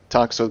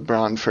talks with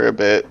Bronn for a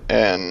bit,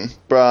 and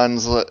Bronn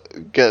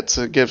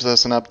gives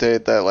us an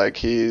update that like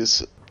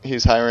he's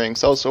hiring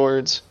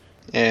sellswords,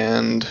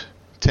 and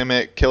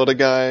Timett killed a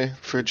guy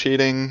for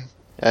cheating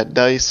at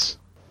dice,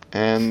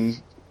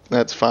 and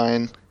that's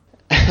fine.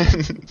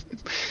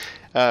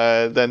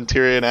 Then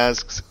Tyrion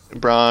asks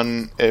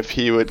Bronn if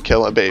he would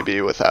kill a baby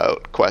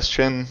without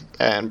question,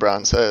 and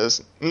Bronn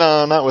says,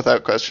 no, not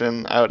without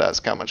question. I would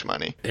ask how much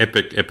money.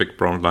 Epic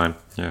Bronn line,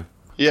 yeah.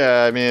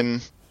 Yeah, I mean...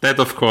 That,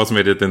 of course,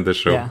 made it in the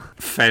show. Yeah.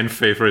 Fan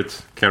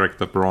favorite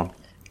character, Bronn.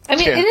 I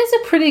mean, it is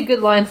a pretty good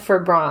line for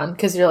Bronn,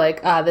 because you're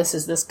like, this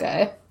is this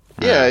guy.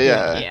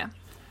 Yeah.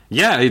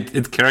 Yeah,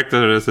 it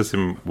characterizes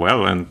him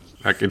well, and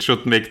like it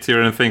should make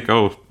Tyrion think,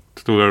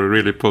 do I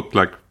really put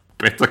like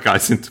better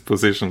guys into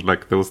positions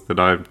like those that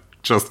I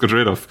just got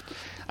rid of?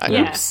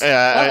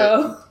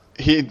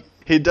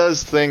 He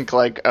does think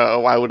like,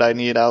 why would I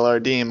need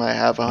Al-Ardim? I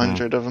have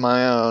 100 of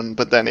my own.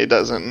 But then he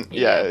doesn't.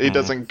 Yeah, he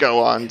doesn't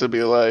go on to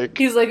be like.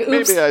 He's like,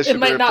 oops, maybe I should it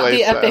might not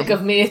be epic them.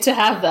 of me to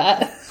have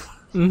that.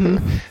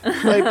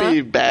 Might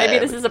be bad.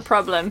 Maybe this is a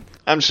problem.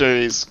 I'm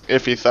sure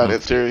if he thought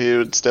it through, he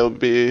would still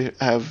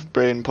have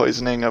brain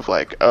poisoning of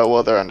like,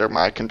 well, they're under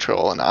my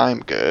control and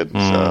I'm good.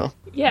 So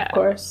Yeah, of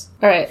course.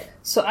 All right,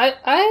 so I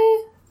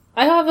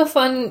have a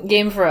fun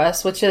game for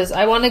us, which is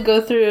I want to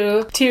go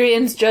through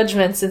Tyrion's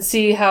judgments and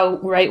see how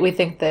right we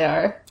think they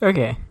are.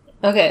 Okay,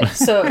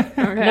 so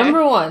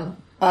number one,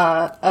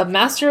 a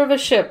master of a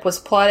ship was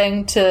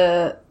plotting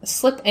to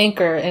slip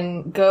anchor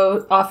and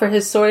go offer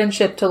his sword and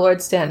ship to Lord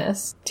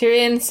Stannis.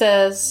 Tyrion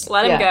says...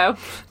 Let him go.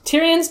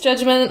 Tyrion's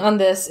judgment on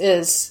this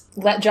is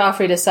let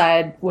Joffrey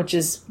decide, which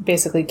is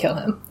basically kill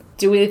him.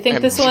 Do we think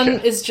this one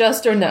is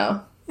just or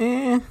no?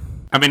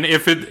 I mean,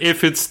 if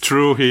it's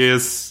true,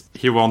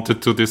 he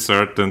wanted to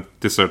desert, and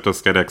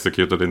deserters get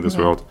executed in this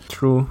world.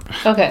 true.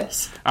 Okay.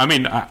 I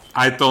mean,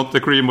 I don't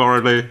agree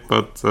morally,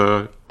 but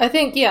I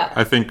think,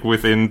 I think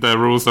within the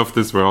rules of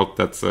this world,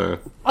 that's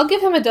I'll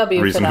give him a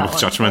W reasonable for that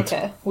judgment. one.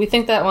 Okay. We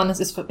think that one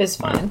is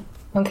fine.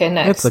 Okay,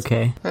 next. It's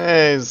okay.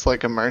 hey, he's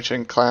like a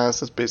merchant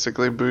class. It's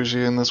basically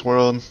bougie in this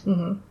world.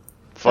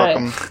 Fuck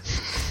them.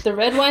 The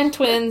Red Wine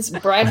twins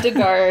bribed a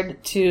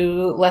guard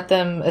to let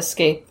them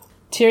escape.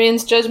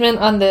 Tyrion's judgment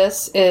on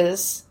this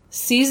is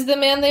seize the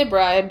man they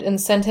bribed and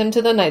send him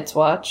to the Night's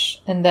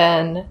Watch, and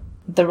then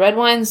the Red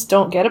Wines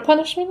don't get a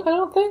punishment, I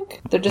don't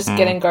think. They're just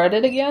getting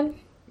guarded again.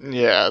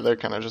 Yeah, they're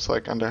kind of just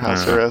like under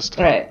house arrest.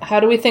 All right, how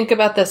do we think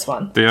about this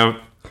one?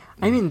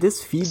 I mean,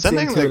 this feeds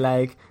Something into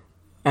like,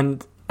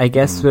 and I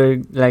guess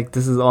we're like,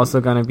 this is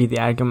also gonna be the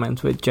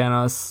argument with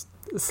Janos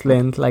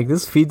Slint. Like,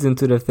 this feeds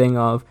into the thing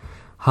of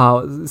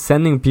how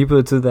sending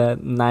people to the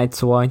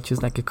Night's Watch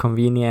is like a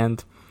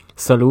convenient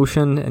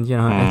solution, and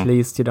at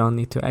least you don't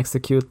need to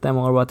execute them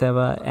or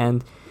whatever,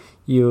 and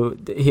you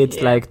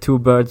hit like two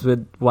birds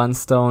with one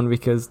stone,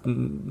 because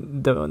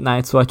the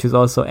Night's Watch is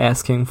also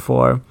asking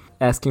for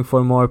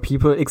more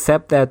people,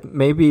 except that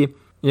maybe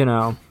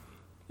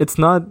it's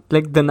not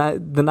like the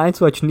Night's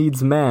Watch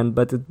needs men,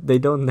 but they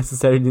don't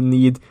necessarily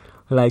need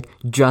like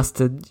just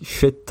a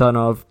shit ton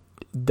of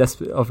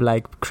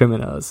like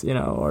criminals,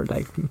 or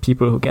like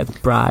people who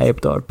get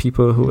bribed, or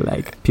people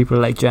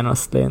like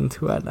Janos Slint,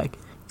 who are like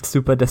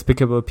super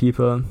despicable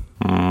people.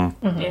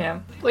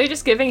 Yeah. Well, you're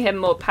just giving him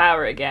more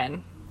power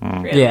again.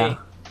 Really. Yeah.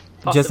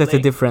 Possibly. Just at a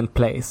different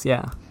place,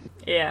 yeah.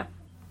 Yeah.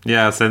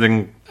 Yeah,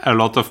 sending a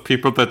lot of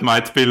people that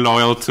might be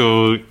loyal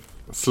to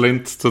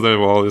Slint to the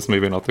wall is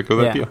maybe not a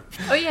good idea.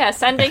 Oh yeah,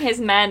 sending his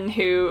men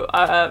who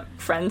are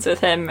friends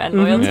with him and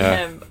loyal to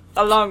him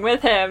along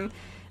with him.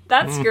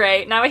 That's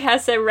great. Now he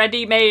has a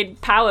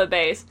ready-made power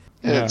base.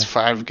 It's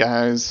 5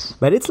 guys.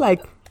 But it's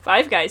like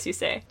 5 guys, you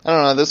say? I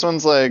don't know. This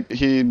one's like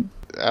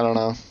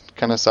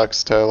kind of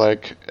sucks to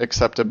like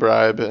accept a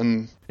bribe,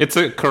 and It's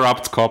a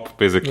corrupt cop,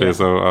 basically.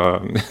 So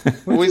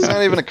well, he's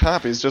not even a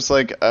cop. He's just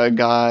like a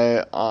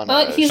guy on.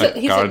 He's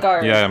a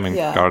guard. Yeah, I mean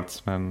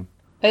guardsman.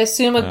 I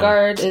assume a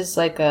guard is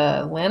like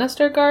a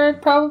Lannister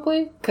guard,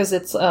 probably, because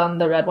it's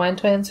the Red Wine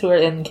twins who are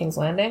in King's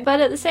Landing.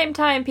 But at the same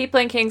time, people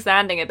in King's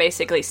Landing are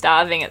basically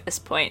starving at this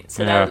point,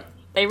 so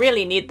they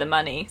really need the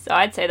money. So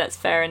I'd say that's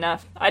fair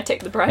enough. I'd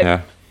take the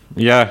bribe.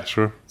 Yeah,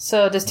 sure.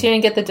 So does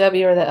Tyrion get the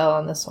W or the L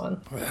on this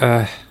one?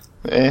 Eh.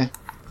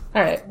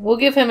 All right, we'll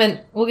give him an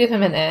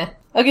eh.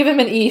 I'll give him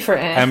an E for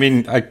N. I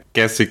mean, I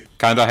guess he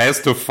kind of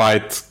has to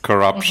fight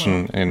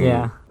corruption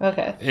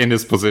in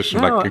his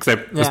position, No,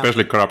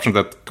 especially corruption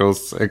that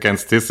goes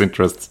against his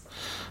interests.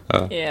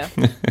 Yeah.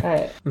 All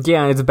right.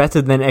 Yeah, it's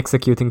better than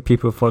executing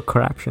people for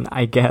corruption,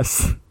 I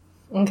guess.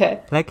 Okay.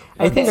 Like,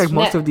 I think like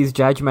most of these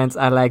judgments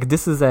are like,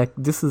 this is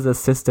a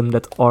system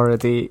that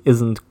already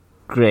isn't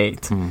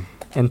great.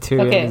 And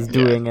Tyrion is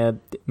doing a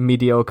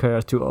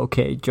mediocre to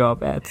okay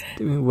job at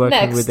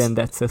working within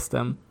that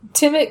system.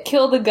 Timett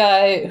killed a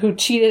guy who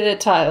cheated at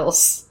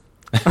tiles.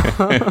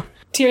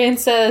 Tyrion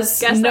says,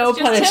 Guess no that's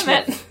just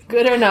punishment. Timett.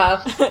 Good or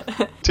not.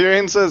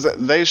 Tyrion says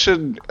they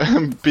should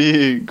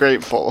be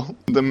grateful,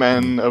 the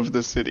men of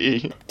the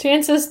city.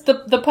 Tyrion says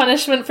the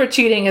punishment for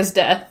cheating is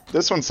death.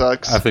 This one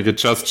sucks. I think it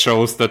just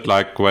shows that,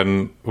 like,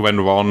 when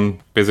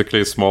one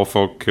basically small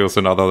folk kills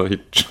another,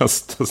 he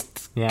just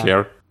doesn't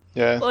care.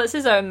 Yeah. Well, it's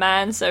his own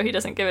man, so he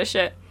doesn't give a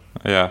shit.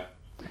 Yeah.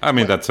 I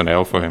mean, that's an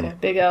L for him. Okay,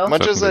 big L.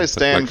 Much as I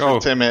stand for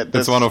Timett,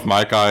 it's one of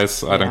my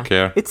guys. I don't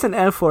care. It's an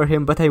L for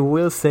him, but I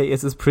will say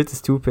it is pretty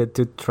stupid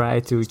to try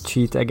to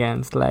cheat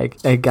against like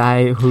a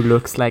guy who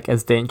looks like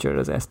as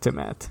dangerous as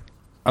Timett.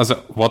 Also,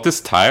 what is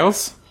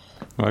tiles?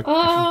 Like,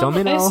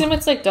 Domino? I assume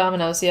it's like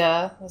dominoes,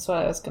 yeah. That's what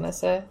I was gonna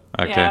say.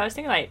 okay. Yeah, I was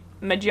thinking like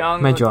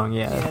Mahjong. Mahjong,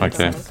 yeah. Okay.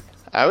 dominoes.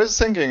 I was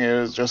thinking it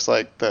was just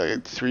like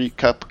the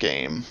 3-cup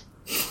game.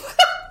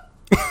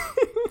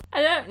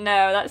 I don't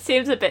know. That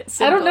seems a bit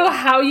simple. I don't know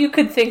how you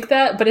could think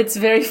that, but it's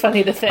very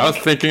funny to think. I was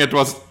thinking it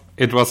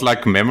was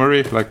like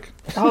memory, like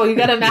Oh, you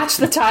gotta match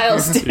the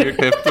tiles, dude. you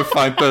have to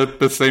find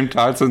the same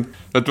tiles, and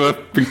that would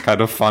have been kind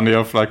of funny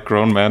of like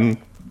grown men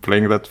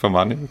playing that for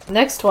money.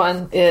 Next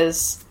one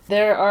is,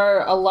 there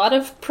are a lot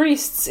of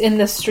priests in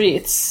the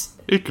streets.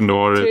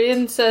 Ignore it.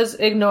 Tyrion says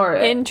ignore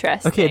it.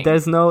 Interesting. Okay,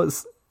 there's no...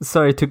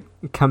 Sorry to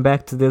come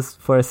back to this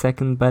for a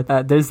second, but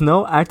there's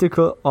no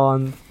article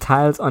on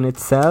tiles on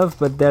itself,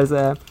 but there's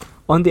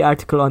on the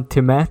article on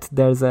Timett,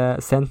 there's a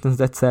sentence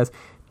that says,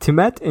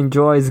 Timett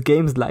enjoys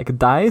games like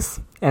dice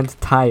and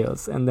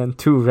tiles, and then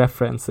 2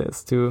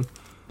 references to...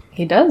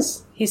 He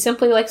does. He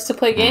simply likes to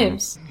play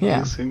games.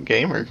 Yeah. He's a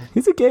gamer.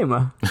 He's a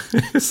gamer.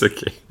 It's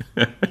okay.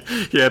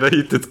 He had a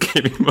heated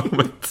gaming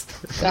moment.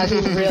 God, he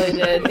really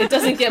did. It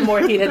doesn't get more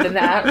heated than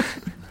that.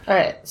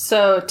 Alright,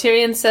 so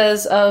Tyrion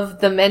says of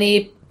the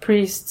many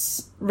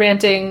priests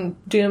ranting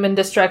doom and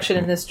destruction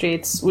in the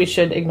streets, we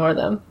should ignore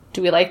them.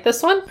 Do we like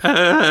this one?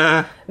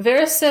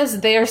 Varys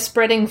says they are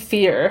spreading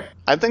fear.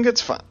 I think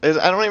it's fine.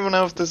 I don't even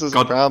know if this is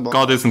a problem.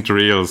 God isn't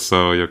real,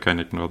 so you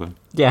can ignore them.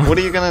 Yeah. What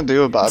are you gonna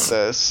do about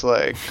this?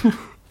 Like,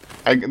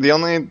 the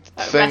only thing...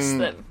 Arrest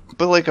them.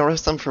 But, like,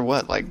 arrest them for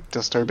what? Like,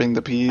 disturbing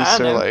the peace? I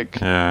don't Or, know.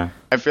 like... Yeah.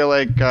 I feel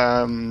like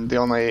the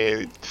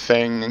only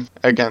thing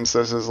against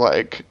this is,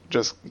 like,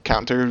 just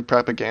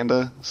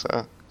counter-propaganda,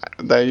 so...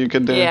 That you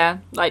could do. Yeah,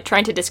 like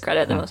trying to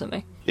discredit them or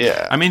something.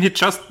 Yeah. I mean, he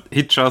just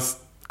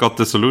got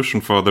the solution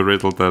for the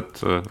riddle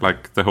that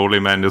like the holy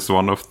man is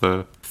one of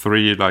the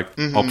 3 like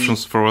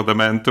options for the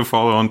man to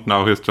follow, and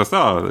now he's just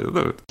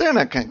They're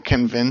not gonna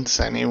convince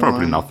anyone.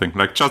 probably nothing.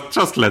 Like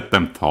just let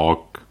them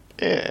talk.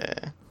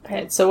 Yeah.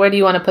 Alright, so where do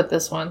you want to put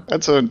this one?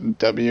 That's a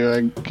W,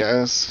 I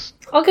guess.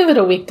 I'll give it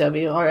a weak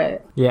W,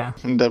 alright. Yeah.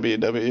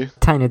 WW.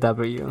 Tiny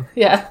W.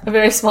 Yeah, a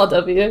very small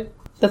W.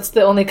 That's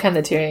the only kind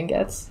that Tyrion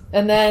gets.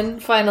 And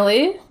then,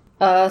 finally,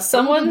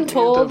 someone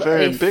told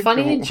a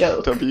funny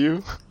joke.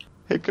 W.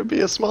 It could be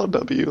a small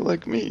W,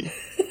 like me.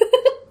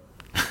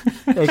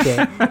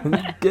 Okay.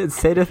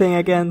 Say the thing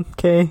again,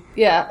 Kay.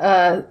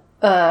 Yeah,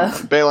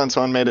 Balon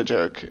Swan made a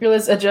joke. it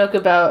was a joke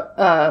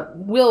about,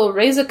 we'll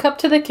raise a cup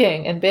to the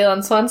king, and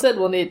Balon Swan said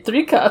we'll need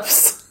 3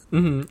 cups.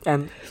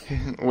 And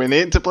We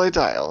need to play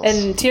tiles.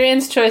 And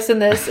Tyrion's choice in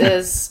this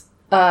is,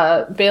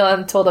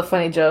 Balon told a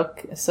funny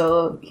joke,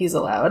 so he's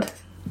allowed.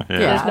 Yeah.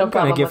 There's no I'm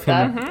gonna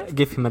problem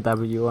give him a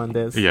W on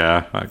this.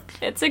 Yeah. Like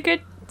It's a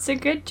good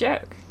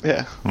joke.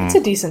 Yeah. It's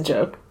a decent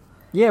joke.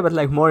 Yeah, but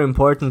like more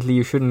importantly,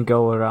 you shouldn't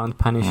go around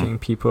punishing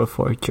people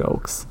for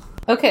jokes.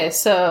 Okay,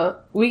 so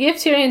we gave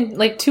Tyrion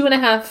like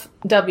 2.5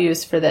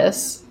 W's for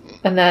this,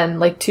 and then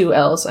like 2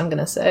 L's, I'm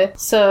gonna say.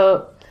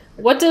 So,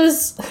 we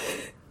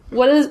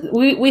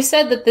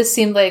said that this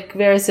seemed like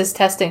Varys is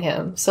testing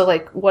him, so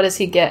like, what does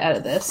he get out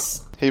of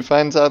this? He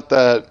finds out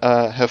that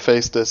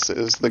Hephaestus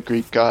is the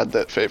Greek god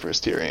that favors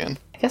Tyrion.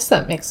 I guess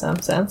that makes some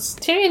sense.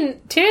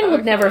 Tyrion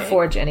would never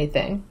forge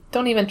anything.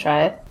 Don't even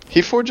try it.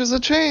 He forges a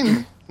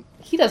chain.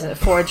 He doesn't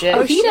forge it.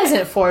 Oh, he shit.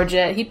 doesn't forge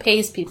it. He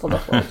pays people to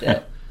forge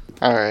it.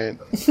 All right.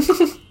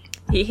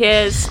 He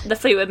hears the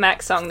Fleetwood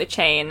Mac song "The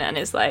Chain" and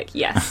is like,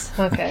 "Yes."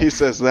 Okay. He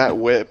says that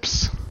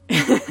whips.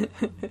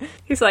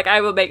 He's like, "I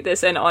will make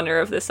this in honor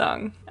of the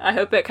song. I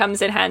hope it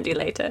comes in handy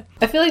later."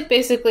 I feel like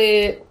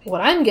basically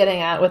what I'm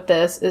getting at with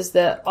this is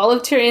that all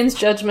of Tyrion's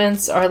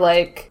judgments are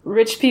like,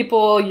 rich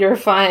people, you're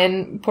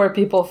fine, poor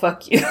people,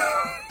 fuck you.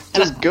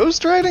 Does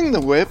Ghost Riding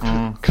the Whip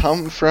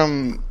come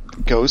from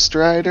Ghost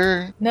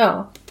Rider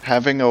No.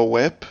 having a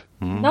whip?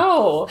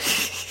 No.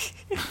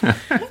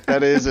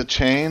 That is a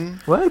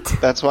chain? What?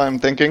 That's what I'm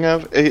thinking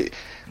of.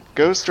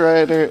 Ghost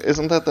Rider,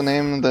 isn't that the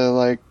name of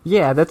the,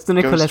 Yeah, that's the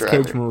Nicolas Ghost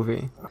Cage Rider.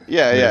 movie.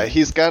 Yeah.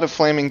 He's got a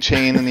flaming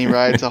chain and he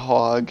rides a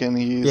hog and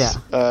he's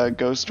Yeah.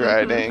 ghost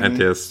riding. And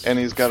yes, and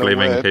he's got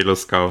flaming a whip. halo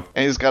skull.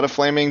 And he's got a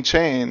flaming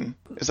chain.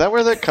 Is that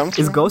where that comes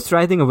Is from? ghost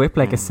riding a whip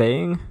like a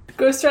saying?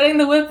 Ghost riding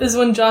the whip is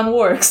when John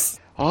works.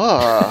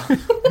 Ah,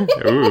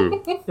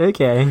 Ooh.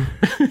 Okay.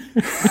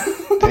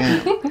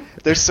 damn.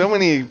 There's so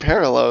many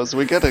parallels.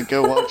 We gotta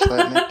go watch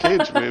that Nick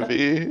Cage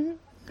movie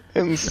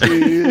and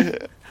see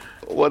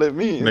what it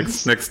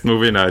means. Next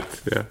movie night,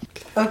 yeah.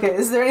 Okay,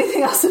 is there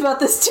anything else about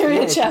this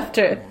Tyrion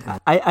chapter?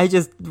 I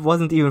just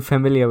wasn't even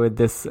familiar with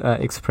this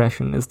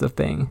expression, is the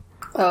thing.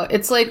 Oh,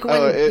 it's like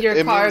when your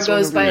it car means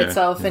goes by whenever-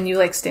 itself and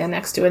you stand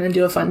next to it and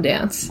do a fun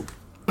dance.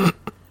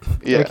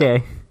 Yeah.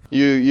 Okay.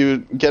 You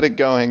get it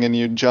going and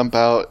you jump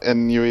out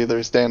and you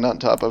either stand on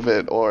top of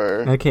it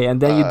or Okay,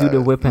 and then you do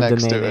the whip and the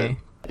next to nene. it.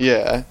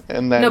 Yeah,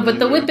 and then No, but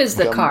the you whip is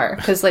the jump- car,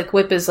 because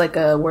whip is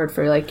a word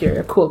for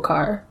your cool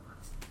car.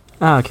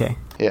 Ah, okay.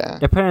 Yeah.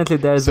 Apparently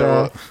there's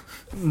So-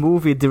 a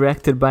movie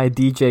directed by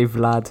DJ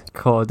Vlad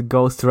called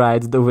Ghost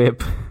Ride the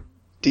Whip.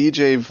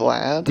 DJ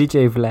Vlad.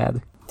 DJ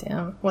Vlad.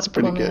 Damn, what's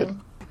pretty cool good.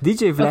 name?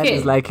 DJ Vlad Okay.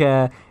 is like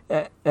a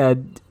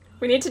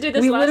We need to do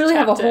this We last literally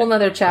have a chapter. whole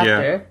nother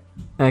chapter.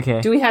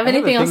 okay. Do we have I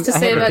anything a else to I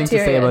say have a about thing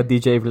to say Tyrion? about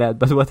DJ Vlad,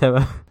 but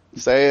whatever.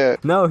 Say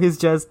it. No, he's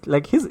just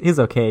like he's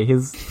okay.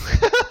 He's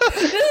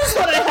This is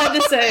what I had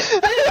to say.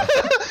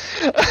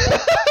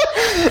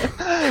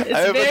 It's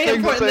have a very thing to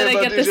important say that I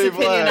about get this DJ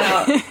opinion Vlad.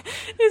 out.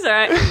 He's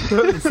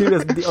alright.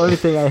 seriously. The only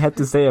thing I had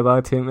to say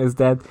about him is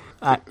that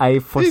I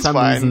for He's some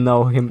fine. reason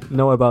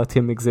know about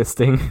him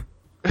existing.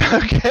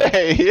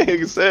 Okay, he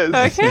exists.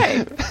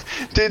 Okay.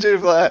 DJ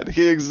Vlad,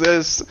 he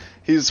exists.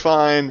 He's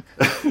fine.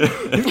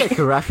 He's like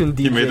a Russian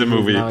DJ made a who's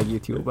movie. now a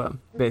YouTuber,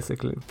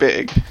 basically.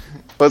 Big.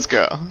 Let's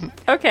go.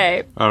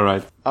 Okay. All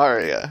right.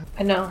 Arya.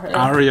 I know her.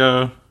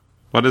 Arya,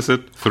 what is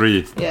it?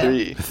 3. Yeah.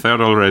 3.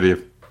 Third already.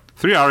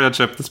 3 Arya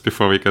chapters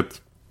before we get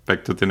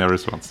back to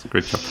Daenerys once.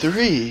 Great job.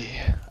 3.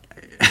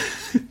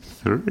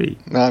 3.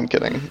 No, I'm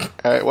kidding.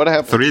 Alright, what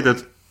happened? 3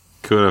 that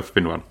could have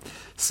been 1.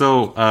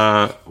 So,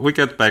 we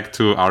get back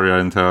to Arya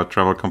and her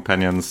travel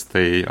companions.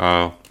 They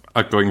are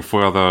going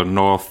further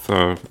north,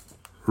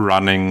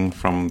 running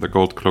from the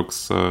Gold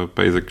Cloaks,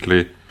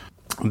 basically.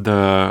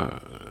 They're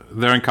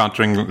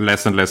encountering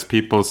less and less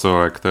people, so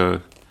like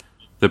the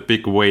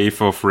big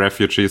wave of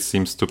refugees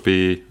seems to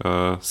be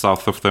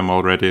south of them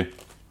already.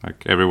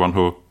 Like everyone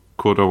who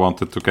could or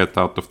wanted to get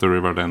out of the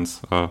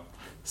Riverlands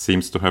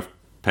seems to have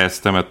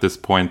passed them at this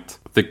point.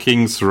 The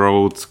King's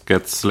Road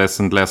gets less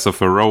and less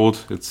of a road.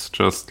 It's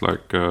just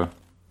like,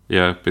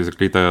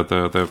 basically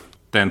the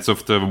dance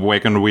of the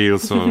wagon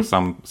wheels, or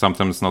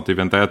sometimes not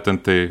even that,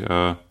 and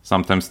they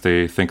sometimes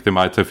they think they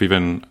might have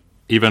even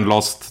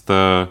lost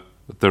the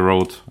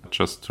road,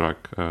 just to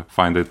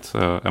find it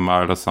a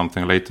mile or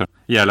something later.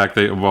 Yeah, like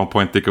at one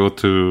point they go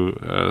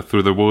to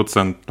through the woods,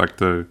 and like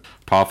the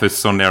path is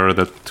so narrow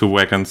that 2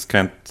 wagons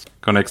can't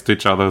connect to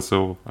each other.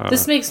 So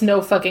This makes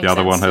no fucking the sense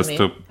other one to has me.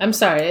 to- I'm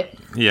sorry.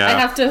 Yeah. I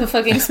have to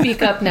fucking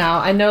speak up now.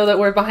 I know that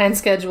we're behind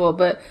schedule,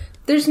 but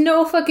there's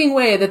no fucking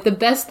way that the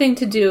best thing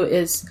to do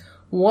is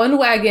one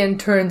wagon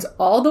turns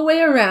all the way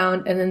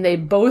around and then they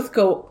both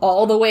go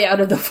all the way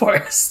out of the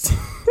forest.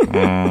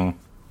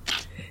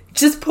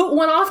 Just put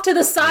one off to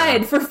the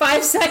side for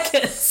 5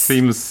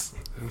 seconds.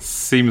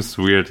 seems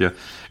weird, yeah.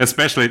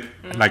 Especially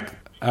like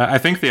I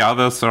think the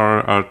others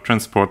are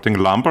transporting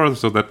lumber,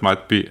 so that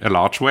might be a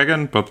large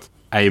wagon, but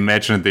I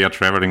imagine they are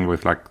traveling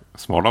with like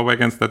smaller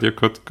wagons that you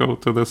could go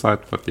to the side.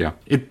 But yeah,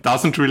 it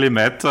doesn't really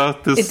matter.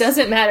 It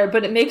doesn't matter,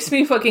 but it makes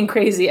me fucking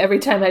crazy every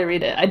time I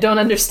read it. I don't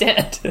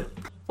understand.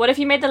 What if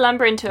you made the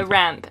lumber into a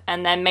ramp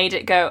and then made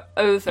it go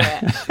over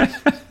it?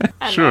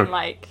 And Sure. then,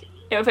 like,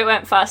 if it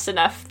went fast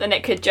enough, then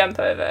it could jump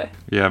over.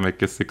 Yeah,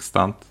 make a 6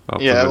 stunt.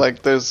 out Yeah, of it.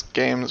 like those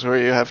games where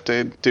you have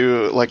to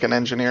do like an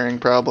engineering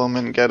problem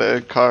and get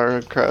a car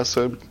across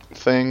a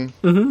thing.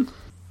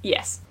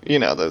 Yes. You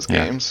know those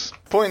Yeah. games.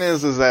 Point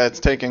is that it's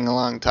taking a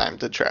long time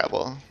to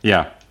travel.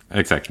 Yeah,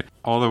 exactly.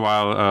 All the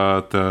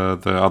while,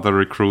 the other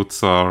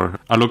recruits are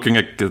looking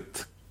at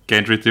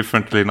Gendry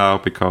differently now,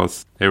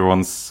 because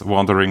everyone's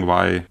wondering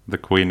why the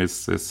Queen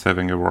is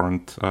having a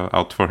warrant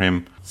out for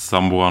him.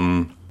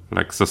 Someone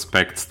like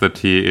suspects that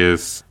he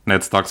is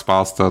Ned Stark's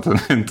bastard,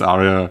 and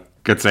Arya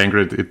gets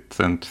angry at it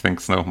and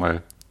thinks, no,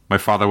 my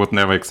father would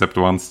never accept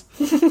once.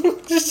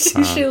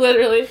 She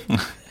literally.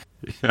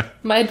 Yeah.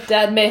 My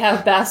dad may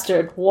have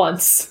bastard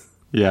once.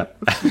 Yeah.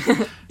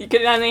 You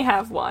could only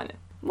have one.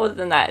 More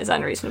than that is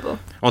unreasonable.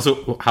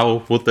 Also,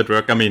 how would that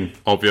work? I mean,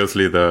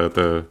 obviously,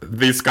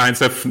 these guys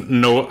have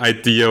no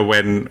idea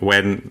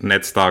when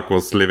Ned Stark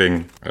was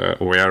living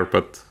where,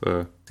 but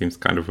seems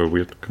kind of a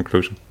weird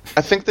conclusion.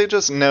 I think they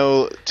just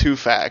know 2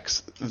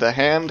 facts. The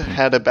Hand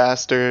had a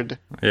bastard.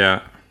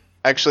 Yeah.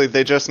 Actually,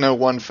 they just know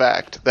 1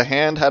 fact. The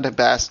Hand had a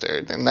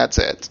bastard, and that's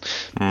it.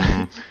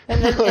 And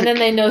then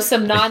they know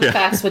some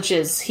non-facts, which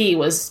is he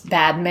was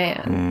bad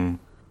man.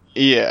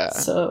 Yeah.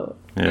 So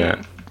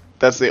Yeah.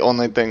 That's the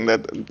only thing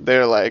that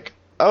they're like,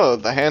 oh,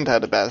 the Hand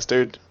had a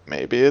bastard.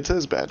 maybe it's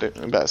his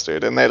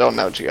bastard, and they don't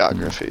know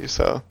geography,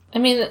 so... I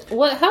mean,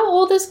 how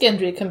old is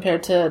Gendry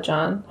compared to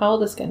Jon? How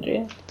old is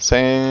Gendry?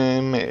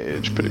 Same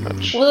age, pretty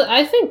much. Well,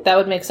 I think that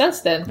would make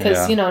sense then,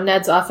 because,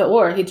 Ned's off at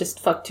war. He just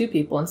fucked 2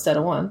 people instead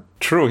of 1.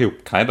 True, he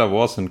kind of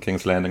was in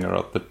King's Landing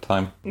around that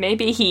time.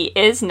 Maybe he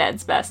is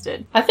Ned's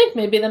bastard. I think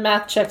maybe the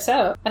math checks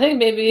out. I think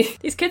maybe...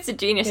 These kids are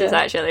geniuses,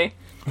 actually.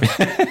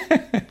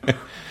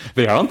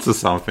 They're onto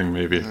something,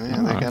 maybe.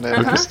 Yeah, they got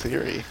Edgar's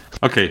theory.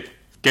 Okay,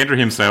 Gendry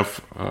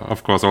himself,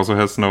 of course, also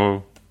has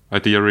no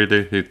idea,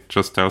 really. He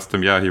just tells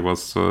them, he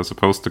was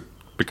supposed to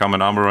become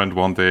an armorer, and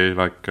one day,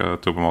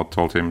 Tubermod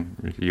told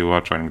him, you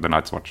are joining the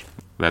Night's Watch.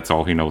 That's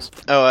all he knows.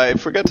 Oh, I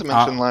forgot to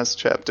mention last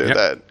chapter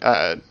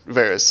that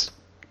Varys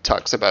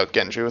talks about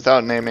Gendry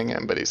without naming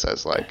him, but he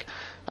says,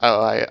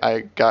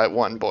 I got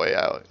one boy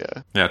out,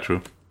 Yeah,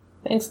 true.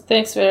 Thanks,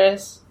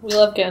 Varys. We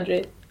love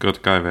Gendry.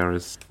 Good guy,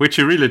 Varys. Which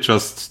he really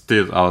just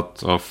did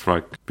out of,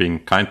 being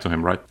kind to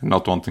him, right?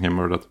 Not wanting him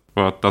murdered.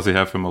 But does he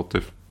have a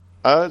motive?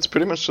 It's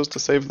pretty much just to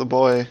save the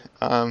boy.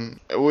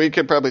 We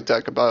could probably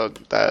talk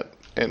about that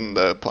in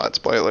the plot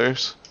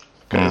spoilers.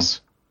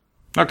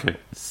 Okay,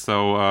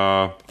 so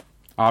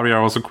Arya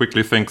also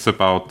quickly thinks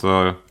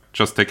about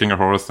just taking a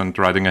horse and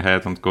riding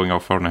ahead and going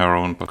off on her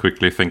own, but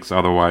quickly thinks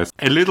otherwise.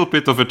 A little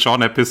bit of a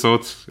Jon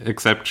episode,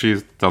 except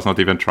she does not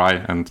even try.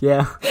 And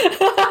yeah.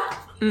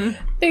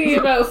 Thinking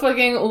about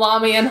fucking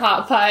Lami and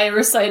Hot Pie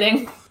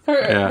reciting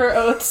her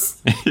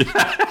oaths.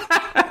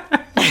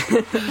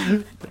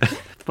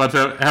 But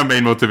her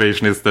main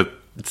motivation is that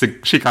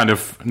she kind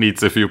of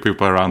needs a few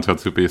people around her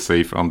to be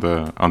safe on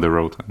the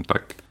road, and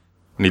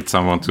needs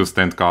someone to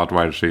stand guard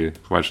while she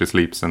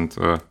sleeps. And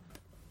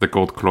the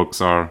gold cloaks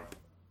are,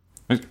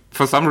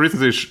 for some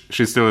reason,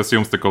 she still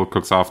assumes the gold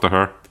cloaks are after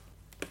her.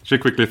 She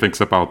quickly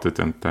thinks about it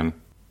and then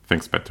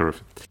thinks better of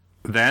it.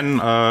 Then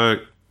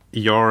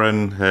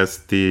Yoren has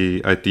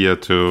the idea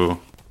to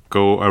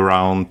go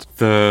around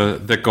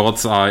the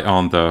God's Eye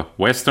on the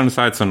western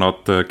side, so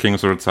not the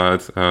Kingsword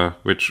side,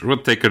 which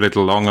would take a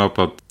little longer,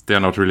 but they're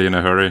not really in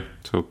a hurry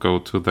to go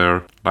to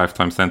their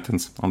lifetime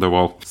sentence on the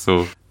wall.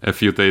 So a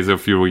few days or a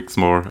few weeks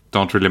more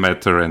don't really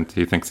matter, and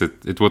he thinks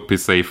it would be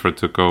safer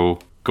to go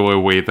a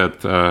way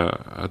that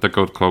the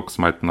Gold Cloaks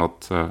might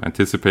not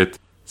anticipate.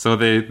 So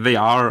they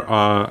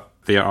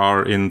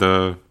are in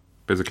the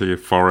basically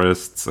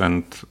forests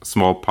and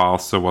small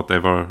paths or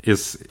whatever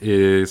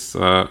is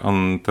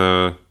on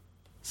the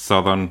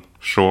southern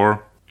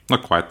shore.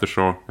 Not quite the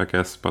shore, I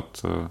guess,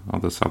 but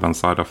on the southern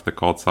side of the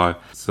God's Eye.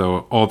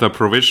 So all the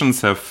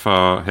provisions have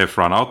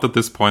run out at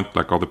this point,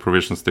 like all the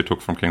provisions they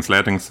took from King's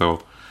Landing.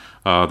 So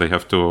they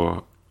have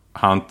to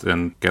hunt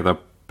and gather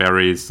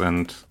berries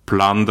and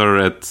plunder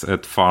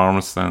at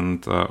farms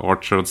and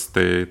orchards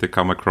they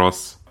come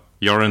across.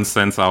 Yoren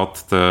sends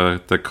out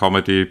the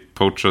comedy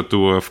poacher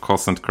duo of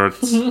Cos and Kurt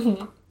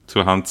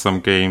to hunt some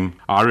game.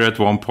 Arya at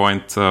one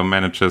point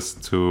manages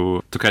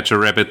to catch a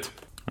rabbit,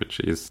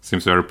 which he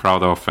seems very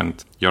proud of,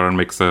 and Yoren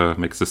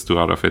makes a stew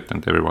out of it,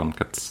 and everyone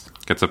gets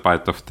a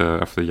bite of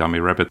the yummy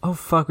rabbit. Oh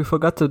fuck, we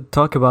forgot to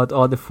talk about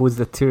all the foods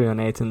that Tyrion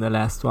ate in the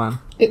last one.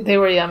 They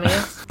were yummy.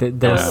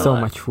 There was so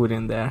much food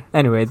in there.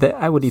 Anyway,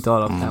 I would eat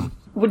all of them.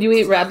 Would you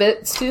eat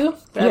rabbits too?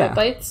 Rabbit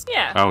bites?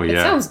 Yeah. Oh yeah.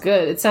 It sounds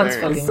good. It sounds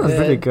fucking good. It sounds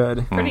really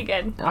good. Pretty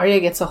good.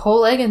 Arya gets a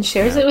whole egg and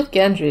shares it with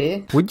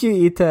Gendry. Would you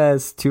eat a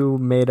stew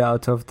made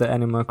out of the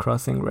Animal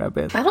Crossing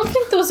rabbit? I don't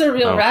think those are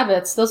real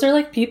rabbits. Those are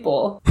like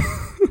people.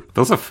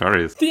 Those are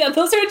furries. Yeah,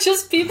 those are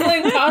just people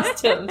in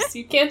costumes.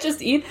 You can't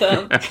just eat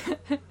them.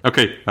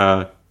 Okay,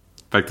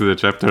 back to the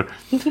chapter.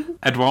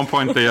 At one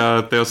point,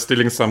 they're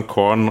stealing some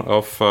corn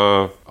off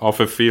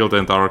a field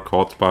and are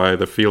caught by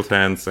the field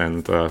hands,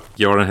 and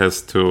Yoren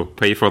has to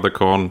pay for the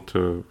corn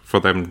for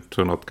them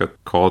to not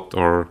get caught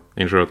or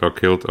injured or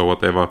killed or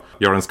whatever.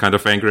 Yoren's kind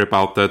of angry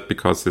about that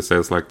because he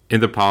says, like, in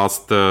the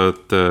past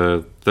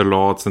the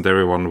lords and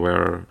everyone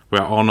were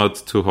honored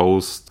to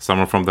host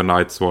someone from the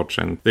Night's Watch,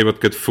 and they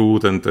would get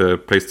food and a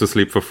place to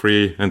sleep for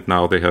free, and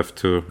now they have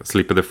to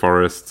sleep in the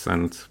forests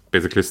and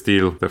basically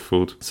steal their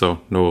food.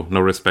 So no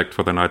respect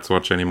for the Night's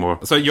Watch anymore.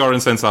 So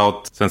Yoren sends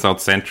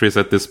out sentries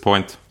at this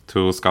point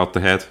to scout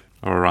ahead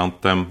or around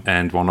them,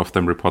 and one of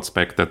them reports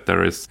back that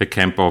there is a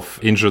camp of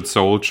injured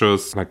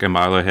soldiers like a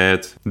mile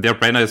ahead. Their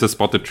banner is a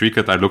spotted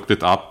trinket. I looked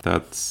it up.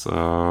 That's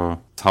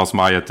House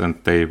Myatt,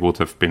 and they would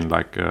have been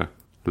like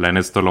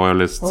Lannister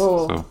loyalists.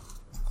 Oh. So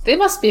they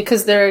must be,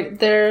 because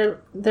their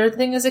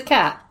thing is a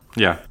cat.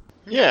 Yeah.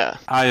 Yeah.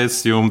 I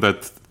assume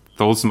that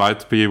those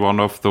might be one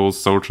of those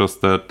soldiers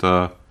that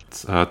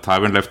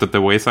Tywin left at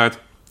the wayside,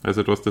 as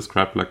it was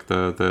described, like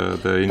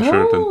the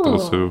injured and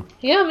those who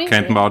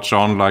can't march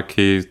on, like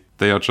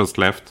they are just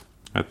left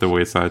at the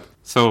wayside.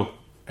 So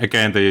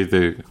again,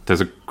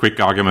 there's a quick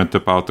argument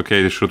about,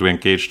 okay, should we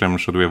engage them,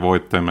 should we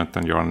avoid them? And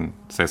then Yoren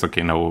says,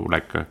 okay, no,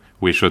 like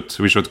we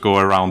should go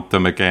around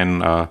them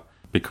again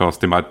because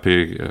they might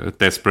be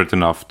desperate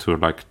enough to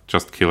like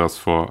just kill us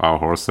for our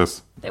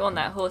horses. They want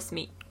that horse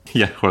meat.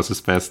 Yeah,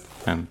 horses best.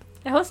 And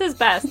The horse is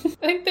best. I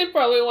think they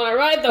probably want to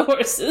ride the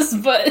horses,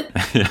 but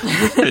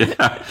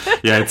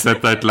yeah. It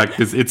said that like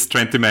this, it's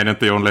 20 men and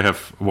they only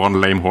have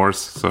one lame horse.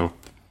 So,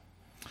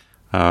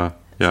 yeah,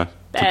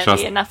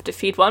 barely enough to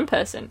feed one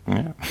person.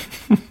 Yeah,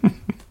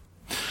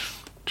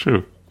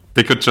 true.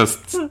 They could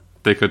just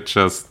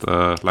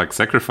like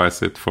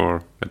sacrifice it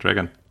for a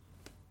dragon.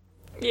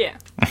 Yeah.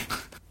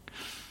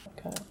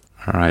 okay.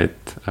 All right.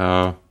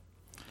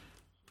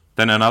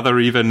 Then another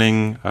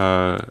evening,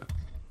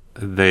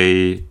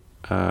 they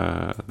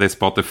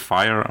spot a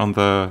fire on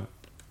the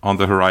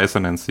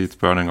horizon and see it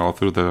burning all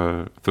through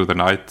the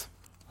night.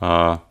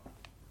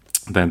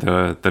 Then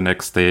the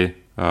next day,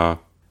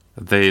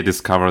 they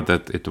discover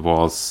that it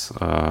was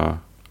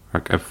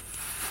like a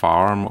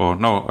farm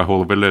a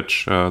whole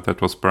village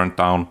that was burnt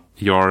down.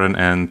 Joran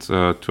and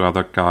two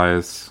other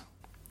guys.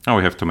 Oh,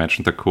 we have to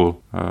mention the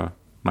cool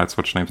Night's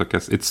Watch names, I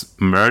guess. It's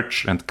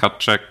Merch and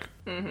Kutchek.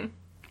 Mm-hmm.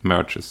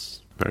 Merch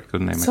is a very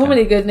good name. So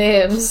many good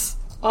names.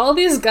 All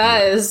these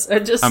guys are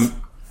just...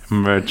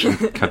 Merch and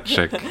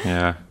Kutchek,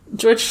 yeah.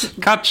 George...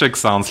 Kutchek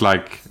sounds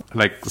like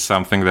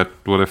something that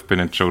would have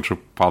been in JoJo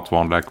Part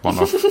 1, like one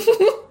of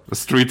the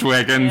street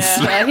wagons.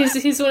 Yeah,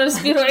 he's one of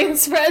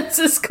Speedwagon's friends,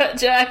 is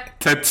Jack.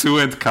 Tattoo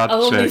and Kutchek.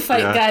 I'll only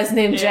fight guys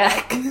named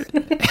Jack.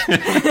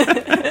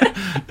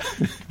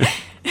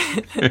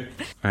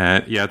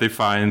 They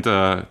find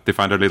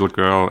a little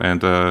girl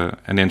and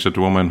an injured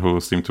woman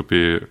who seem to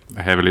be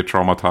heavily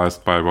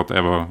traumatized by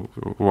whatever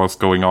was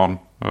going on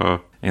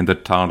in the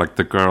town. Like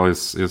the girl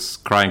is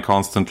crying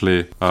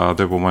constantly.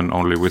 The woman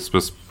only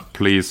whispers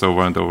please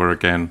over and over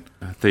again.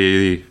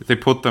 They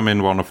put them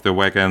in one of the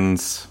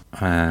wagons,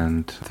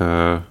 and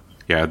the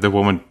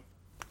woman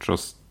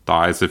just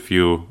dies a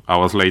few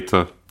hours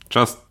later.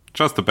 Just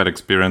a bad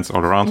experience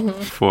all around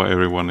for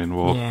everyone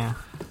involved. Yeah.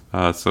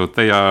 So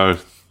they are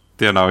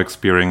now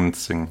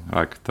experiencing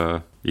like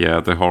the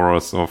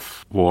horrors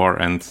of war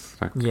and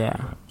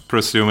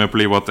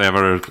presumably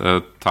whatever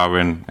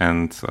Tywin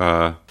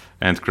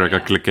and Gregor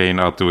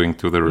Clegane are doing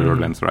to the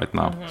Riverlands right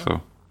now.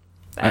 So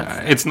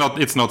it's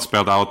not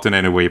spelled out in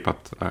any way,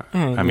 but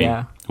I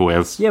mean, who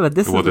else? Yeah, but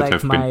this is would it like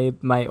have been?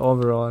 my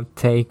overall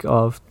take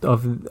of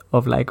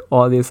like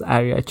all these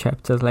Arya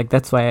chapters. Like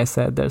that's why I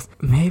said there's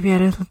maybe a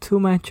little too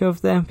much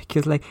of them,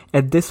 because like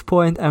at this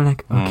point I'm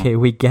like, okay,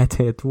 we get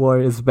it. War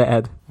is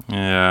bad.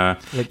 Yeah,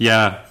 like,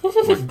 yeah.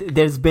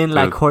 There's been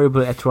like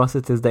horrible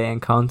atrocities they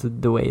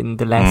encountered the way in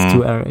the last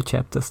two Arya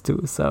chapters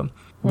too. So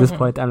at this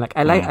point I'm like,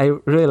 I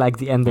really like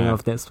the ending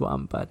of this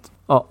one, but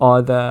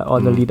all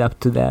the lead up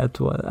to that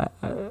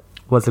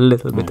was a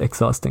little bit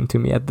exhausting to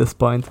me at this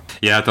point.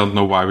 Yeah, I don't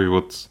know why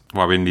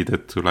we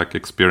needed to like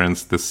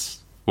experience this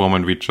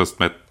woman we just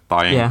met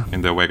dying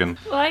in the wagon.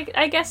 Well,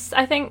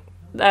 I think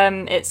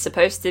it's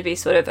supposed to be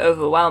sort of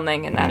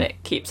overwhelming and that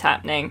it keeps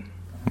happening.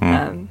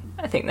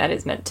 I think that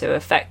is meant to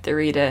affect the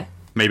reader.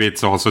 Maybe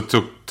it's also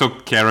to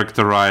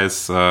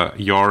characterize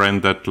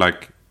Joran, that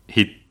like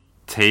he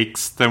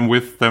takes them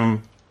with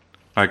them,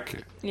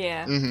 like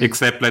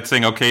except let's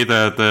say okay,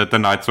 the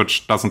Night's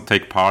Watch doesn't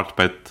take part,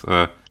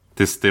 but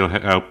they still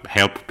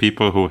help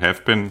people who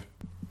have been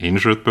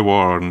injured by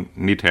war or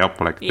need help.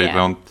 Like they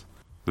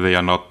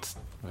are not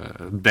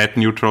that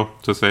neutral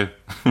to say.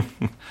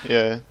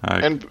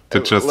 And to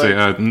just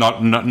say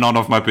none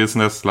of my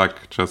business.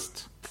 Like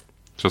just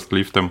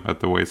leave them at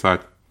the wayside.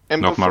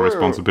 And not my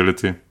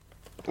responsibility.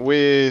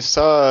 We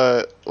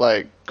saw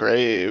like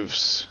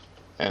graves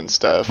and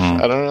stuff.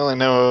 I don't really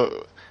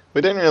know. We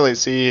didn't really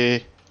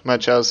see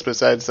much else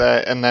besides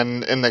that. And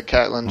then in the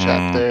Catelyn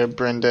chapter,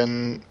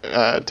 Brendan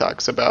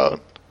talks about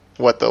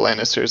what the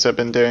Lannisters have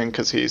been doing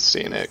because he's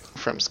seen it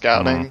from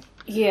scouting.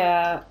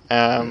 Yeah.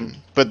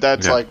 But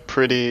that's like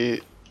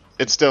pretty.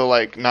 It's still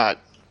like not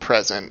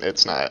present.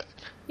 It's not.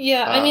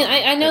 Yeah, I mean,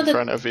 I know in that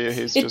front of you,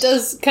 it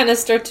does kind of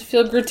start to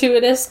feel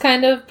gratuitous,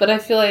 kind of, but I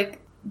feel like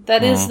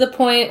that is the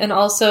point, and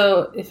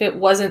also, if it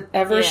wasn't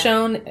ever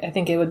shown, I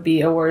think it would be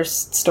a worse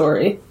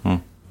story.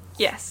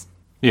 Yes.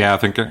 Yeah, I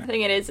think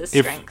it is a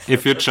strength.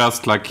 If you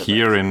just like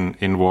hear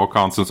in war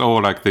councils,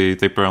 like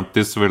they burnt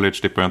this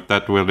village, they burnt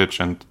that village,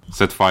 and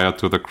set fire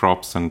to the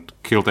crops and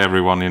killed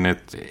everyone in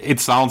it.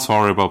 It sounds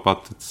horrible,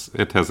 but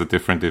it has a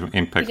different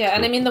impact. Yeah,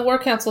 and I mean the war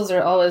councils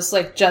are always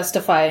like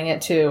justifying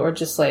it too, or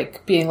just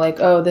like being like,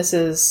 oh, this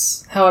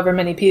is however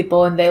many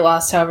people, and they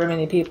lost however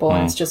many people,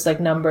 and it's just like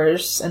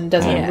numbers, and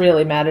doesn't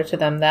really matter to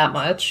them that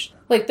much.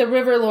 Like, the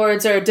River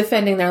Lords are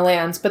defending their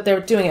lands, but they're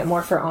doing it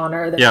more for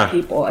honor than the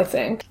people, I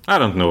think. I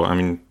don't know. I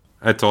mean,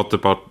 I talked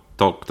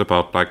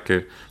about like,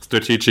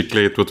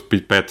 strategically it would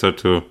be better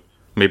to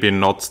maybe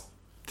not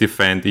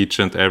defend each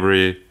and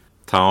every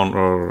town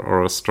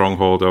or a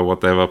stronghold or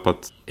whatever,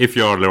 but if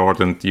you're a lord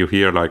and you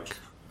hear, like,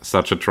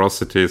 such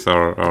atrocities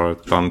are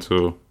done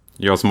to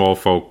your small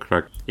folk,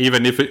 like,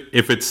 even if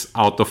it's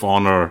out of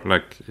honor,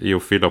 like, you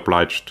feel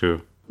obliged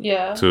to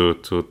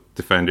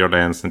defend your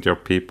lands and your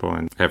people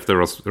and have the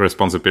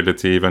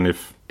responsibility, even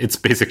if it's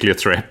basically a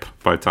trap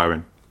by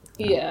Tywin.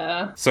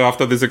 Yeah. So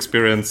after this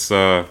experience,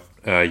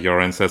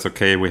 Joran says,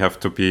 okay, we have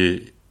to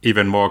be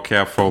even more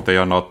careful. They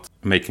are not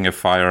making a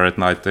fire at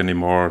night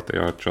anymore. They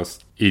are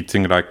just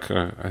eating like,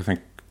 I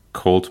think,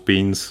 cold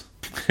beans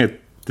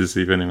this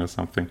evening or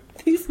something.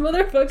 These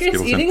motherfuckers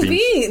Skittles eating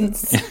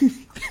beans.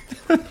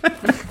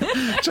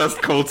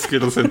 Just cold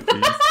Skittles and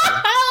beans.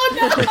 Oh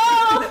no!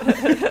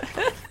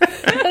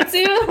 That's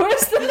even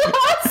worse than the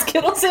hot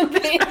Skittles and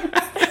beans.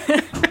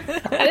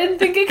 I didn't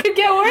think it could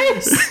get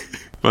worse.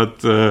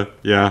 But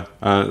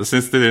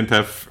since they didn't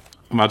have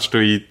much to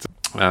eat,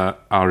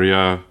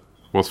 Arya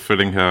was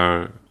filling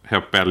her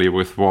belly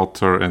with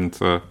water, and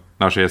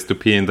now she has to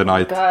pee in the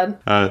night. God.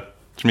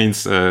 Which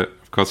means,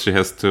 of course, she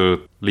has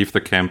to leave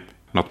the camp,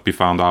 not be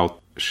found out.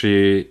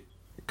 She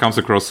comes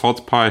across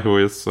Hot Pie, who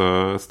is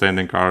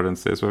standing guard, and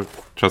says, "Well,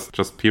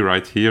 just pee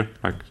right here.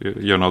 Like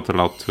you're not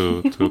allowed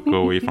to go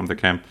away from the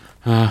camp."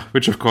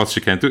 Which of course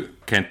she can't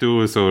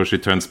do. So she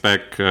turns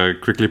back,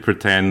 quickly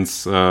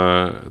pretends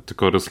to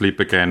go to sleep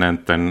again,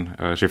 and then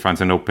she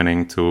finds an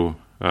opening to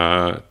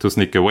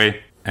sneak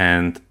away.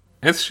 And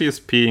as she is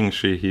peeing,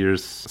 she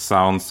hears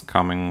sounds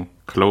coming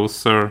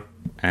closer,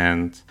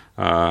 and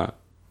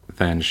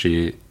then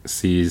she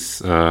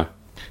sees a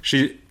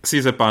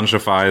bunch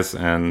of eyes,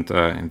 and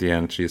in the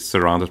end, she's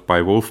surrounded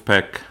by wolf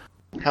pack.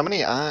 How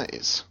many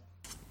eyes?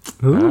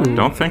 I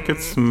don't think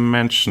it's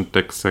mentioned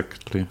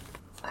exactly.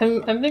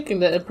 I'm thinking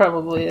that it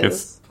probably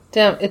is.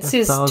 Damn, it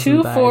says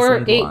 2,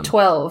 4, 8,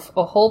 12.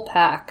 A whole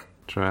pack.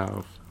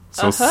 12.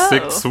 So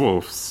 6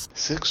 wolves.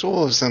 6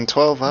 wolves and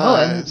 12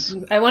 eyes.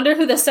 I wonder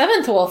who the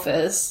 7th wolf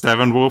is.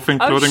 7 wolf,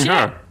 including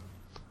her.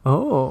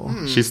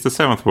 Oh. She's the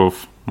 7th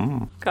wolf.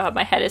 God,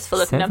 my head is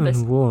full of 7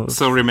 numbers. wolves.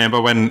 So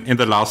remember when in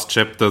the last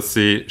chapter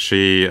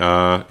she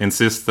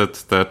insisted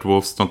that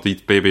wolves don't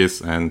eat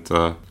babies, and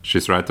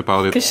she's right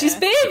about it. Because she's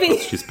baby.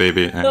 She's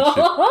baby, and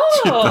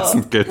she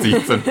doesn't get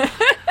eaten.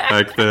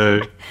 Like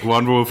the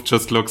one wolf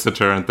just looks at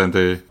her and then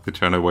they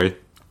turn away.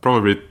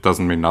 Probably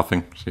doesn't mean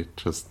nothing. She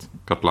just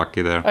got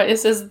lucky there. It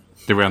says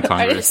they weren't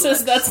hungry. It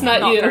says that's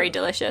not you. Very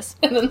delicious.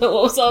 And then the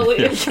wolves all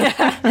leave.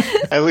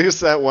 At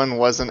least that one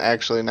wasn't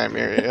actually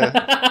Nymeria.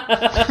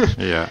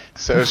 Yeah.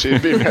 So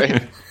she'd be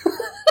right.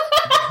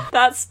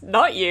 That's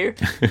not you.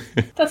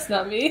 That's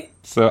not me.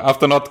 So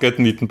after not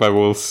getting eaten by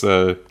wolves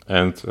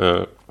and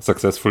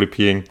successfully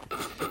peeing,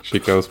 she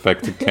goes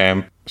back to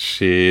camp.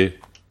 She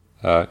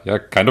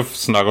kind of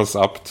snuggles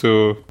up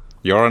to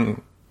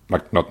Yoren,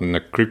 like not in a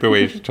creepy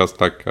way, she just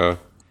like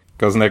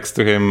goes next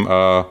to him.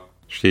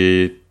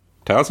 She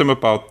tells him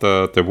about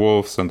the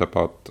wolves and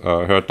about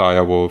her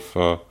dire wolf.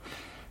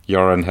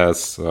 Yoren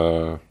has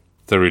the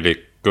really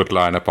good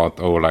line about,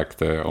 like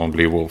the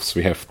only wolves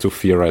we have to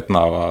fear right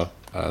now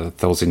are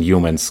those in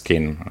human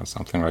skin, or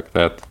something like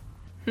that.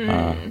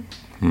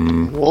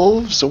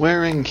 Wolves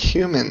wearing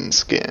human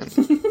skin.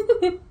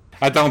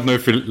 I don't know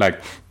if he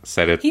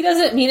said it. He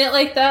doesn't mean it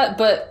like that,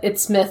 but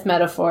it's myth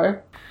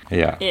metaphor.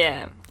 Yeah.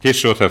 Yeah. He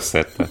should have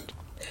said that.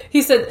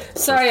 He said,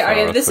 sorry,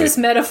 Arya, this is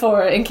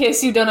metaphor, in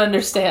case you don't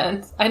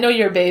understand. I know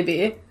you're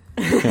baby.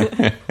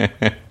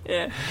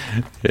 Yeah.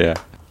 Yeah.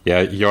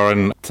 Yeah,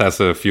 Yoren has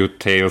a few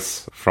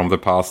tales from the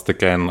past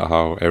again,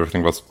 how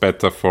everything was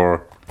better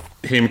for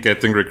him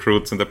getting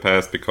recruits in the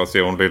past because he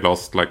only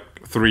lost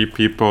 3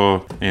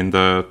 people in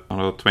the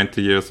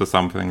 20 years or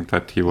something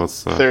that he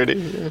was 30.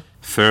 Yeah.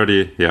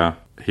 30, yeah.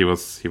 He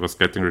was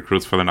getting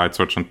recruits for the Night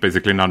Watch, and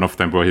basically none of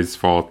them were his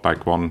fault.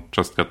 One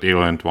just got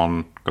ill and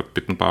one got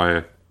bitten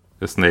by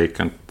a snake,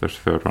 and the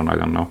third one I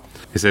don't know.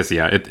 He says,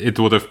 it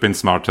would have been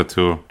smarter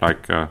to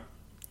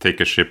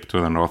take a ship to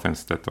the north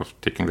instead of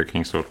taking the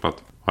Kingsword,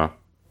 but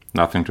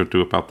nothing to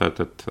do about that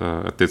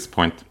at this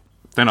point.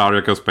 Then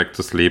Arya goes back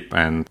to sleep,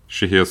 and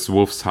she hears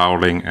wolves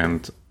howling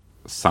and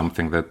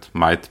something that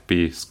might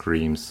be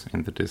screams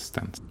in the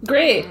distance.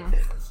 Great.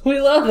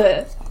 We love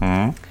it.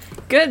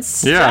 Good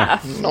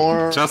stuff.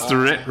 Yeah. Just a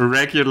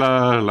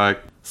regular,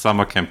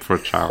 summer camp for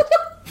a child.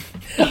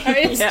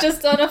 Arya's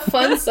just on a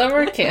fun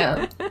summer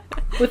camp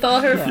with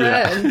all her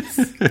friends.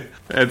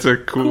 It's a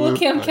cool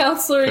camp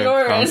counselor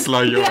Yoren.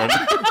 Counselor Yoren.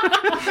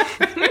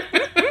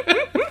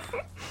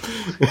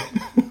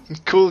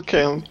 Cool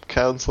camp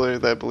counselor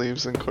that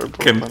believes in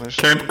corporal punishment.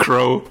 Camp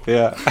Crow.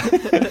 Yeah.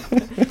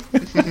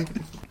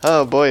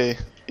 Oh boy.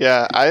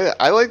 Yeah,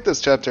 I like this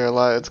chapter a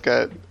lot. It's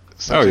got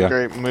such a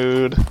great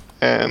mood,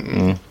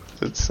 and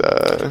it's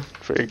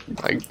very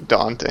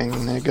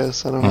daunting, I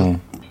guess. I don't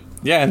know.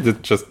 Yeah, and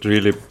it just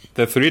really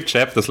the 3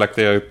 chapters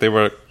they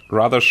were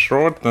rather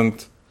short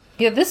and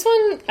this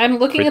one I'm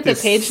looking at the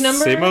page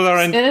number. Similar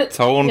in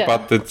tone,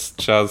 but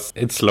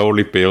it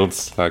slowly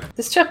builds.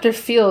 This chapter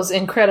feels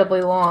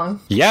incredibly long.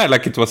 Yeah,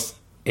 it was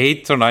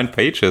 8 or 9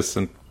 pages,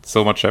 and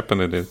so much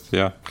happened in it.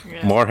 Yeah.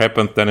 More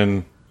happened than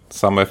in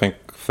some, I think,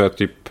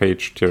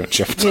 30-page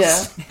chapters.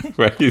 Yeah.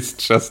 Where he's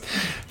just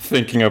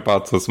thinking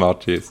about how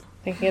smart he is.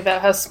 Thinking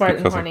about how smart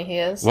and horny he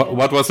is.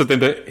 What was it in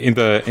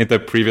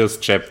the previous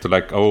chapter?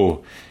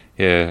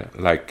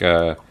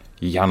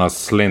 Yana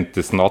Slint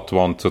is not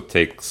one to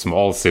take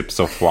small sips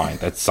of wine.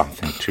 That's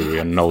something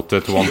Tyrion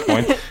noted at one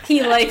point.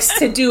 He likes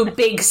to do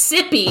big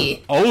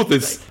sippy. Oh,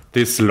 this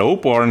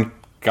lowborn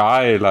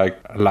guy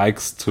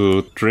likes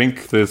to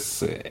drink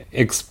this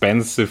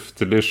expensive,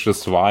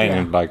 delicious wine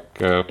in big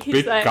gulps.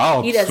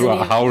 How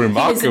remarkable!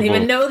 He doesn't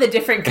even know the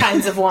different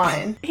kinds of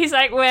wine. He's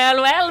like,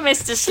 well,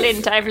 Mr.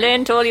 Slint, I've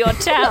learned all your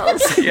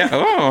tells. Yeah.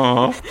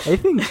 Oh.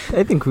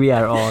 I think we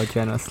are all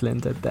Jenna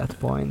Slint at that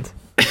point.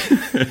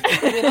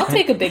 I mean, I'll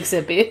take a big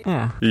sippy.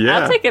 Yeah.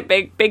 I'll take a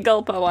big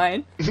gulp of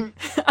wine.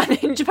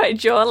 Unhinged by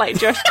jaw like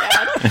Josh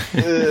Gad.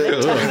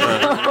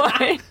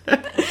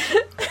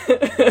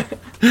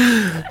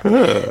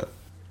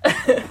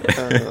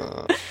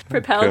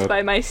 Propelled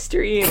by my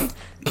stream.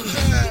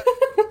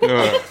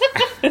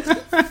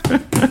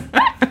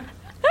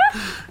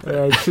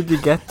 Should we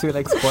get to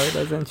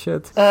spoilers and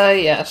shit?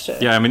 Yeah, sure.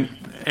 Yeah, I mean,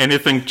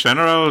 anything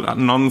general,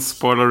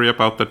 non-spoilery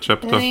about the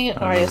chapter? Any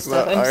Arya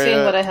stuff? I'm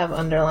seeing what I have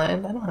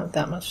underlined. I don't have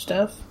that much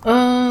stuff.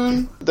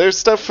 There's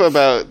stuff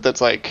about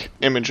that's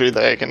imagery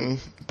that I can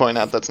point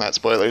out that's not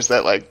spoilers.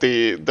 That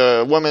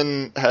the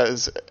woman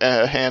has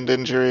a hand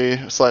injury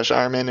 /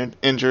 arm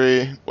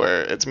injury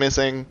where it's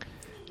missing,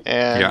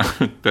 and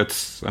yeah,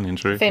 that's an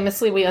injury.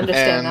 Famously, we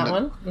understand that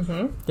one.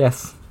 Mm-hmm.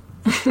 Yes.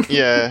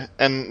 Yeah,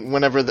 and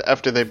whenever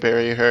after they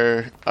bury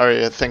her,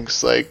 Arya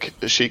thinks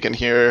she can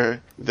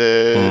hear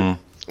the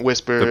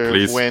whisper,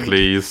 the wind.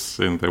 Please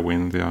in the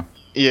wind, yeah.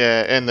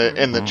 Yeah, and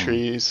the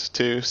trees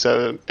too.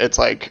 So it's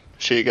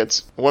she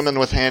gets a woman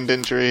with hand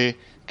injury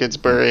gets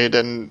buried,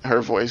 and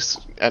her voice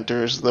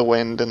enters the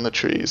wind and the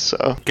trees.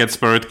 So gets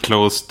buried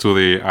close to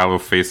the Isle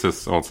of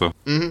Faces also.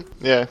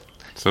 Mm-hmm. Yeah.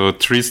 So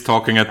trees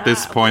talking at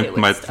this point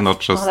might not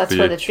just that's be...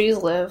 where the trees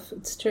live.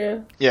 It's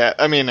true. Yeah,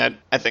 I mean,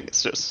 I think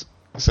it's just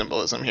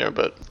symbolism here,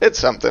 but it's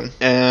something.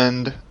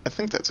 And I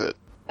think that's it.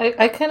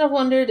 I kind of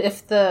wondered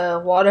if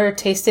the water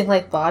tasting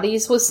like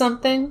bodies was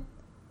something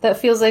that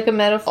feels like a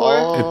metaphor.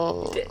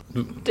 Oh.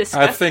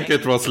 I think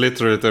it was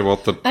literally the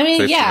water. I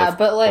mean, yeah,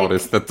 but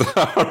bodies that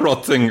are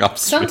rotting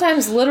upstream.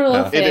 Sometimes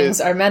literal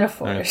things are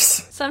metaphors.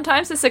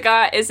 Sometimes a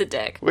cigar is a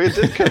dick. We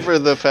did cover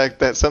the fact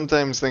that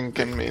sometimes things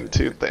can mean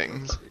two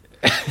things.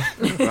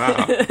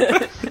 Wow.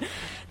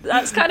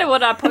 That's kind of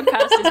what our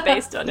podcast is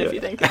based on, if you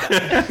think about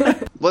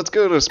it. Let's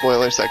go to the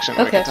spoiler section.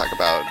 Okay. We can talk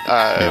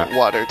about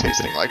water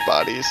tasting like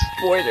bodies.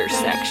 Spoiler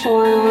section.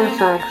 Spoiler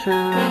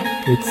section.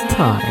 It's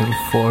time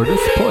for the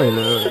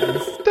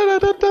spoilers.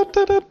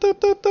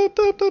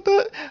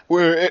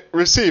 We're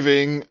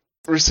receiving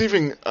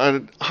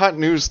a hot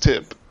news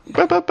tip.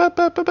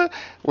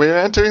 We're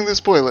entering the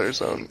spoiler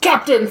zone.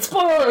 Captain,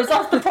 spoilers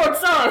off the port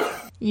zone.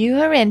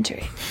 You are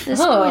entering the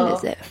spoiler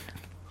zone.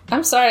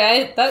 I'm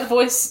sorry, that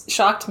voice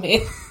shocked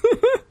me.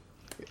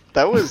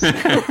 That was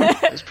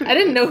pretty I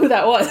didn't know who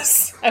that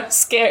was. I was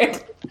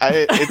scared.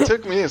 It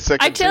took me a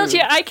second. I told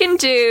you I can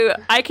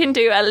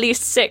do at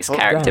least 6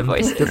 character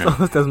voices. That's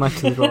almost as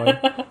much as Roy.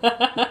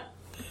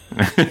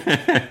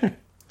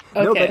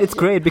 No, but it's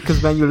great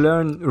because when you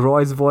learn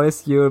Roy's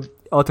voice, you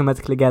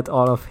automatically get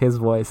all of his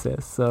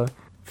voices. So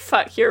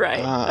fuck, you're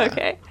right.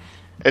 Okay.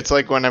 It's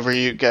like whenever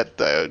you get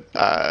the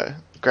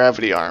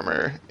gravity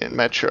armor in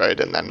Metroid,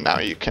 and then now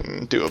you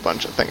can do a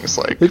bunch of things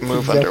like it's move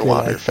exactly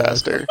underwater like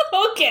faster.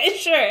 Okay,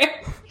 sure.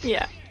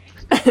 Yeah.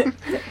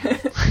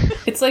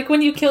 It's like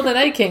when you kill the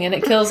Night King and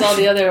it kills all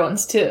the other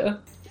ones too.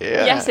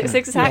 Yeah. Yes, it's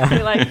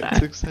exactly like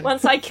that.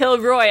 Once I kill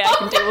Roy, I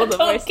can do all the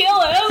Don't voices.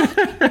 kill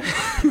him!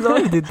 he's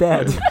already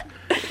dead.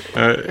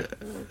 Yeah.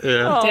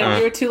 Damn,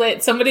 you were too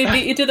late. Somebody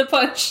beat you to the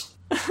punch.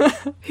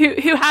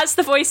 Who has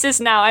the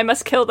voices now? I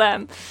must kill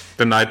them.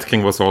 The Night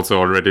King was also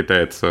already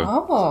dead, so...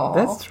 Oh.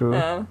 That's true.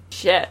 Oh,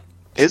 shit.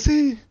 Is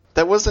he?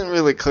 That wasn't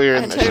really clear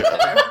in the show.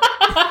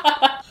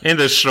 In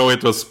the show,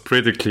 it was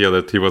pretty clear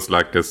that he was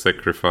like a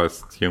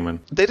sacrificed human.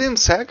 They didn't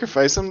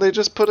sacrifice him, they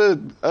just put a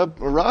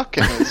rock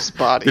in his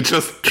body. It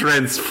just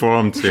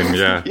transformed him,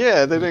 yeah.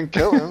 Yeah, they didn't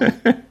kill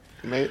him.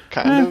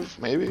 Kind of,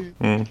 maybe.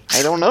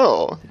 I don't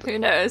know. Who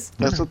knows?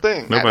 That's the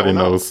thing. Nobody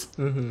knows.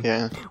 Mm-hmm.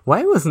 Yeah.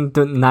 Why wasn't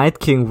the Night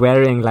King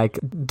wearing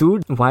do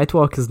White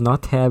Walkers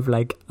not have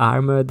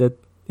armor that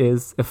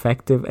is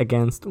effective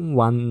against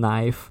one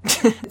knife?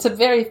 It's a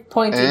very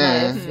pointy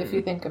knife if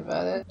you think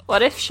about it.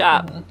 What if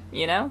sharp?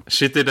 You know?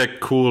 She did a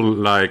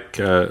cool,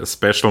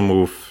 special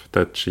move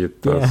that she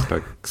does,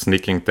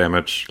 sneaking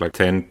damage,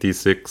 10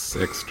 d6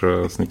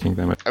 extra sneaking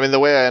damage. I mean, the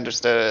way I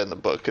understood it in the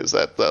book is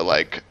that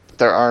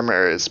their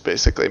armor is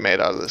basically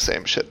made out of the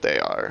same shit they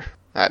are.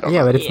 I don't know.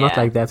 Yeah, but it's not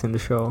like that in the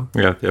show.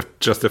 Yeah,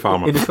 just have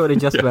armor. In the show, they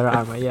just wear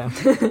armor, yeah.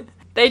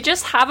 They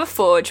just have a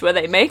forge where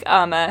they make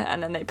armor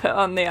and then they put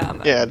on the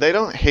armor. Yeah, they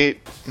don't hate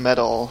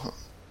metal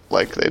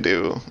like they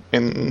do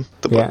in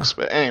the books.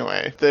 But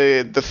anyway,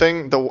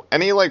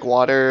 any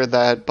water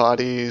that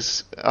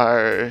bodies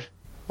are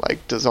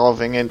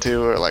dissolving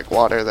into, or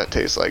water that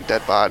tastes like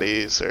dead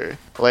bodies, or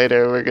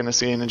later we're gonna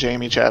see in the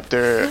Jamie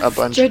chapter a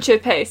bunch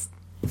Jojen paste.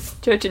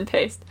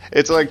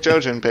 It's like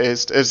Jojen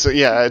paste.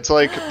 It's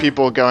like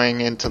people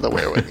going into the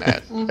Weirwood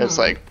net. It's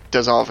like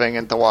dissolving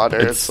into water.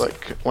 It's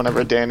like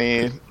whenever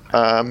Danny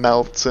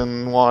melts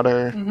in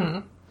water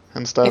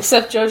and stuff.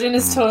 Except Jojen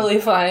is totally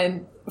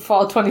fine.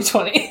 Fall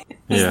 2020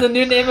 is the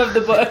new name of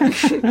the book.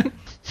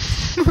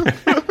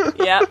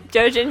 Yep.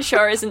 Jojen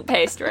sure isn't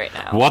paced right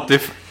now. What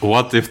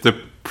if the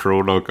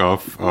prologue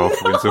of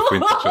Winds of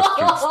Winter just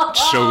reads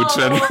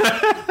Jojen?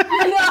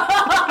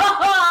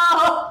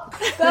 No!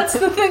 That's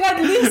the thing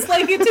I'd least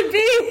like it to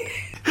be.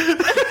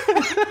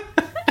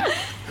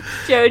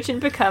 Jojen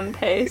become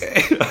paced.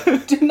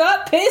 Do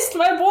not paste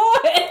my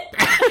boy!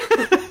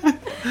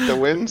 The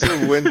winds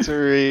of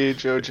wintry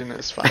Jojen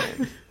is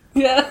fine.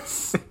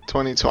 Yes.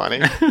 2020.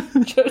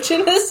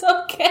 Jojen is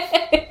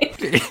okay.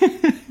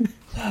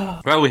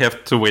 Well, we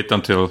have to wait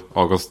until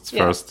August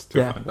 1st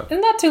to find out. And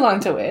not too long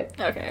to wait.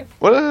 Okay.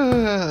 What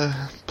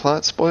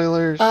plot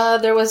spoilers?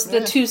 There was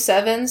the 2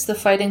 sevens, the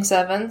Fighting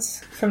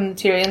Sevens from the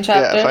Tyrion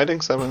chapter. Yeah, Fighting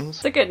Sevens.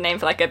 It's a good name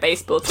for like a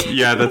baseball team.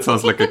 Yeah, that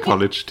sounds like a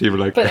college team.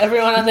 Like, But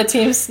everyone on the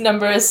team's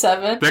number is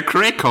 7. the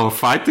Krakow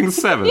Fighting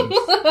Sevens.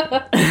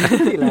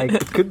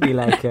 It could be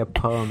like a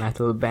power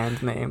metal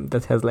band name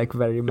that has like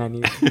very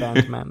many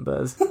band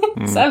members.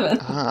 7.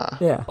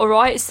 Yeah.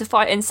 Alright, it's the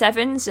Fighting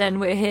Sevens,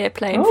 and we're here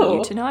playing for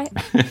you tonight.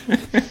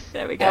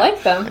 There we go. I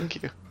like them.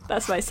 Thank you.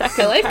 That's my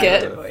second I like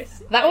character it.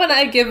 voice. That one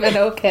I give an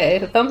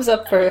okay. Thumbs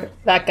up for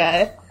that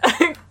guy.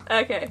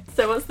 Okay,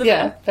 so what's the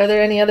Yeah. Are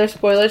there any other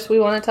spoilers we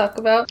want to talk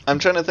about? I'm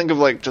trying to think of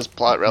like just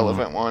plot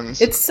relevant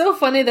ones. It's so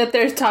funny that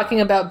they're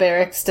talking about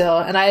Beric still,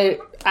 and I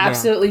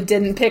absolutely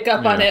didn't pick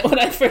up on it when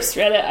I first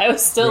read it. I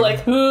was still like,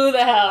 who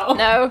the hell?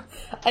 No.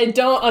 I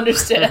don't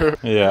understand.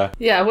 Yeah.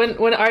 Yeah,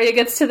 when Arya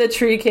gets to the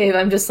tree cave,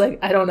 I'm just like,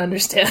 I don't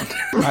understand.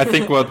 I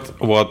think what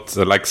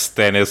like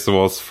Stannis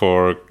was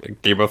for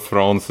Game of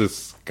Thrones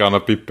is gonna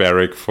be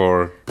Beric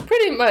for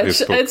Pretty much.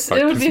 this book.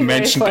 It would be very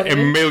mentioned funny. a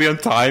million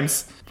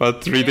times,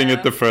 but reading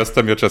it the first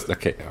time, you're just,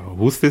 okay,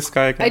 who's this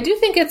guy again? I do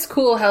think it's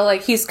cool how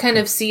like he's kind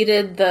of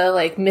seeded the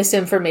like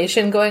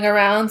misinformation going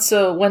around.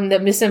 So when the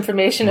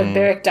misinformation of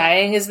Beric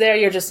dying is there,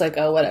 you're just like,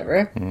 oh,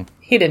 whatever.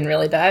 He didn't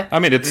really die. I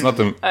mean, it's not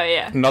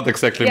not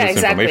exactly Yeah,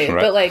 misinformation, exactly.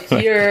 right? But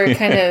like you're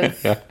kind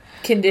of Yeah.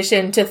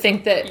 conditioned to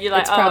think that You're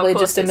like, it's oh, probably of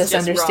course, just a it's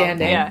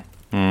misunderstanding. wrong.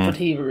 Yeah. But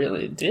he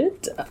really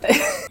did die.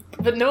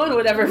 But no one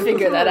would ever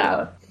figure that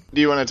out. Do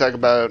you want to talk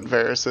about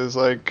Varys's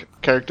like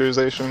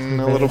characterization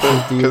a little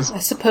bit? Because I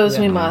suppose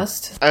we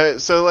must.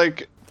 so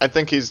like I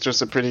think he's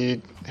just a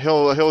pretty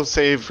he'll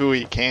save who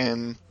he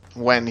can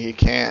when he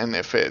can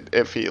if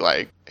he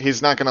like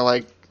he's not gonna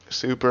like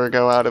super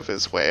go out of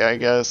his way, I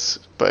guess,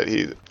 but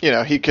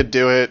he could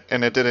do it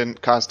and it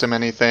didn't cost him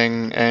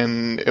anything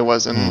and it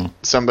wasn't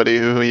somebody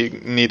who he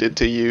needed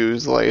to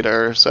use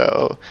later,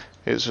 so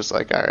he was just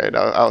like, all right,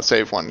 I'll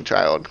save one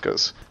child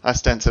because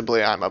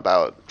ostensibly I'm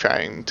about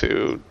trying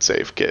to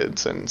save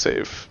kids and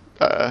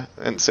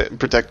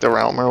protect the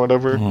realm or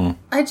whatever.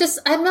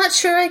 I'm not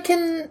sure I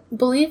can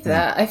believe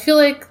that. I feel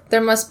like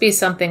there must be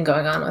something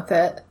going on with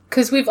it.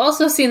 Because we've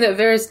also seen that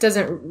Varys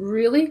doesn't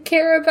really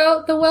care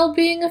about the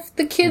well-being of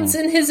the kids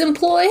in his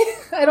employ.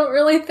 I don't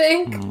really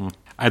think.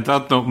 I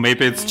don't know,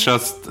 maybe it's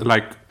just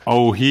like,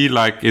 oh, he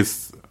like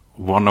is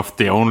one of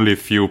the only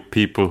few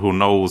people who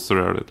knows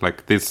where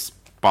like this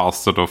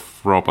bastard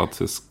of Robert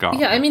is gone.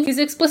 Yeah, I mean, he's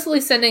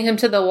explicitly sending him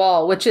to the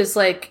wall, which is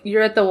like,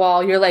 you're at the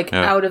wall, you're like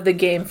out of the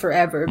game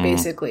forever,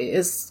 basically,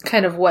 is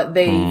kind of what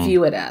they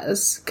view it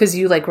as. Because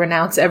you like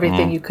renounce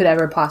everything you could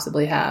ever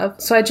possibly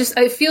have. So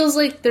it feels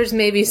like there's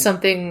maybe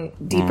something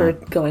deeper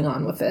going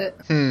on with it.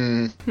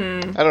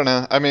 I don't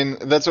know. I mean,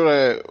 that's what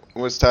I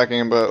was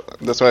talking about.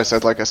 That's why I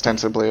said like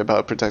ostensibly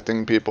about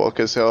protecting people,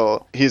 because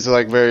he's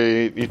like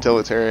very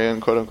utilitarian,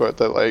 quote unquote,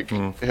 that like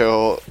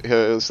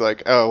he's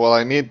like, oh, well,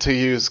 I need to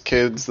use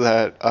kids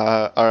that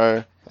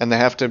are, and they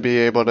have to be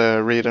able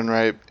to read and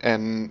write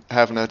and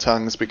have no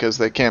tongues because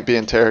they can't be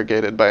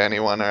interrogated by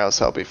anyone or else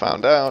I'll be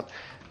found out.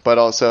 But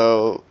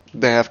also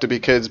they have to be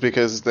kids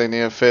because they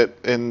need to fit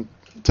in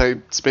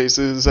tight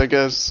spaces, I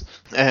guess,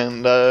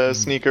 and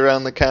sneak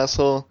around the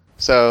castle.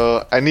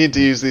 So I need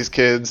to use these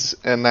kids,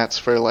 and that's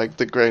for like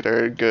the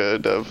greater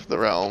good of the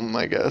realm,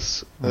 I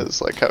guess,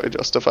 is like how he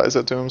justifies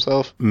it to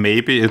himself.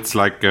 Maybe it's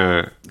like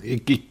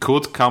it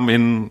could come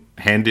in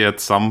handy at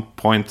some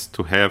point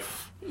to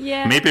have.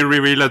 Yeah. Maybe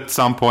reveal at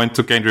some point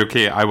to Gendry,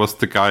 okay, I was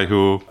the guy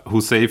who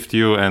saved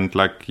you, and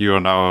like you are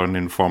now an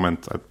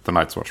informant at the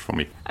Night's Watch for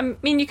me. I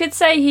mean, you could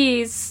say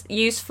he's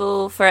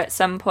useful for at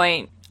some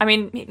point. I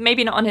mean,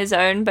 maybe not on his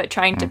own, but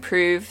trying to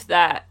prove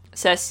that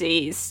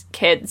Cersei's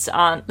kids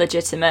aren't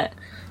legitimate.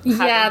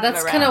 Yeah,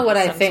 that's kind of what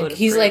I think. Sort of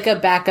He's proof. like a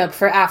backup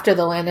for after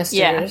the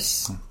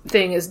Lannisters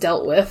thing is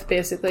dealt with,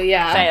 basically.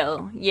 Yeah.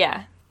 Fail,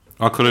 yeah.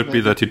 Or could it be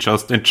that he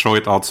just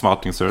enjoyed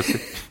outsmarting Cersei?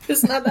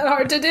 It's not that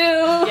hard to do.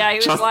 Yeah, he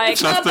was Just like,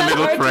 a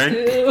little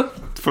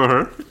prank for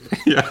her.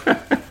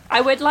 Yeah. I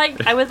would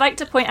like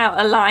to point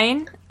out a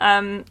line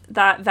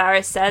that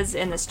Varys says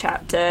in this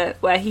chapter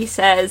where he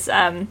says,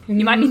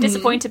 you might be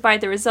disappointed by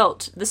the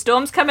result. The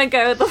storms come and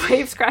go, the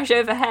waves crash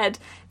overhead.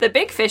 The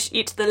big fish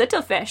eat the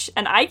little fish,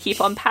 and I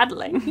keep on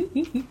paddling.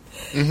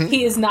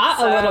 He is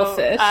not a little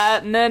fish.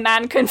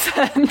 Merman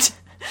confirmed.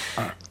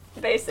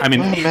 Basically. I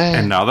mean,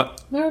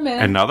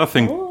 another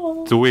thing,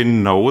 do we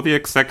know the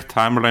exact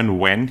timeline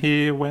when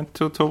he went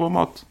to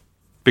Tobomot?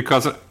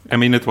 Because, I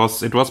mean, it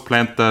was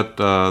planned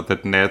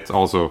that Ned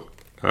also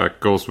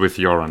goes with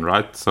Yoren,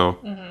 right? So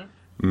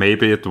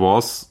maybe it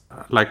was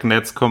like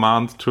Ned's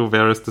command to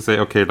Varys to say,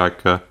 okay,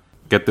 like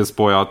get this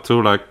boy out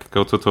too, like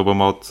go to turbo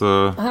mode.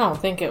 I don't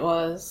think it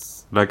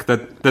was. Like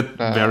that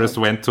Varys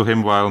went to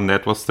him while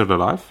Ned was still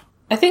alive?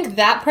 I think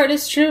that part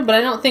is true, but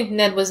I don't think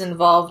Ned was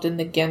involved in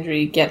the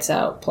Gendry gets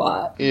out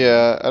plot.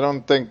 Yeah, I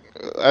don't think...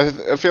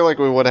 I feel like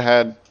we would have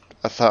had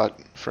a thought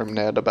from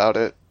Ned about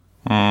it.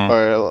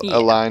 Or a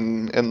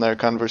line in their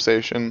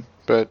conversation.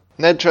 But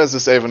Ned tries to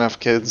save enough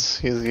kids.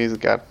 He's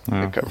got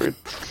it covered.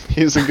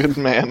 He's a good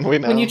man, we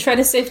know. When you try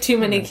to save too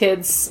many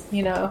kids,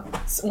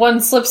 one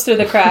slips through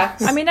the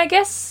cracks. I mean, I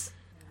guess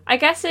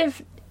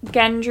if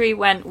Gendry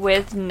went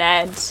with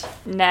Ned,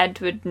 Ned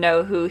would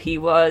know who he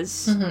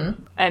was.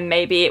 Mm-hmm. And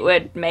maybe it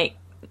would make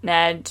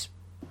Ned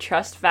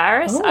trust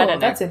Varys. I don't know.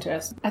 That's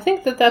interesting. I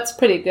think that's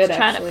pretty good, Just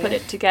trying to put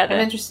it together.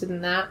 I'm interested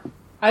in that.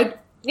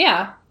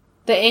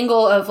 The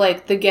angle of,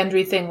 like, the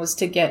Gendry thing was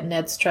to get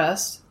Ned's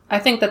trust. I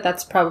think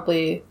that's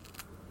probably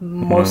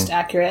most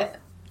accurate.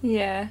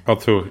 Yeah. Or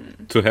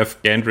to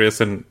have Gendry as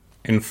an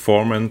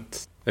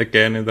informant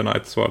again in the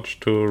Night's Watch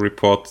to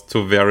report to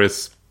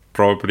Varys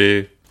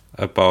probably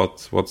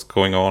about what's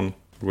going on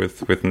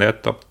with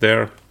Ned up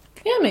there.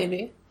 Yeah,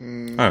 maybe. I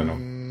don't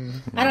know.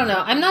 I don't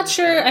know. I'm not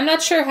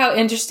sure how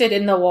interested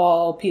in the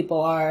Wall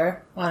people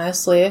are,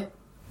 honestly.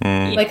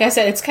 Like I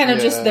said, it's kind of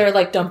just their,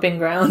 like, dumping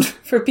ground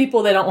for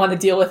people they don't want to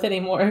deal with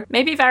anymore.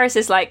 Maybe Varys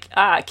is like,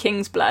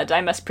 king's blood,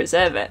 I must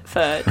preserve it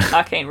for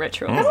arcane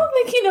rituals. I don't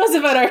think he knows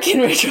about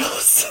arcane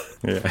rituals.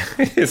 Yeah,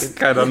 he's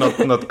kind of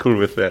not cool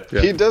with that.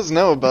 Yeah. He does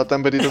know about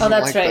them, but he doesn't like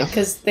them. Oh, that's right,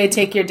 because they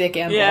take your dick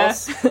and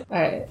balls. All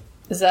right.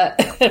 Is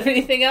that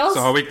anything else?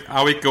 So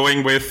are we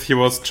going with he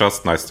was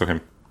just nice to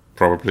him?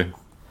 Probably.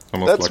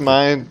 That's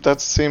mine.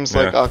 That seems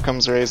like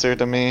Occam's razor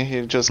to me.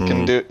 He just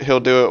he'll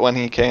do it when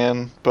he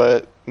can,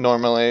 but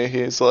normally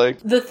he's like...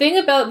 The thing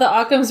about the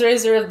Occam's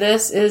razor of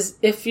this is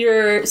if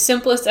your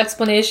simplest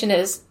explanation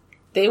is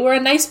they were a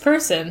nice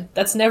person,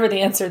 that's never the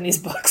answer in these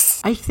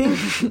books. I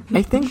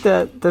think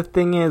that the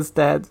thing is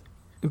that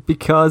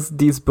because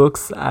these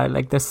books are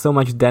like, there's so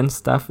much dense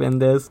stuff in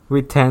this,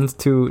 we tend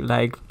to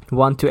like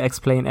want to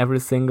explain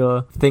every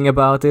single thing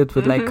about it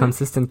with like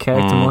consistent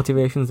character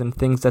motivations and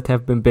things that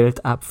have been built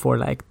up for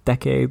like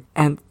decades.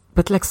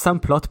 But like some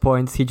plot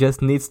points, he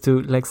just needs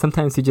to, like,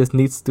 sometimes he just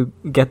needs to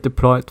get the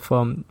plot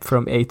from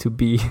A to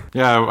B.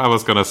 Yeah, I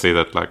was gonna say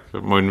that, like,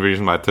 one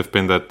reason might have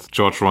been that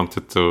George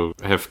wanted to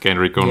have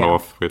Gendry go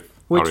north with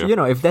Which,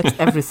 Arya. If that's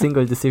every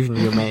single decision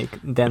you make,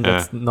 then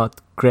that's not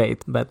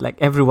great. But like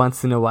every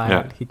once in a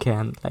while, he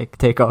can like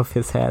take off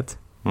his hat.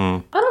 I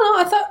don't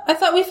know. I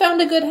thought we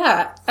found a good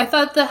hat. I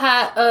thought the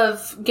hat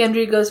of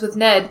Gendry goes with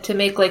Ned to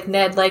make like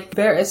Ned like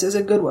Varys is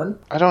a good one.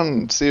 I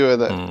don't see where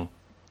that...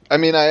 I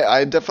mean,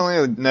 I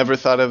definitely never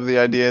thought of the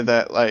idea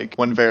that, like,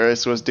 when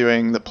Varys was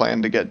doing the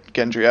plan to get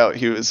Gendry out,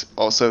 he was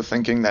also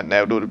thinking that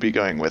Ned would be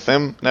going with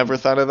him. Never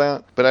thought of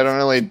that. But I don't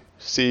really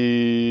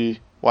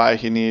see why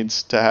he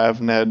needs to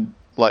have Ned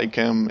like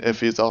him if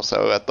he's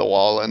also at the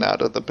Wall and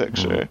out of the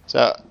picture.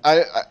 So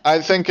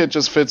I think it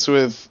just fits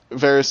with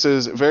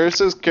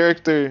Varys's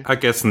character. I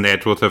guess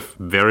Ned would have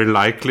very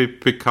likely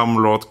become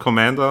Lord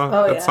Commander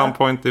at some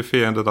point if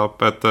he ended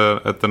up at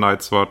the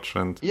Night's Watch.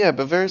 And yeah,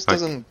 but Varys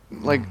doesn't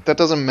that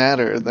doesn't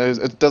matter.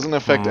 It doesn't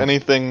affect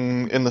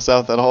anything in the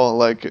South at all.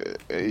 Like,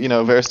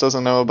 Varys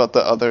doesn't know about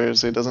the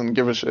others. He doesn't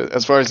give a shit.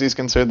 As far as he's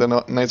concerned,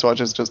 the Night's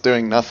Watch is just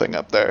doing nothing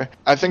up there.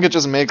 I think it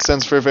just makes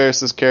sense for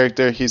Varys's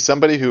character. He's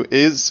somebody who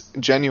is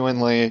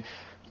genuinely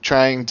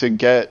trying to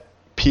get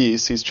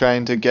peace. He's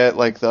trying to get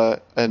like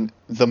the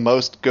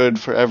most good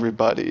for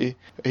everybody.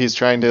 He's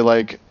trying to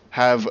like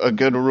have a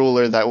good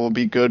ruler that will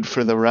be good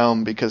for the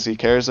realm because he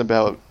cares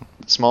about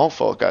small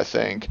folk, I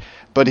think.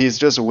 But he's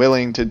just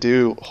willing to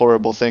do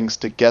horrible things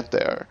to get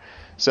there.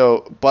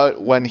 So,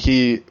 but when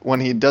he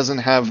doesn't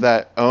have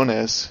that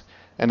onus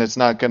and it's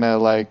not gonna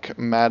like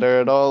matter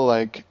at all,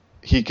 like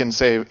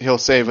he'll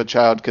save a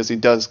child because he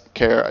does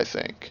care, I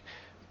think.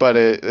 But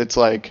it's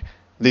like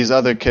these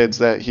other kids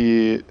that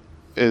he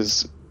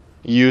is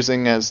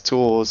using as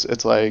tools,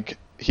 it's like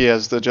he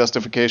has the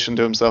justification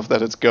to himself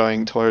that it's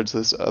going towards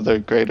this other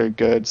greater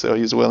good, so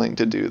he's willing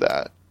to do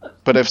that.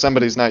 But if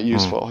somebody's not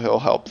useful, he'll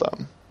help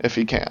them if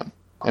he can,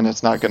 and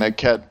it's not going to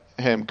get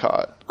him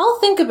caught. I'll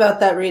think about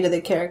that read of the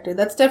character.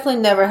 That's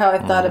definitely never how I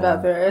thought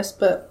about Varys,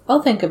 but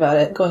I'll think about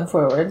it going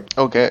forward.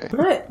 Okay. All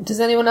right. Does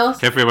anyone else?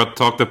 Have we ever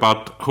talked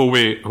about who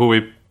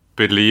we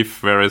believe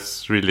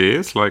Varys really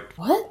is? Like,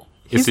 what?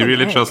 Is he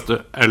really just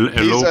a lowborn...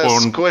 He's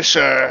a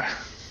squisher.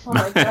 Oh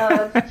my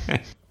god.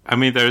 I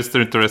mean, there is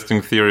the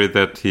interesting theory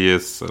that he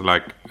is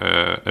like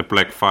a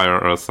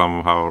Blackfire or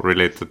somehow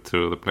related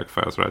to the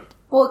Blackfires, right?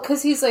 Well,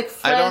 because he's like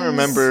friends I don't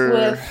remember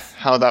with...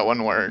 how that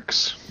one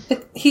works.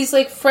 He's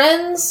like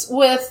friends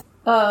with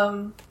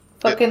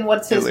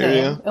what's his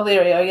name?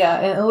 Illyrio, yeah.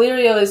 And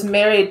Illyrio is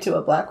married to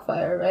a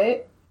Blackfire,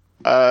 right?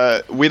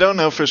 We don't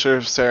know for sure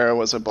if Sarah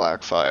was a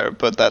Blackfire,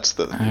 but that's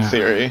the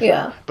theory.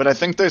 Yeah. But I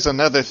think there's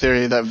another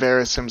theory that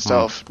Varys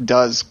himself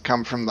does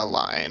come from the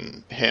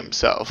line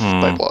himself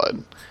by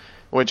blood,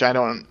 which I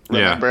don't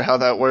remember how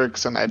that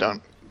works, and I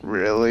don't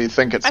really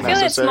think it's I necessary.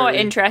 feel it's more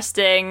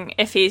interesting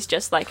if he's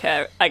just like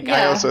a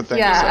guy. I also think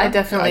Yeah, so. I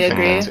definitely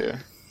agree. Too.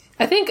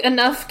 I think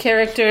enough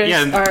characters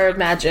are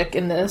magic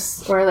in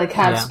this, or like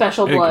have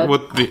special blood. It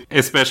would be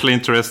especially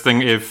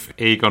interesting if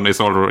Aegon is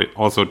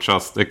also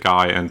just a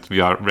guy and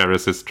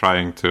Varys is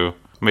trying to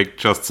make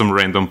just some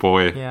random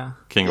boy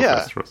king of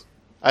Westeros.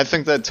 I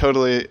think that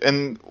totally,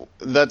 and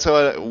that's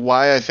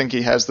why I think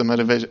he has the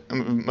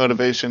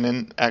motivation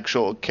in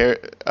actual care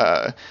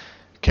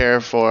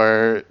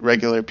for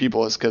regular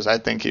people, is because I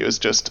think he was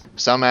just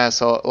some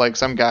asshole, like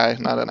some guy,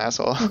 not an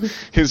asshole.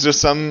 He was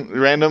just some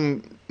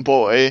random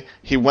boy.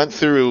 He went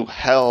through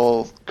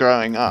hell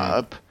growing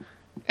up,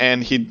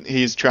 and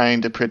he's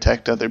trying to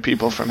protect other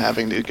people from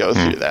having to go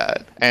through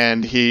that.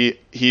 And he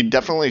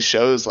definitely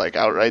shows like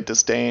outright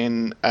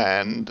disdain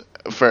and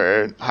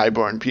for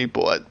highborn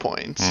people at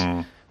points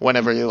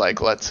whenever he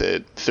like lets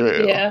it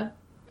through. Yeah,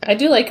 I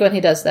do like when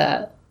he does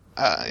that.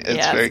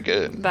 It's very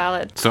good.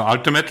 Valid. So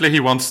ultimately,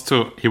 he wants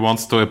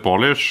to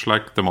abolish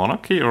like the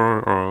monarchy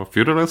or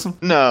feudalism.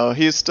 No,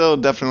 he's still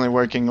definitely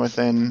working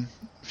within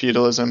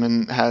feudalism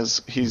and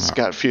he's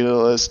got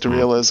feudalist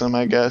realism,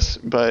 I guess,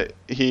 but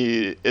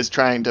he is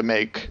trying to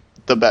make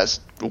the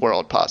best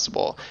world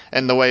possible,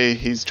 and the way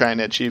he's trying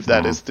to achieve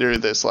that is through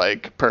this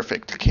like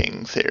perfect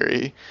king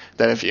theory,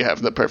 that if you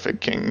have the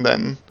perfect king,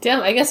 then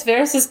damn, I guess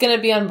Varys is gonna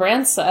be on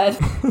Bran's side.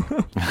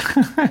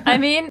 I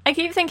mean, I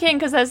keep thinking,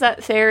 because there's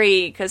that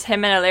theory, because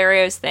him and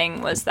Illyrio's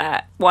thing was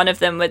that one of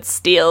them would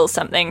steal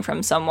something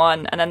from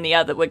someone and then the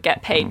other would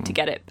get paid to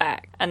get it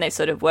back, and they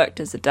sort of worked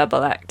as a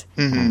double act.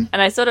 And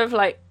I sort of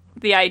like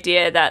the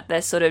idea that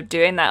they're sort of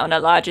doing that on a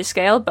larger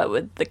scale, but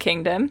with the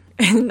kingdom,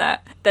 in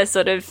that they're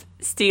sort of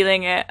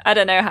stealing it. I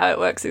don't know how it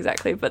works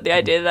exactly, but the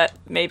idea that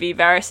maybe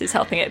Varys is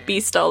helping it be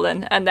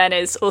stolen and then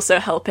is also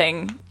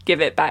helping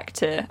give it back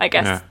to, I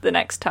guess, the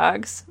next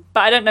Targs.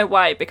 But I don't know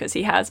why, because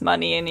he has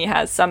money and he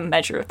has some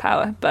measure of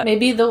power. But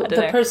maybe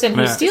the person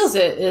who steals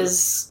it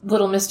is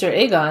little Mr.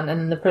 Aegon,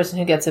 and the person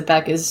who gets it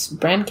back is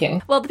Bran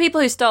King. Well, the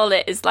people who stole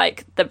it is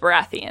like the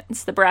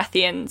Baratheons. The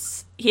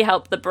Baratheons, he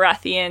helped the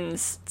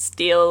Baratheons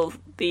steal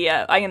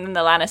and then the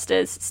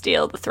Lannisters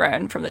steal the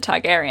throne from the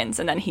Targaryens,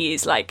 and then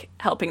he's like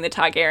helping the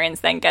Targaryens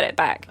then get it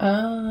back.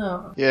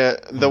 Oh. Yeah,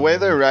 the way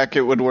their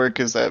racket would work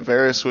is that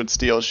Varys would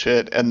steal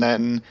shit, and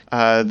then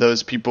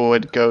those people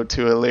would go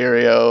to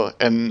Illyrio,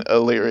 and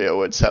Illyrio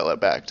would sell it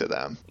back to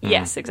them.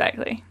 Yes,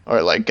 exactly.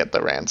 Or like get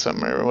the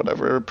ransom or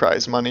whatever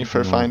prize money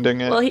for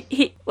finding it.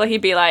 Well,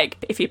 he'd be like,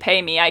 if you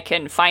pay me, I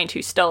can find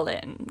who stole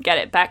it and get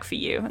it back for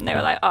you. And they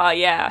were like, oh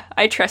yeah,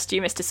 I trust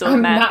you, Mr.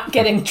 Swordman. I'm not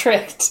getting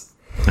tricked.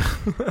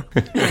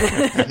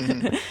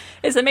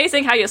 It's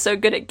amazing how you're so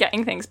good at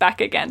getting things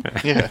back again.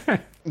 Yeah.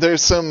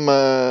 There's some,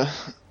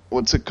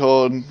 what's it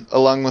called?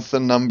 Along with the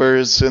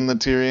numbers in the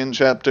Tyrion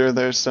chapter,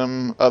 there's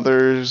some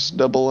others,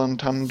 double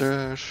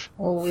entendres.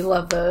 Oh, we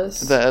love those.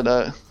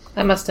 That,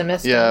 I must have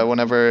missed yeah, them.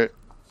 whenever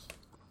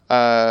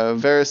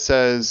Varys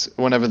says,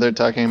 whenever they're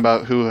talking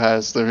about who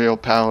has the real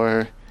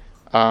power,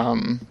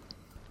 Varys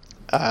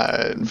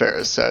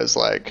says,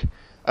 like,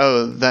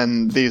 oh,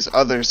 then these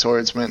other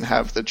swordsmen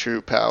have the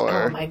true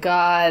power. Oh my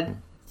god.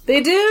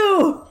 They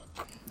do!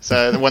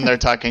 So when they're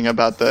talking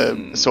about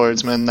the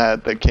swordsman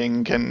that the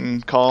king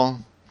can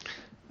call,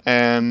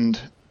 and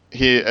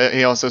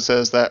he also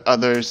says that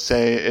others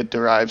say it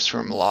derives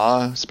from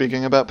law,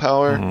 speaking about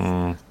power.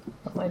 Oh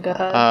my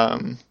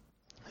god.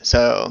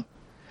 So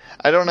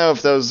I don't know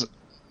if those,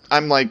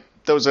 I'm like,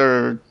 those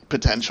are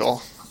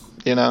potential,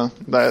 you know,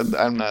 that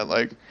I'm not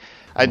like,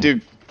 I do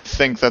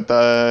think that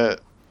the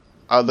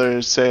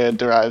others say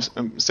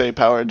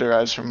power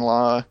derives from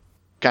law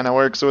kind of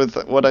works with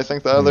what I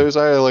think the others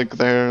are, like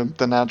they're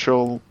the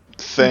natural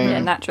thing. Yeah,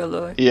 natural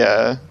law.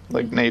 Yeah,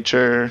 like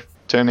nature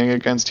turning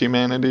against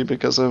humanity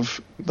because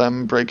of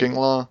them breaking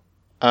law.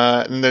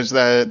 And there's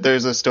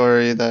a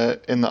story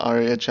that in the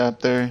Arya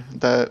chapter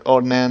that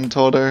old Nan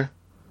told her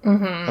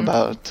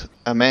about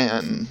a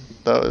man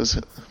that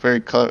was very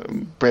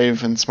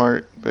brave and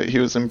smart, but he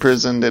was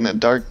imprisoned in a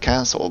dark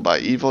castle by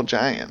evil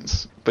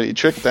giants. But he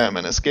tricked them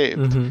and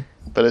escaped.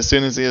 But as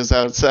soon as he was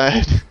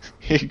outside,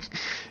 he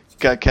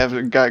got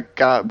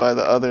got by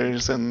the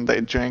others, and they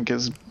drank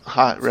his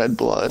hot red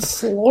blood.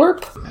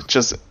 Slurp?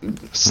 Just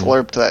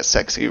slurped that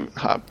sexy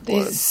hot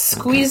blood. They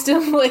squeezed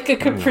him like a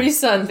Capri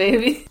Sun,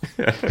 baby.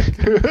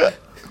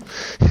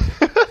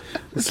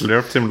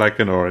 Slurped him like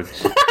an orange.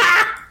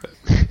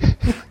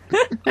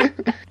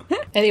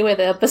 Anyway,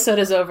 the episode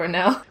is over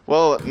now.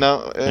 Well,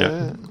 no.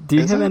 Do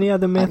you have any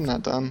other myth? I'm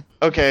not done.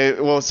 Okay,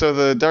 well, so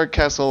the Dark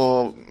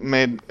Castle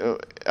made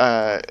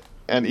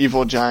an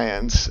evil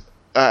giants.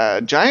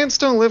 Giants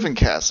don't live in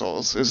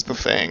castles, is the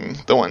thing.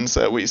 The ones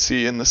that we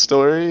see in the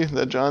story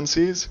that Jon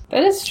sees.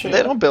 That is true.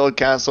 They don't build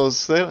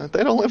castles. They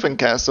don't live in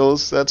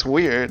castles. That's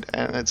weird,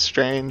 and it's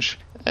strange.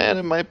 And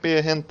it might be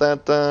a hint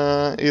that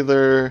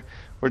either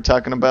we're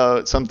talking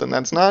about something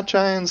that's not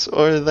giants,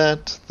 or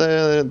that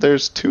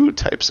there's two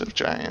types of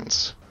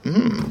giants.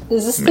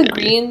 Is this the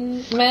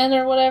Green Man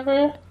or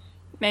whatever?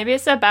 Maybe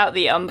it's about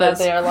the That Umbers.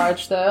 they are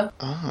large, though.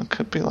 Oh, it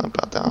could be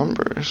about the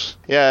Umbers.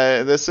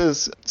 Yeah, this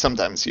is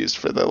sometimes used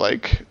for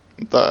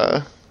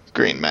the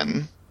green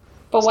men.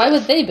 But why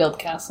would they build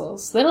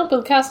castles? They don't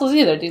build castles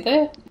either, do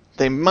they?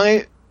 They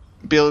might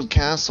build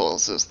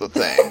castles, is the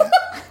thing.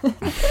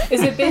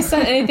 Is it based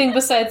on anything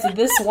besides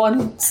this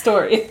one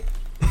story?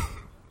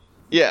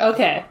 Yeah.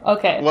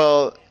 Okay.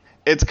 Well,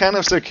 it's kind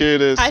of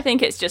circuitous. I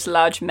think it's just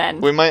large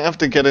men. We might have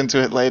to get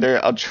into it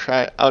later.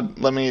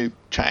 Let me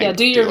try. Yeah, and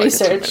do your like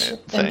research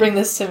and bring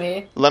this to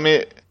me. Let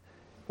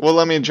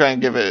me try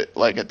and give it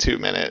like a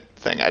 2-minute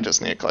thing. I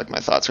just need to collect my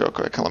thoughts real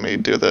quick. Let me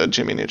do the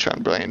Jimmy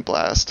Neutron Brain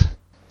Blast.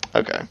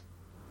 Okay.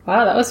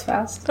 Wow, that was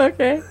fast.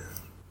 Okay.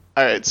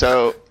 All right.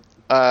 So,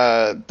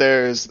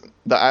 there's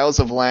the Isles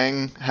of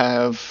Lang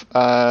have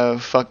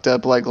fucked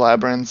up like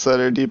labyrinths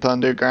that are deep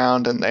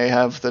underground, and they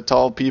have the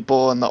tall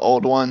people and the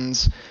old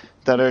ones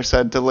that are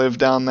said to live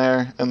down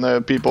there, and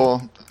the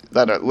people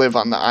that live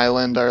on the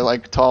island are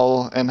like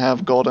tall and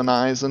have golden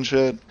eyes and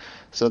shit.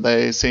 So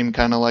they seem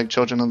kind of like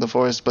children of the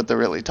forest, but they're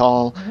really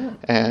tall,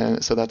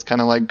 and so that's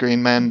kind of like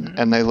green men,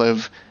 and they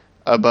live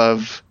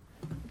above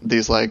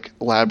these like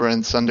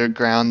labyrinths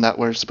underground that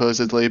were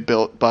supposedly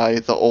built by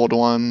the old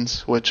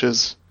ones, which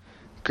is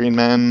green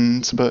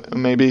men,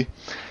 maybe.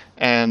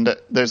 And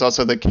there's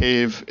also the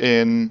cave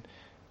in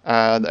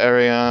the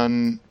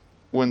Arion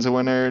Winds of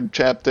Winter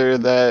chapter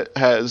that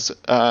has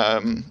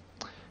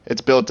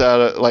it's built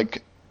out of,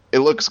 like, it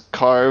looks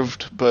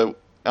carved, but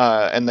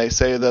and they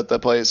say that the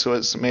place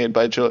was made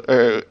by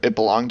or it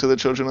belonged to the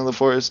children of the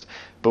forest,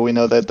 but we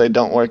know that they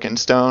don't work in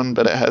stone,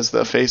 but it has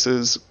the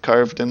faces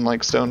carved in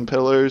like stone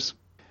pillars.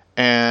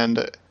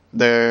 And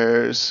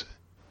there's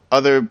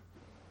other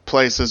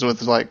places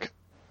with like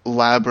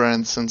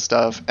labyrinths and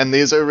stuff, and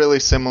these are really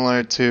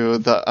similar to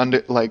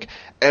the like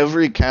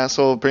every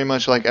castle, pretty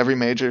much like every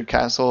major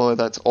castle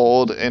that's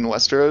old in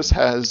Westeros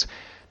has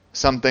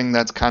something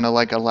that's kind of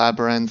like a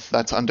labyrinth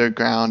that's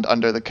underground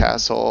under the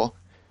castle,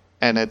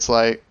 and it's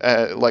like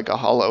a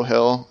hollow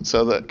hill.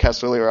 So the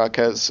Casterly Rock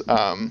has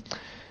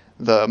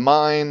the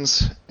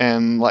mines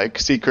and like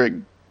secret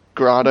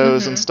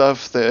grottos and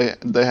stuff. They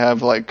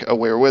have like a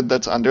weirwood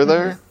that's under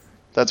there.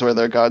 That's where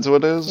their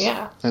godswood is.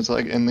 Yeah, it's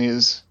like in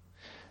these.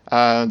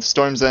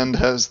 Storm's End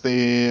has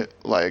the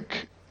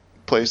like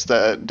place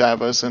that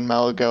Davos and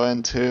Mel go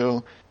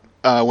into.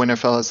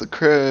 Winterfell has the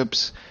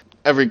crypts.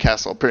 Every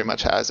castle pretty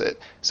much has it.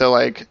 So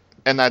like,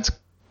 and that's,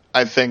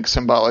 I think,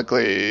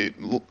 symbolically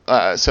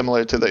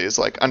similar to these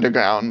like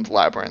underground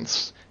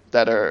labyrinths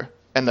that are,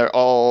 and they're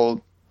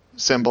all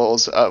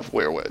symbols of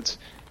weirwoods.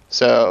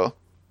 So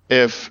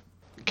if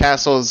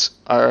castles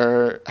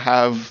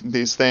have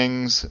these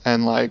things,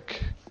 and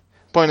like,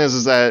 point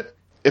is that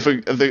if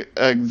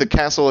the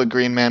castle a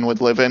green man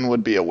would live in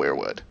would be a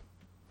weirwood.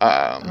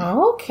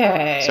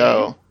 Okay.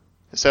 So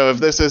if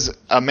this is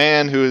a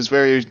man who is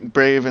very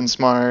brave and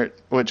smart,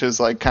 which is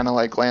like kind of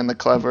like Lan the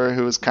Clever,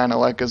 who is kind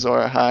of like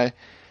Azor Ahai,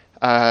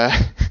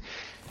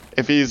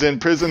 if he's in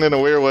prison in a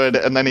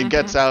weirwood and then he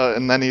gets out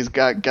and then he's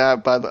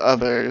got by the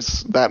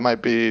others, that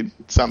might be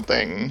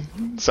something.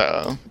 So,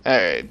 all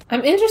right.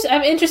 I'm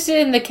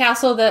interested in the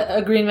castle that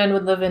a green man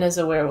would live in as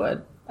a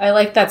weirwood. I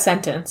like that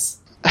sentence.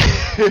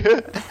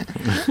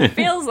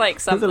 Feels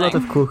like something. There's a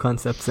lot of cool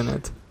concepts in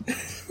it.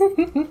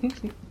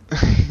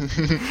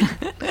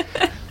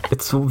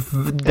 It's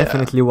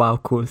definitely wow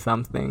cool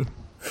something.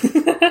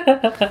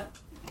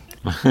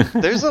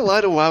 There's a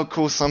lot of wow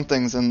cool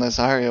somethings in this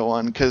Arya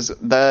one, because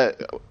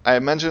that I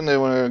mentioned it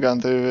when we were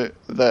going through it,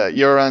 that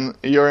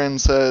Euron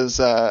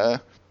says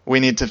we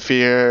need to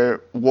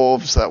fear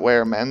wolves that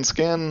wear men's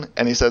skin,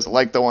 and he says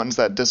like the ones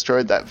that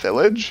destroyed that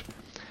village.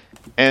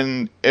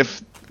 And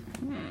if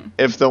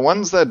the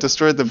ones that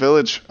destroyed the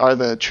village are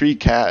the tree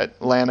cat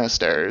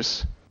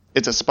Lannisters,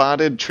 it's a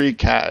spotted tree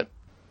cat.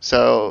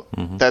 So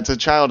that's a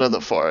child of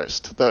the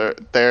forest.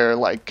 They're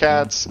like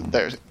cats.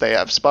 They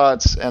have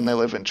spots and they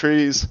live in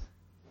trees.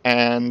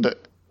 And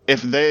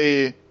if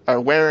they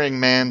are wearing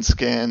man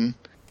skin,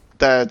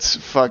 that's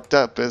fucked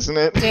up, isn't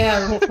it?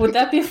 Damn, would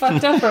that be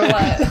fucked up or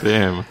what?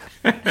 Damn.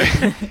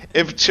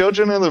 If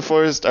children of the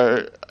forest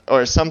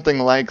or something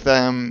like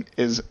them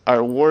are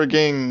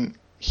warging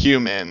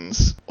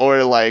humans,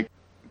 or like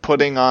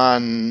putting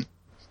on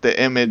the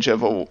image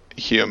of a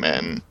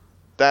human,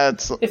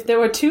 that's... If there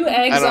were two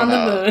eggs on the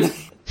moon.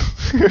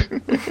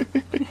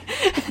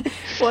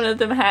 One of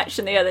them hatched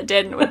and the other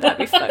didn't, would that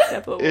be fucked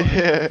up or what?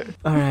 Yeah.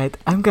 Alright,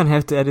 I'm gonna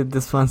have to edit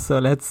this one, so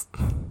let's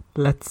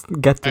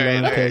get to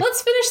Alright, that. Okay.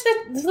 Let's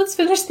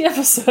finish the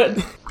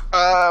episode.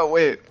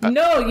 Wait.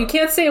 No, you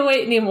can't say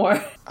wait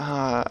anymore.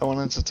 I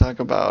wanted to talk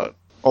about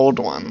Old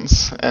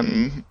Ones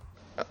and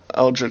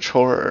Eldritch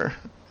Horror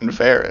and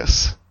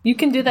Varys. You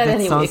can do that That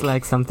anyway. sounds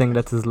like something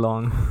that is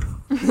long.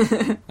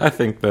 I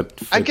think that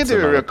fits I could do it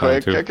another real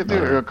time quick. too. I could do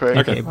it real quick.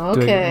 Okay. Do a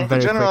Okay.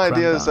 very General quick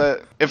idea is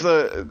rundown. that if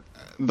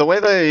the way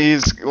that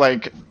he's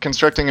like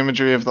constructing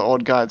imagery of the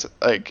old gods,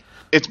 like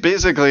it's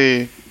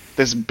basically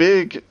this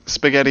big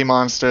spaghetti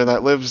monster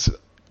that lives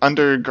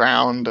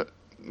underground,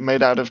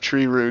 made out of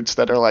tree roots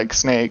that are like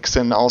snakes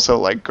and also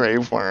like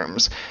grave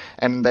worms,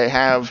 and they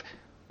have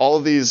all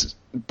these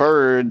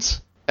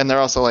birds, and they're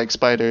also like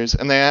spiders,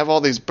 and they have all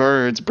these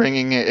birds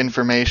bringing it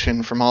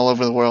information from all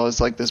over the world.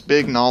 It's like this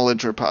big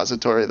knowledge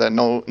repository that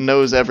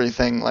knows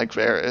everything like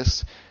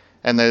Varys.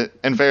 And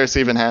Varys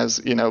even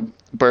has,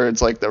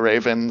 birds like the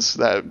ravens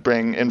that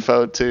bring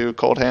info to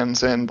Cold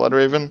Hands and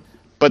Bloodraven.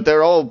 But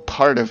they're all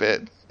part of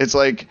it. It's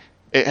like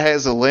it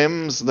has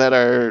limbs that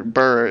are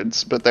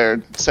birds, but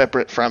they're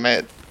separate from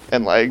it.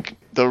 And like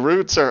the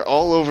roots are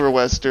all over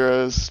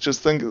Westeros.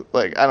 Just think,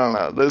 like, I don't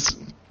know, this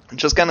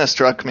just kind of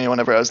struck me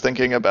whenever I was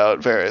thinking about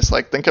Varys.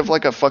 Like, think of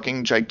like a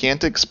fucking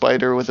gigantic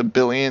spider with 1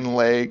 billion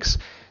legs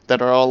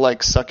that are all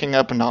like sucking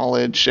up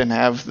knowledge and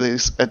have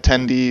these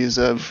attendees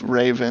of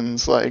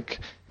ravens, like,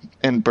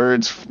 and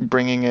birds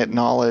bringing it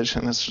knowledge.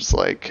 And it's just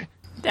like,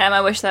 damn,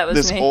 I wish that was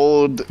this me.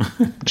 old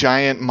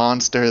giant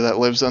monster that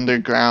lives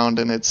underground,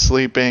 and it's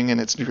sleeping and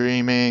it's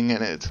dreaming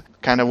and it's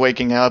kind of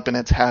waking up, and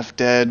it's half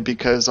dead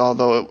because all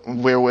the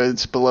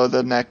weirwoods below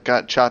the neck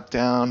got chopped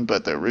down,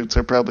 but the roots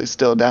are probably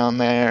still down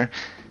there.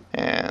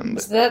 And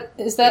is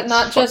that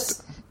not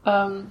just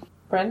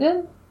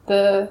Brendan,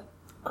 the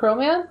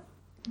Crowman?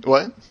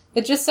 What?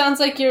 It just sounds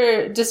like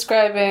you're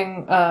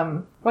describing,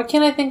 why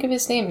can't I think of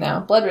his name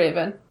now?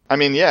 Bloodraven. I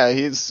mean, yeah,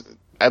 he's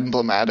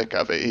emblematic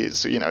of it.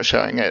 He's,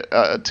 showing it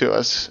to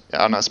us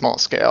on a small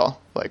scale.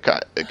 Like,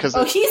 because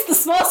he's the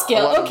small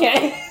scale,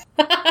 okay.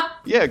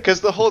 Yeah,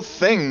 because the whole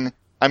thing,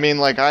 I mean,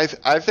 like,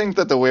 I think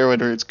that the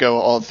weirwood roots go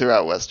all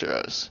throughout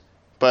Westeros.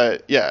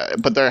 But, yeah,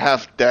 but they're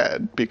half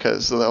dead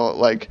because they'll,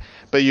 like,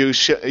 but you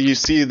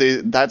see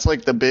that's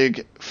like the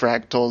big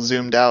fractal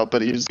zoomed out,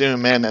 but you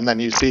zoom in and then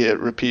you see it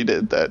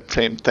repeated, that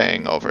same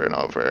thing over and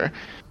over.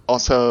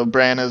 Also,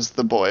 Bran is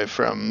the boy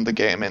from the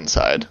game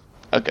Inside.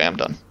 Okay, I'm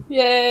done.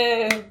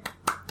 Yay!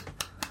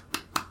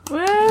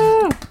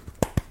 Woo!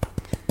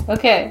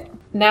 Okay,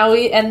 now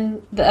we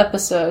end the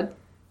episode.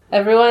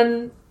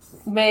 Everyone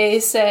may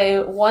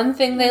say one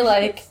thing they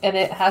like, and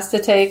it has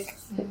to take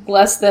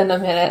less than a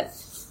minute.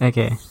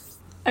 Okay.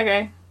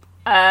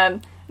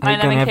 My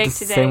lemon cake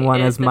today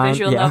is the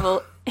visual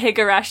novel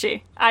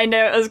Higurashi. I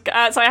know,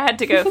 so I had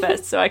to go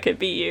first so I could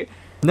beat you.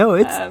 No,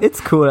 it's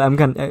cool.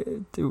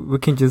 We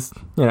can just,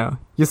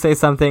 you say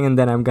something and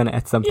then I'm gonna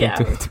add something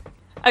to it.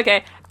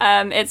 Okay,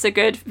 it's a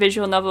good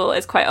visual novel.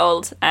 It's quite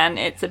old and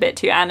it's a bit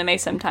too anime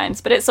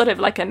sometimes, but it's sort of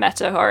like a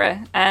meta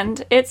horror,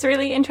 and it's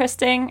really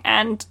interesting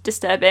and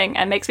disturbing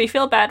and makes me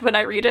feel bad when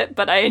I read it,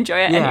 but I enjoy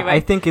it anyway. I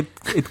think it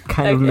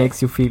kind of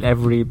makes you feel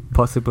every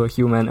possible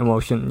human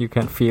emotion you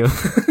can feel.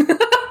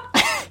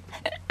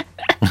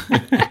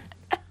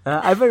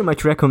 I very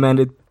much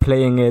recommend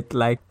playing it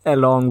like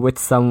along with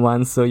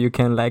someone, so you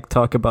can like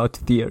talk about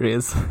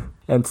theories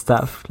and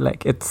stuff.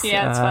 Like it's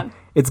fun.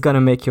 It's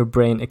gonna make your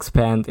brain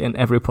expand in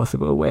every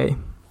possible way.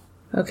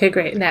 Okay,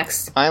 great.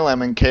 Next. My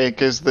lemon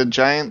cake is the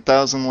giant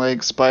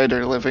 1,000-legged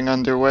spider living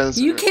under Westeros.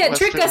 You can't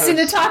trick us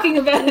into talking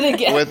about it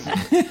again.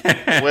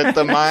 With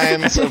the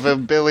minds of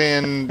 1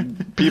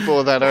 billion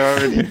people that are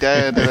already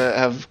dead that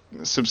have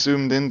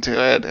subsumed into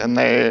it, and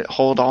they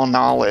hold all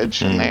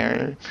knowledge, and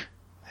they're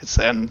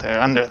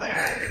under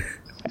there.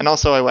 And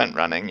also, I went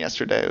running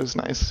yesterday. It was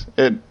nice.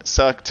 It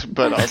sucked,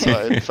 but also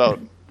I felt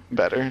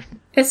better.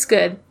 It's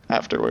good.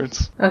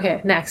 Afterwards.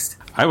 Okay, next.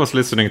 I was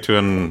listening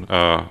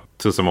to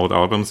some old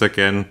albums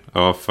again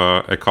of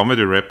a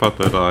comedy rapper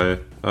that I,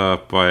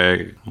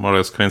 by more or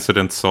less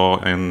coincidence, saw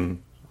on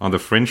the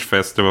Fringe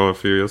Festival a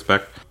few years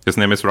back. His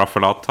name is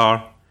Rafael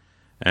Attar,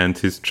 and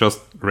he's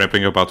just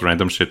rapping about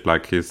random shit.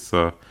 Like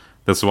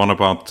there's one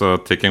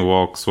about taking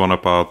walks, one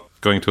about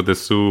going to the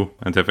zoo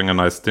and having a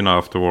nice dinner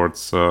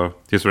afterwards.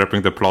 He's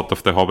rapping the plot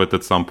of The Hobbit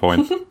at some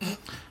point.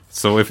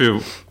 So if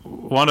you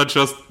want to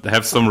just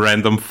have some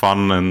random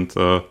fun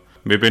and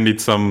maybe need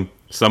some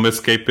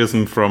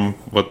escapism from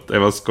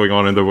whatever's going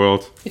on in the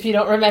world. If you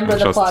don't remember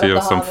the plot of The Hobbit.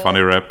 Just hear some funny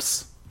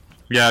raps.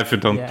 Yeah, if you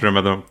don't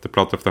remember the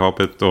plot of The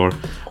Hobbit or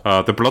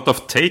the plot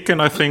of Taken,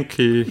 I think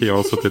he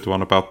also did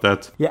one about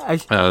that. Yeah,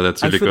 that's really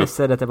I should good. have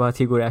said that about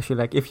Higurashi.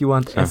 Like, if you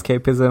want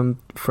escapism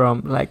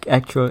from like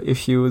actual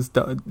issues,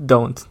 don't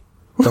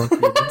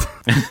read it.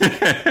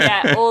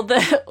 Yeah, all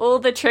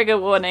the trigger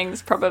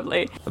warnings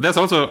probably. There's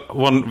also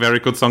one very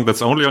good song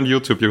that's only on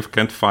YouTube. You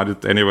can't find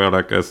it anywhere,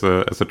 like as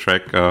a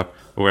track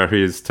where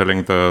he's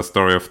telling the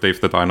story of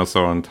Dave the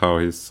dinosaur and how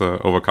he's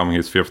overcoming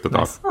his fear of the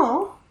dark.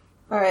 Oh,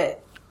 all right.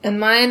 And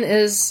mine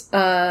is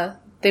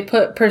they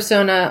put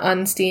Persona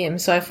on Steam,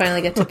 so I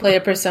finally get to play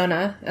a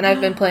Persona, and I've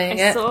been playing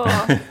it.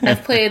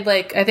 I've played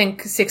I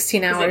think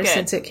 16 hours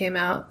since it came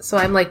out, so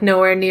I'm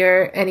nowhere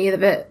near any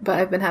of it, but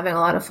I've been having a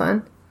lot of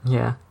fun.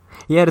 Yeah,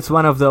 it's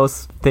one of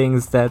those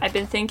things that I've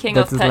been thinking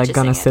of purchasing. That is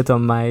gonna sit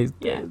on my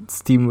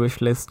Steam wish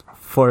list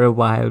for a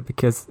while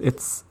because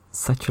it's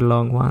such a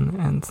long one,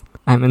 and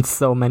I'm in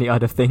so many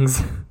other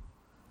things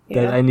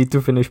that I need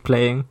to finish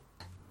playing.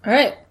 All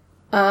right.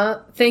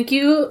 Thank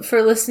you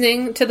for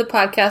listening to the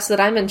podcast that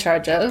I'm in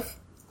charge of.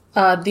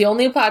 The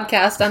only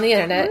podcast on the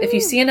internet. If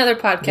you see another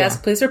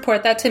podcast, please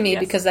report that to me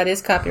because that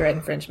is copyright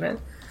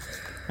infringement.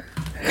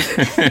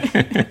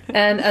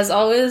 And as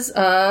always,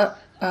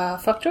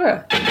 fuck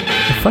Jorah.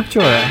 Fuck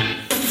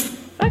Jorah.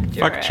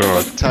 Fuck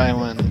George. Fuck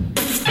Tywin.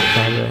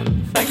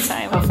 Fuck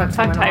Tywin. Oh, fuck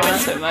Tywin Tywin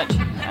so much.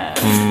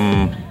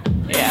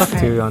 Yeah. Fuck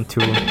Tyrion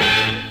too.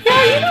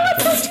 Yeah, you know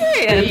what? Fuck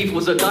Tyrion. Dave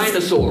was a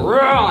dinosaur.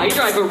 Rah, he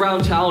drive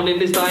around town in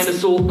his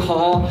dinosaur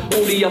car.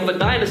 All the other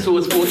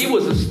dinosaurs thought he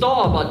was a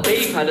star, but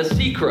Dave had a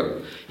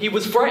secret. He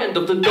was frightened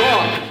of the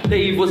dark.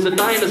 Dave was a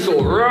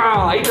dinosaur.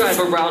 Rah, he drive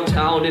around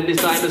town in his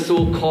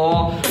dinosaur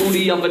car. All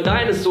the other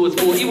dinosaurs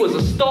thought he was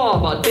a star,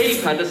 but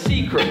Dave had a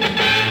secret.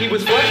 He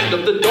was frightened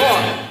of the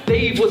dark.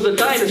 Dave was a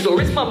dinosaur.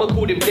 His mama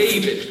called him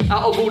David.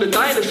 Out of all the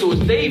dinosaurs,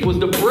 Dave was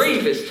the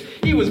bravest.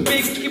 He was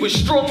big, he was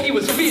strong, he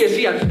was fierce.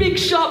 He had big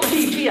sharp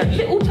teeth, he had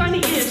little tiny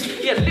ears.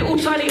 He had little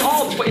tiny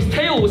arms, but his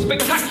tail was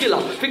spectacular.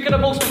 Think of the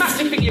most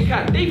massive thing you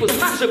can. Dave was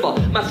massive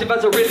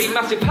as a really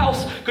massive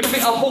house. Could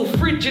fit a whole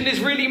fridge in his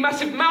really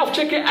massive mouth.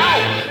 Check it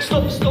out.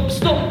 Stomp, stomp,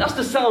 stomp, that's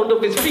the sound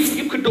of his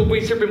feet. You could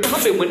always hear him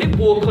coming when he'd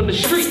walk on the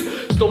street.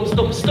 Stomp,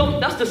 stomp, stomp,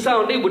 that's the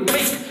sound they would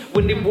make.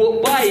 When they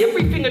walked by,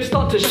 everything would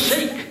start to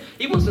shake.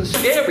 He wasn't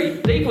scary,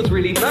 Dave was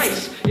really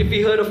nice. If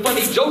he heard a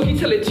funny joke, he'd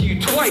tell it to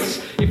you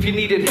twice. If you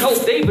needed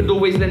help, Dave would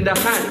always lend a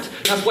hand.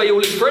 That's why all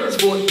his friends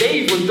thought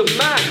Dave was the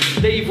man.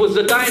 Dave was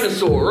a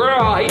dinosaur.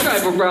 Rah, he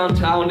drive around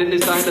town in his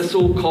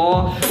dinosaur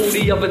car. All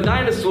the other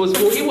dinosaurs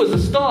thought he was a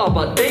star,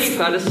 but Dave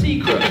had a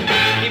secret.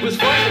 He was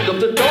frightened of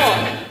the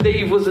dark.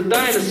 Dave was a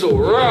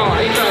dinosaur. Rah,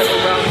 he drive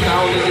around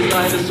town in his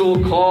dinosaur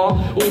car.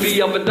 All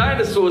the other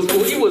dinosaurs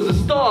thought he was a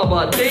star,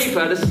 but Dave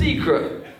had a secret.